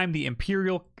to climb the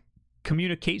Imperial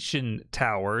communication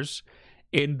towers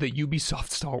in the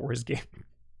Ubisoft Star Wars game.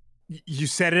 You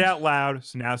said it out loud,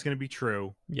 so now it's going to be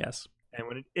true. Yes. And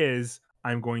when it is,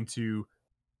 I'm going to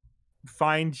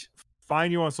find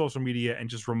you on social media and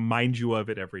just remind you of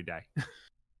it every day.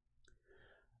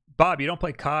 Bob, you don't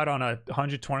play COD on a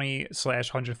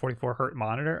 120/144 hertz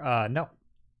monitor? No.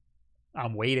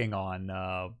 I'm waiting on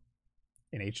an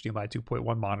HDMI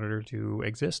 2.1 monitor to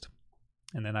exist,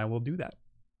 and then I will do that.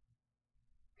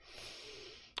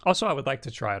 Also, I would like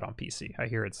to try it on PC. I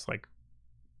hear it's like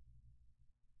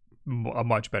a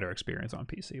much better experience on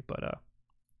PC, but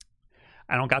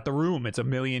I don't got the room. It's 1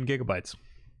 million gigabytes.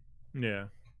 Yeah.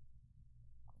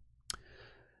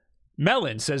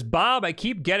 Melon says, Bob, I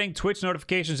keep getting Twitch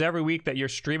notifications every week that you're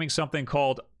streaming something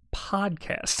called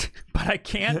Podcast, but I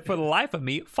can't for the life of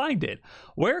me find it.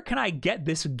 Where can I get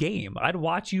this game? I'd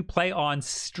watch you play on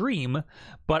stream,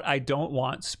 but I don't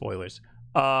want spoilers.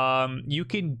 You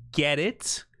can get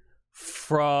it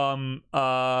from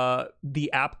the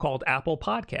app called Apple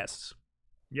Podcasts.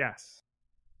 Yes.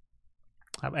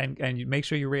 And you make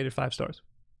sure you rate it 5 stars.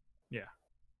 Yeah.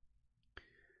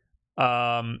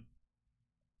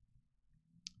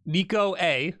 Nico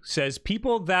A says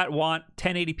people that want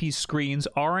 1080p screens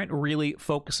aren't really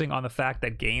focusing on the fact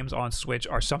that games on Switch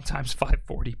are sometimes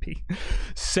 540p.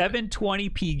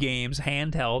 720p games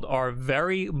handheld are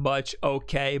very much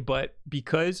okay, but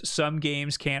because some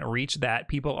games can't reach that,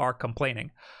 people are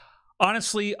complaining.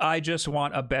 Honestly, I just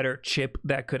want a better chip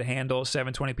that could handle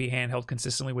 720p handheld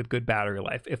consistently with good battery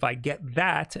life. If I get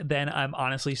that, then I'm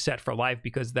honestly set for life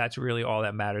because that's really all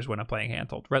that matters when I'm playing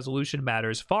handheld. Resolution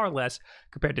matters far less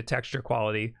compared to texture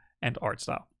quality and art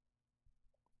style.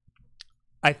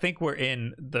 I think we're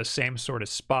in the same sort of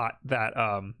spot that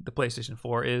the PlayStation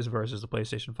 4 is versus the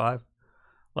PlayStation 5.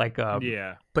 Like,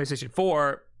 PlayStation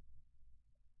 4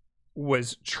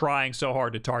 was trying so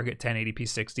hard to target 1080p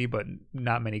 60, but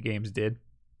not many games did.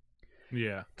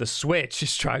 Yeah. The Switch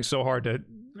is trying so hard to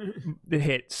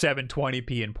hit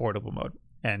 720p in portable mode.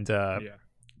 And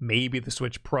maybe the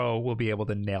Switch Pro will be able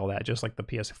to nail that just like the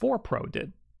PS4 Pro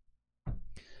did.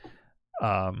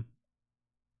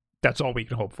 That's all we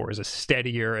can hope for is a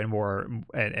steadier and more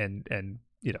and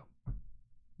you know,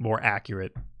 more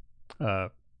accurate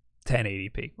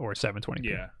 1080p or 720p.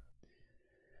 Yeah.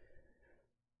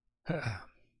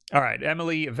 All right,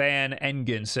 Emily Van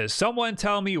Engen says, someone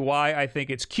tell me why I think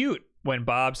it's cute when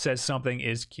Bob says something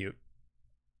is cute.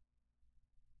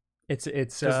 It's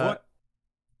what's it called?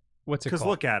 Because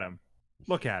look at him.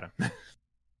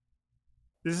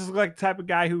 This is like the type of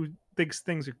guy who thinks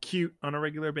things are cute on a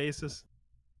regular basis.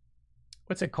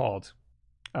 What's it called?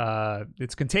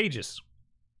 It's contagious.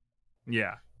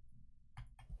 Yeah.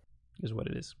 Is what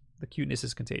it is. The cuteness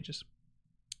is contagious.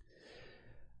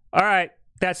 All right.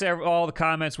 That's all the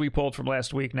comments we pulled from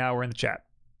last week. Now we're in the chat.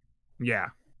 Yeah.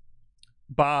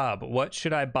 Bob, what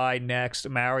should I buy next?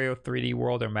 Mario 3D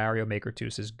World or Mario Maker 2,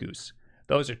 says Goose.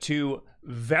 Those are two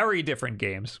very different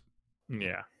games.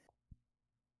 Yeah.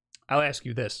 I'll ask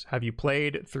you this. Have you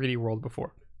played 3D World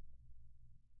before?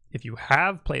 If you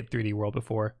have played 3D World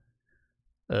before,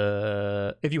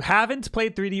 if you haven't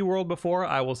played 3D World before,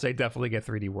 I will say definitely get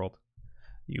 3D World.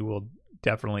 You will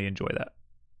definitely enjoy that.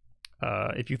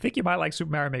 If you think you might like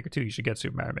Super Mario Maker 2, you should get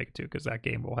Super Mario Maker 2 because that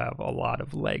game will have a lot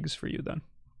of legs for you then.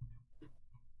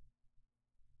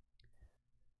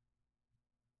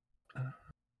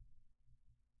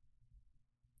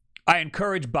 I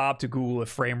encourage Bob to Google if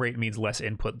frame rate means less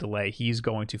input delay. He's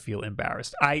going to feel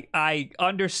embarrassed. I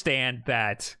understand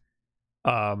that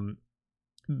the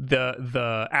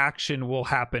action will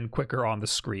happen quicker on the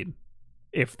screen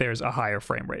if there's a higher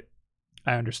frame rate.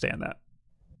 I understand that.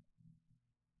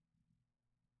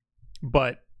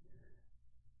 But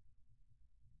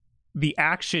the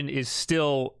action is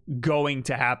still going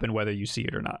to happen whether you see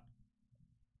it or not.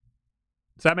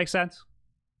 Does that make sense?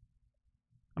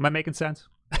 Am I making sense?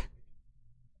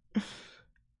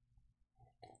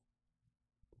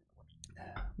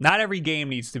 Not every game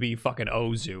needs to be fucking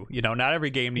Ozu. You know, not every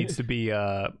game needs to be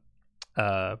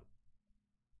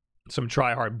some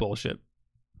try-hard bullshit.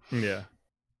 Yeah.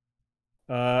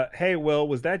 Hey, Will,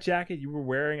 was that jacket you were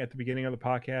wearing at the beginning of the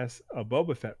podcast a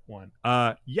Boba Fett one?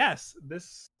 Yes.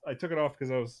 I took it off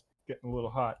because I was getting a little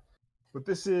hot. But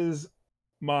this is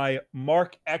my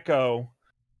Mark Echo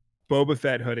Boba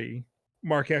Fett hoodie.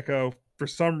 Mark Echo, for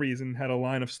some reason, had a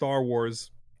line of Star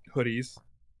Wars hoodies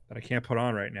that I can't put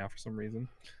on right now for some reason.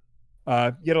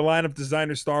 You had a line of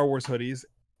designer Star Wars hoodies.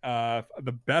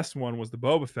 The best one was the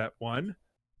Boba Fett one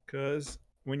because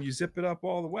when you zip it up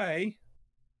all the way,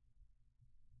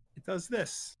 it does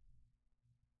this.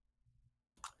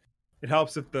 It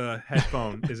helps if the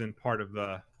headphone isn't part of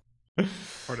the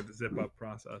zip up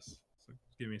process.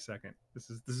 Give me a second. This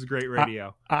is great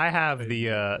radio. I have the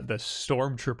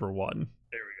Stormtrooper one.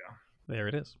 There we go. There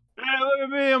it is. Hey, look at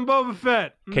me! I'm Boba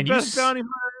Fett. I'm the best bounty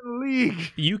hunter in the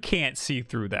league. You can't see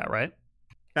through that, right?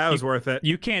 That was worth it.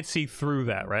 You can't see through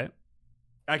that, right?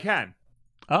 I can.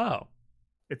 Oh.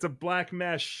 It's a black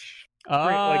mesh.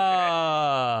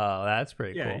 Oh, that's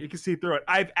pretty cool. Yeah, you can see through it.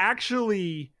 I've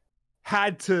actually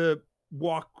had to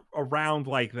walk around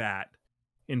like that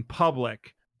in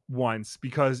public once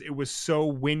because it was so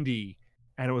windy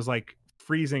and it was like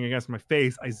freezing against my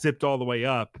face. I zipped all the way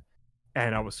up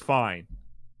and I was fine.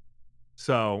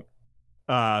 So,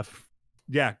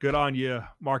 yeah, good on you,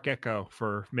 Mark Echo,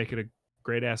 for making a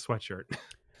great ass sweatshirt.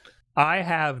 I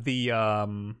have the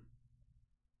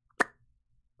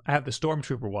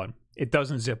Stormtrooper one. It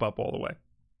doesn't zip up all the way.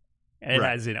 And it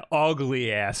has an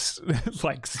ugly ass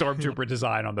like Stormtrooper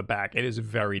design on the back. It is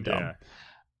very dumb.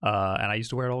 Yeah. And I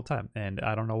used to wear it all the time, and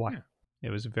I don't know why. Yeah.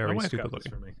 It was very stupid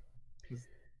looking. For me.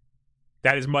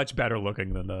 That is much better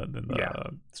looking than the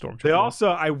Stormtrooper. They also,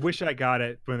 I wish I got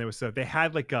it when they was so. They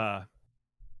had like a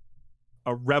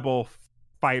Rebel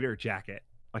fighter jacket,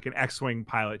 like an X-wing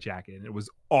pilot jacket, and it was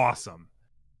awesome.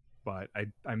 But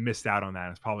I missed out on that.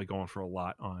 It's probably going for a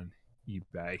lot on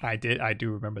eBay. I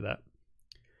do remember that.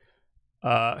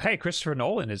 Hey, Christopher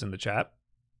Nolan is in the chat.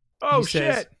 Oh,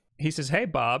 shit. He says, hey,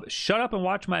 Bob, shut up and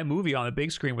watch my movie on the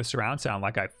big screen with surround sound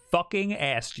like I fucking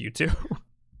asked you to.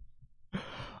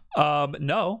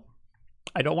 No,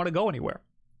 I don't want to go anywhere.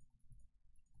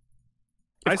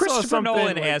 If Christopher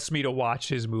Nolan asked me to watch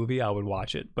his movie, I would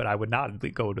watch it, but I would not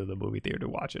go to the movie theater to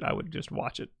watch it. I would just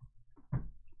watch it.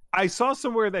 I saw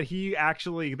somewhere that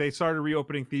they started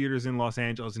reopening theaters in Los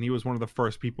Angeles, and he was one of the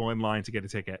first people in line to get a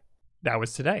ticket. That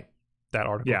was today. That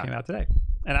article came out today.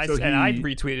 And I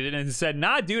retweeted it and said,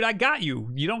 nah, dude, I got you.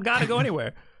 You don't got to go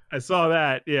anywhere. I saw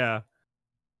that, yeah.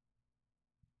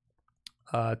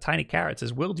 Tiny Carrot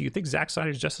says, Will, do you think Zack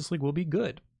Snyder's Justice League will be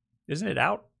good? Isn't it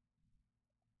out?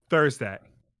 Thursday.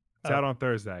 It's out on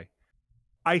Thursday.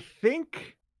 I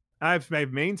think, I've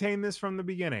maintained this from the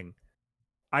beginning,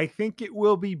 I think it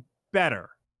will be better.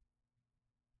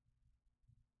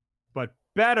 But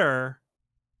better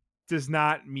does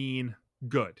not mean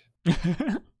good.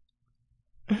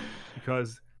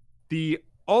 Because the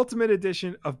Ultimate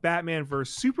Edition of Batman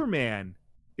vs. Superman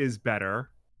is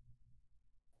better,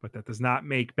 but that does not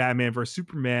make Batman vs.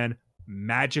 Superman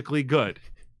magically good.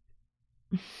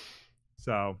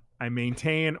 So I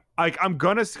maintain, I'm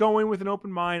gonna go in with an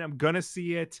open mind. I'm gonna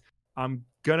see it. I'm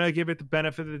gonna give it the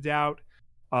benefit of the doubt.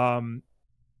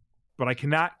 But I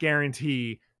cannot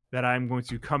guarantee that I'm going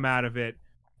to come out of it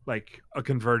like a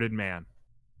converted man.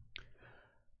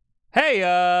 Hey,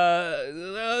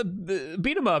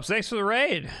 Beat 'em Ups, thanks for the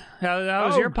raid. How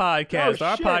was your podcast?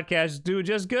 Our podcast is doing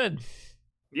just good.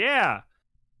 Yeah.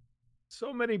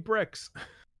 So many bricks.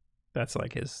 That's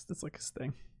like his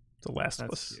thing. It's a Last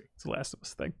of Us. Cute. It's a Last of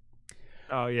Us thing.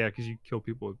 Oh yeah, because you kill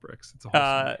people with bricks. It's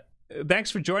a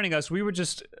thanks for joining us.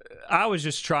 I was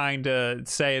just trying to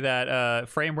say that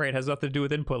frame rate has nothing to do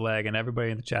with input lag, and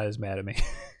everybody in the chat is mad at me.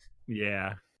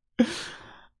 Yeah.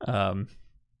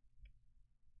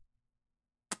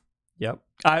 Yep.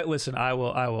 I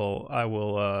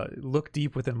will look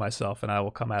deep within myself, and I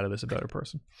will come out of this a better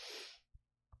person.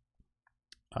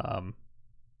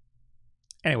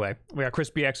 Anyway, we got Chris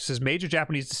BX says major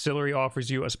Japanese distillery offers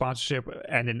you a sponsorship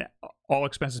and an all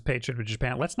expenses paid trip to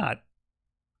Japan. Let's not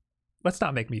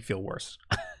make me feel worse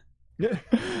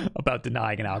about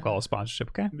denying an alcohol sponsorship,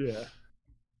 okay?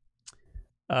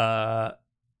 Yeah.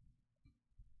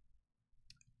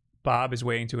 Bob is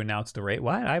waiting to announce the rate.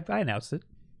 What? I announced it.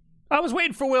 I was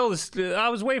waiting for Will. I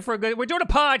was waiting for we're doing a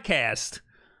podcast.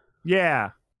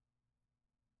 Yeah.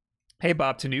 Hey,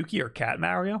 Bob, Tanuki or Cat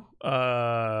Mario?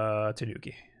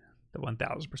 Tanuki. The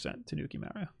 1000% Tanuki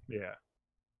Mario. Yeah.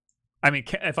 I mean,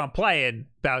 if I'm playing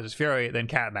Bowser's Fury, then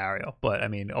Cat Mario. But, I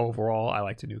mean, overall, I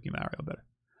like Tanuki Mario better.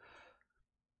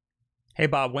 Hey,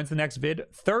 Bob, when's the next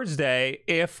vid? Thursday,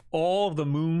 if all of the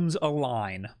moons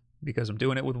align, because I'm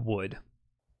doing it with wood.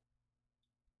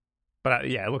 But,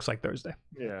 yeah, it looks like Thursday.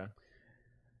 Yeah.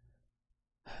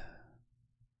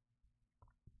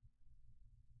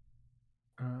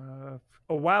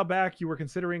 A while back, you were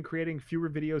considering creating fewer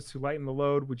videos to lighten the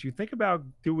load. Would you think about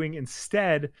doing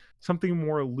instead something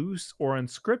more loose or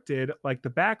unscripted like the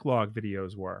backlog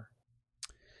videos were?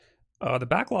 The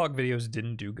backlog videos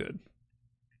didn't do good.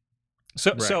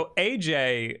 So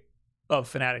AJ of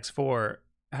Fanatics 4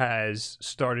 has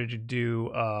started to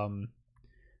do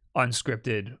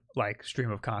unscripted, like stream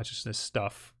of consciousness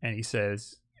stuff, and he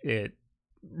says it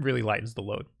really lightens the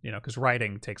load, because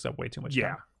writing takes up way too much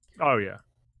time. Oh yeah.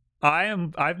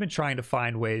 I've been trying to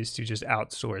find ways to just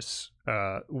outsource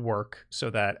work so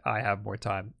that I have more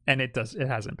time, and it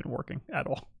hasn't been working at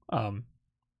all.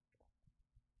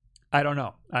 I don't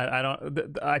know.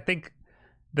 I think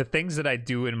the things that I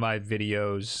do in my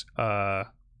videos, I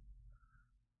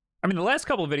mean, the last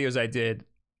couple of videos I did,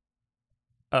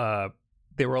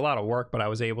 they were a lot of work, but I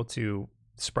was able to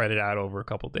spread it out over a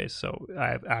couple of days, so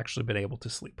I've actually been able to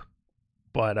sleep.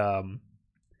 But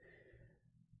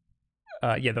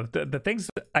yeah, the things,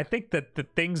 I think that the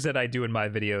things that I do in my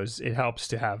videos, it helps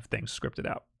to have things scripted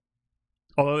out.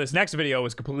 Although this next video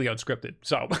is completely unscripted,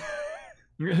 so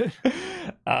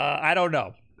I don't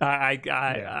know. I'm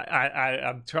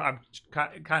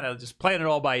kind of just playing it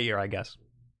all by ear, I guess.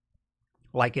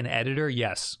 Like an editor,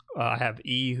 yes. I have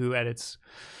E who edits,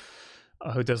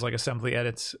 who does like assembly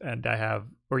edits, and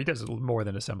he does more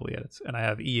than assembly edits, and I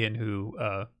have Ian who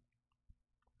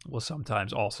will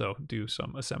sometimes also do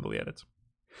some assembly edits.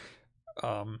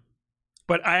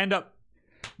 But I end up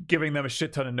giving them a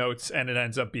shit ton of notes, and it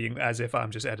ends up being as if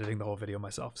I'm just editing the whole video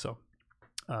myself. So,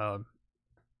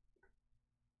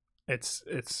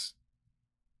 it's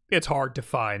hard to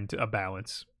find a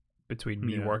balance between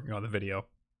me working on the video,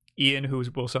 Ian who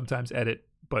will sometimes edit,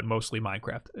 but mostly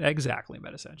Minecraft. Exactly,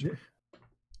 MetaCentury.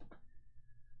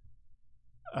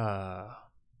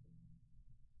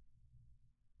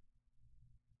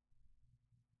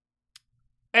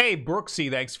 Hey,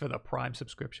 Brooksy, thanks for the Prime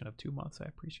subscription of 2 months. I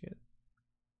appreciate it.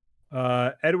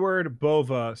 Edward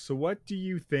Bova. So what do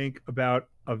you think about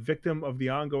a victim of the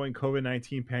ongoing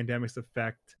COVID-19 pandemic's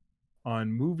effect on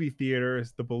movie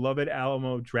theaters? The beloved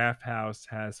Alamo Drafthouse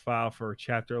has filed for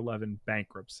Chapter 11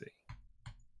 bankruptcy.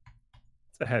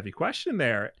 It's a heavy question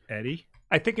there, Eddie.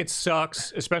 I think it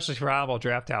sucks, especially for Alamo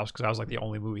Drafthouse, because I was like the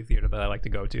only movie theater that I like to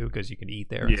go to because you can eat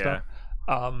there and stuff.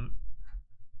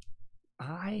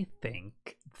 I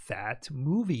think that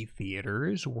movie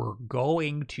theaters were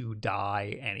going to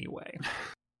die anyway.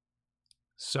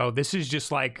 So this is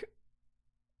just like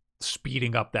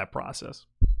speeding up that process.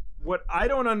 What I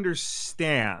don't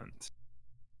understand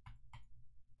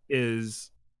is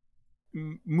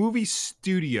movie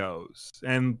studios,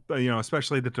 and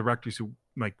especially the directors who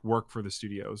like work for the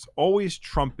studios, always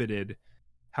trumpeted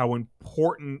how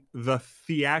important the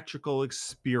theatrical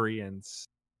experience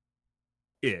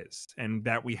is, and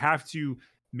that we have to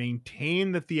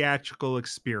maintain the theatrical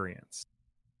experience.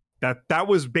 That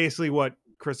was basically what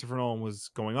Christopher Nolan was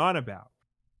going on about.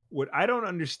 What I don't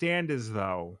understand is,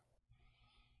 though,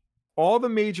 all the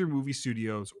major movie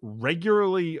studios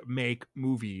regularly make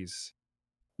movies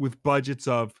with budgets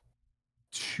of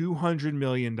 $200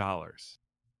 million.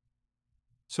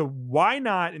 So why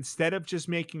not, instead of just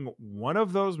making one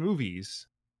of those movies,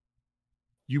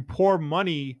 you pour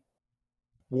money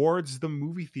towards the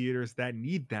movie theaters that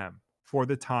need them for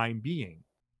the time being?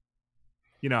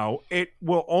 It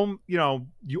will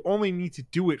you only need to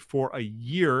do it for a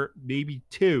year, maybe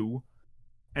two,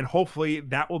 and hopefully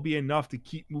that will be enough to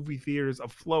keep movie theaters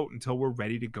afloat until we're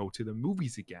ready to go to the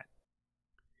movies again.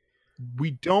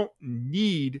 We don't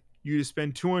need you to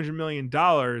spend $200 million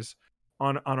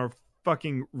on a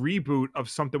fucking reboot of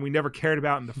something we never cared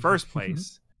about in the first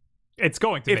place. It's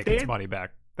going to make its money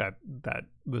back, that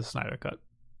the Snyder Cut.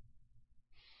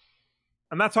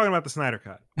 I'm not talking about the Snyder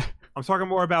Cut. I'm talking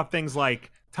more about things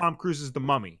like Tom Cruise's The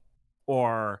Mummy,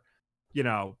 or,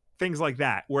 things like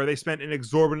that, where they spent an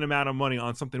exorbitant amount of money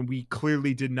on something we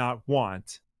clearly did not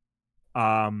want,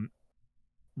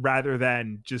 rather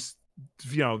than just,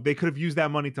 they could have used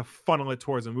that money to funnel it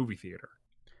towards a movie theater.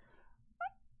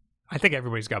 I think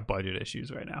everybody's got budget issues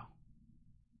right now.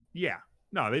 Yeah,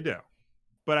 no, they do.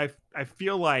 But I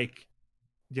feel like,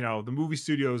 the movie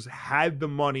studios had the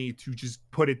money to just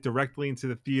put it directly into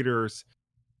the theaters'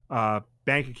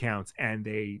 bank accounts, and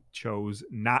they chose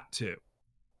not to.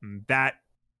 And that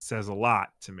says a lot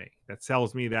to me. That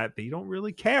tells me that they don't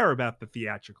really care about the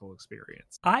theatrical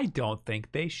experience. I don't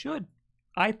think they should.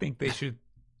 I think they should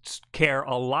care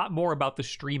a lot more about the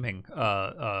streaming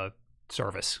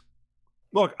service.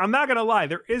 Look, I'm not going to lie.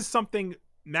 There is something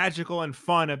magical and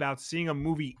fun about seeing a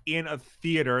movie in a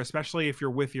theater, especially if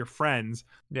you're with your friends.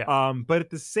 Yeah. But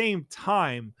at the same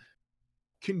time,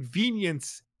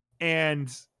 convenience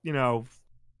and,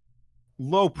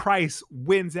 low price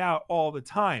wins out all the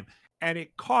time. And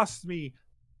it costs me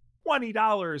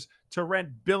 $20 to rent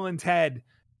Bill and Ted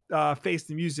Face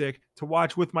the Music to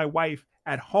watch with my wife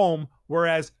at home,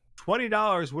 whereas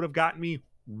 $20 would have gotten me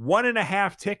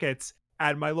 1.5 tickets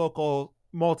at my local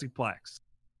multiplex.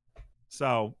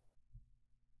 So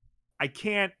I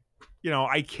can't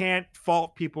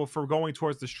fault people for going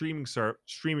towards the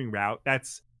streaming route.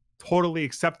 That's totally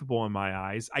acceptable in my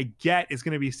eyes. I get it's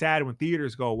going to be sad when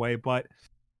theaters go away, but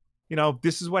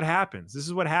this is what happens. This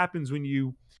is what happens when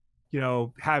you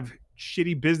have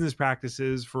shitty business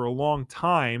practices for a long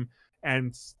time,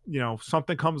 and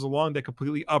something comes along that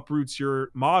completely uproots your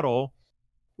model,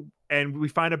 and we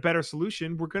find a better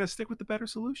solution. We're going to stick with the better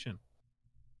solution.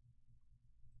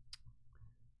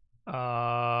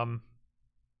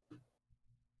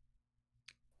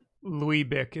 Louis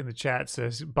Bick in the chat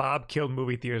says Bob killed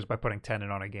movie theaters by putting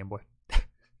Tenet on a Game Boy.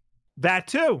 That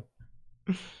too.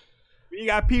 You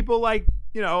got people like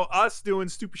us doing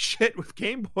stupid shit with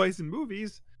Game Boys and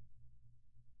movies.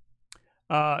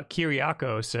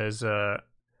 Kiriako says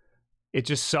it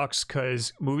just sucks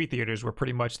because movie theaters were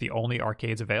pretty much the only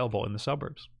arcades available in the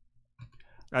suburbs.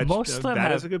 Most of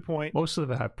them is a good point. Most of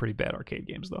them have pretty bad arcade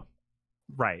games, though.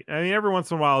 Right. I mean, every once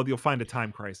in a while you'll find a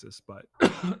Time Crisis, but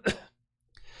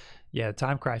yeah,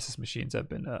 Time Crisis machines have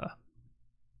been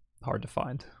hard to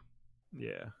find.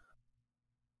 Yeah.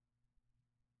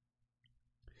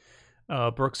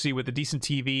 Brooksy, with a decent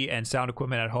TV and sound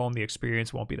equipment at home, the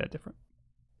experience won't be that different.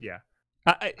 Yeah.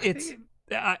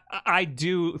 I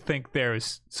do think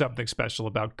there's something special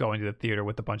about going to the theater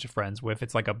with a bunch of friends. If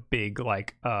it's like a big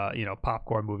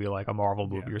popcorn movie, like a Marvel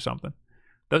movie or something.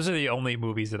 Those are the only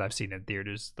movies that I've seen in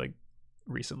theaters like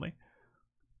recently.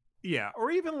 Yeah,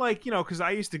 or even because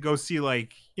I used to go see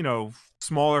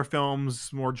smaller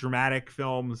films, more dramatic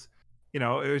films. It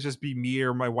would just be me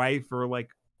or my wife or a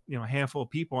handful of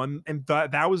people, and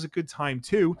that was a good time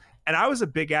too. And I was a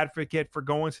big advocate for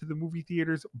going to the movie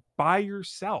theaters by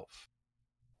yourself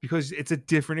because it's a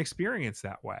different experience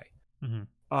that way.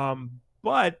 Mm-hmm.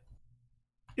 But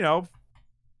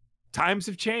times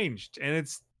have changed, and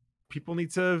people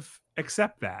need to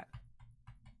accept that.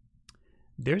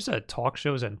 There's a talk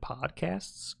shows and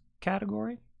podcasts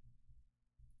category.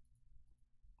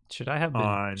 Should I have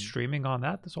been streaming on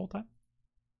that this whole time?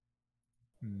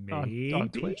 Maybe on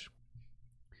Twitch.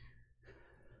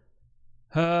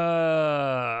 We'll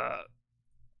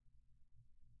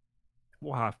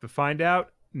have to find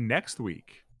out next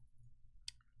week.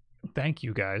 Thank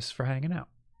you guys for hanging out.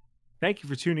 Thank you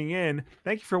for tuning in.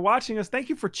 Thank you for watching us. Thank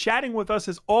you for chatting with us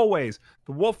as always.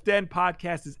 The Wolf Den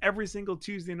podcast is every single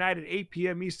Tuesday night at 8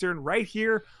 p.m. Eastern right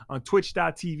here on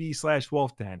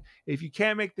twitch.tv/wolfden. If you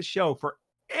can't make the show for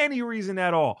any reason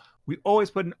at all, we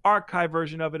always put an archive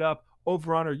version of it up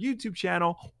over on our YouTube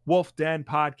channel, Wolf Den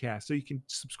Podcast. So you can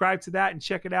subscribe to that and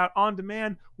check it out on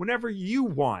demand whenever you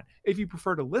want. If you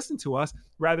prefer to listen to us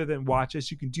rather than watch us,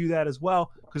 you can do that as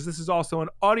well, because this is also an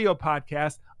audio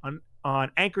podcast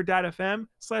on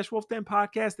anchor.fm/Wolfden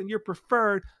Podcast and your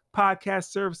preferred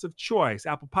podcast service of choice,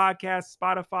 Apple Podcasts,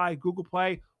 Spotify, Google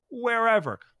Play,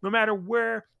 wherever. No matter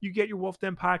where you get your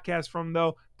Wolfden Podcast from,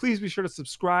 though, please be sure to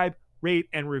subscribe, rate,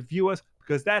 and review us,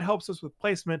 because that helps us with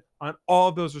placement on all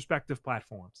of those respective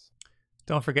platforms.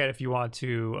 Don't forget, if you want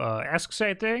to ask us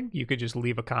anything, you could just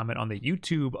leave a comment on the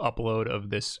YouTube upload of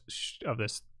this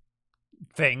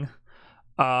thing.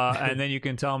 And then you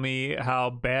can tell me how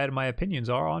bad my opinions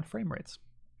are on frame rates.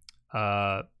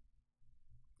 So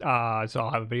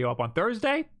I'll have a video up on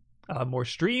Thursday. I'll have more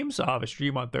streams. I'll have a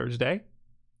stream on Thursday.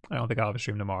 I don't think I'll have a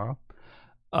stream tomorrow.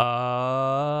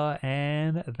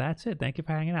 And that's it. Thank you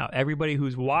for hanging out. Everybody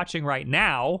who's watching right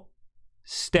now,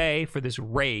 stay for this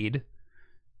raid.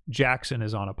 Jackson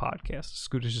is on a podcast.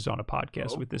 Scootish is on a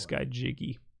podcast with this guy,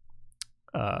 Jiggy.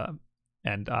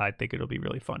 And I think it'll be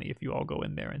really funny if you all go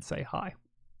in there and say hi.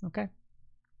 Okay.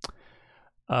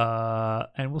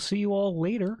 And we'll see you all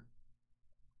later.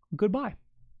 Goodbye.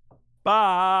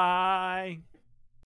 Bye.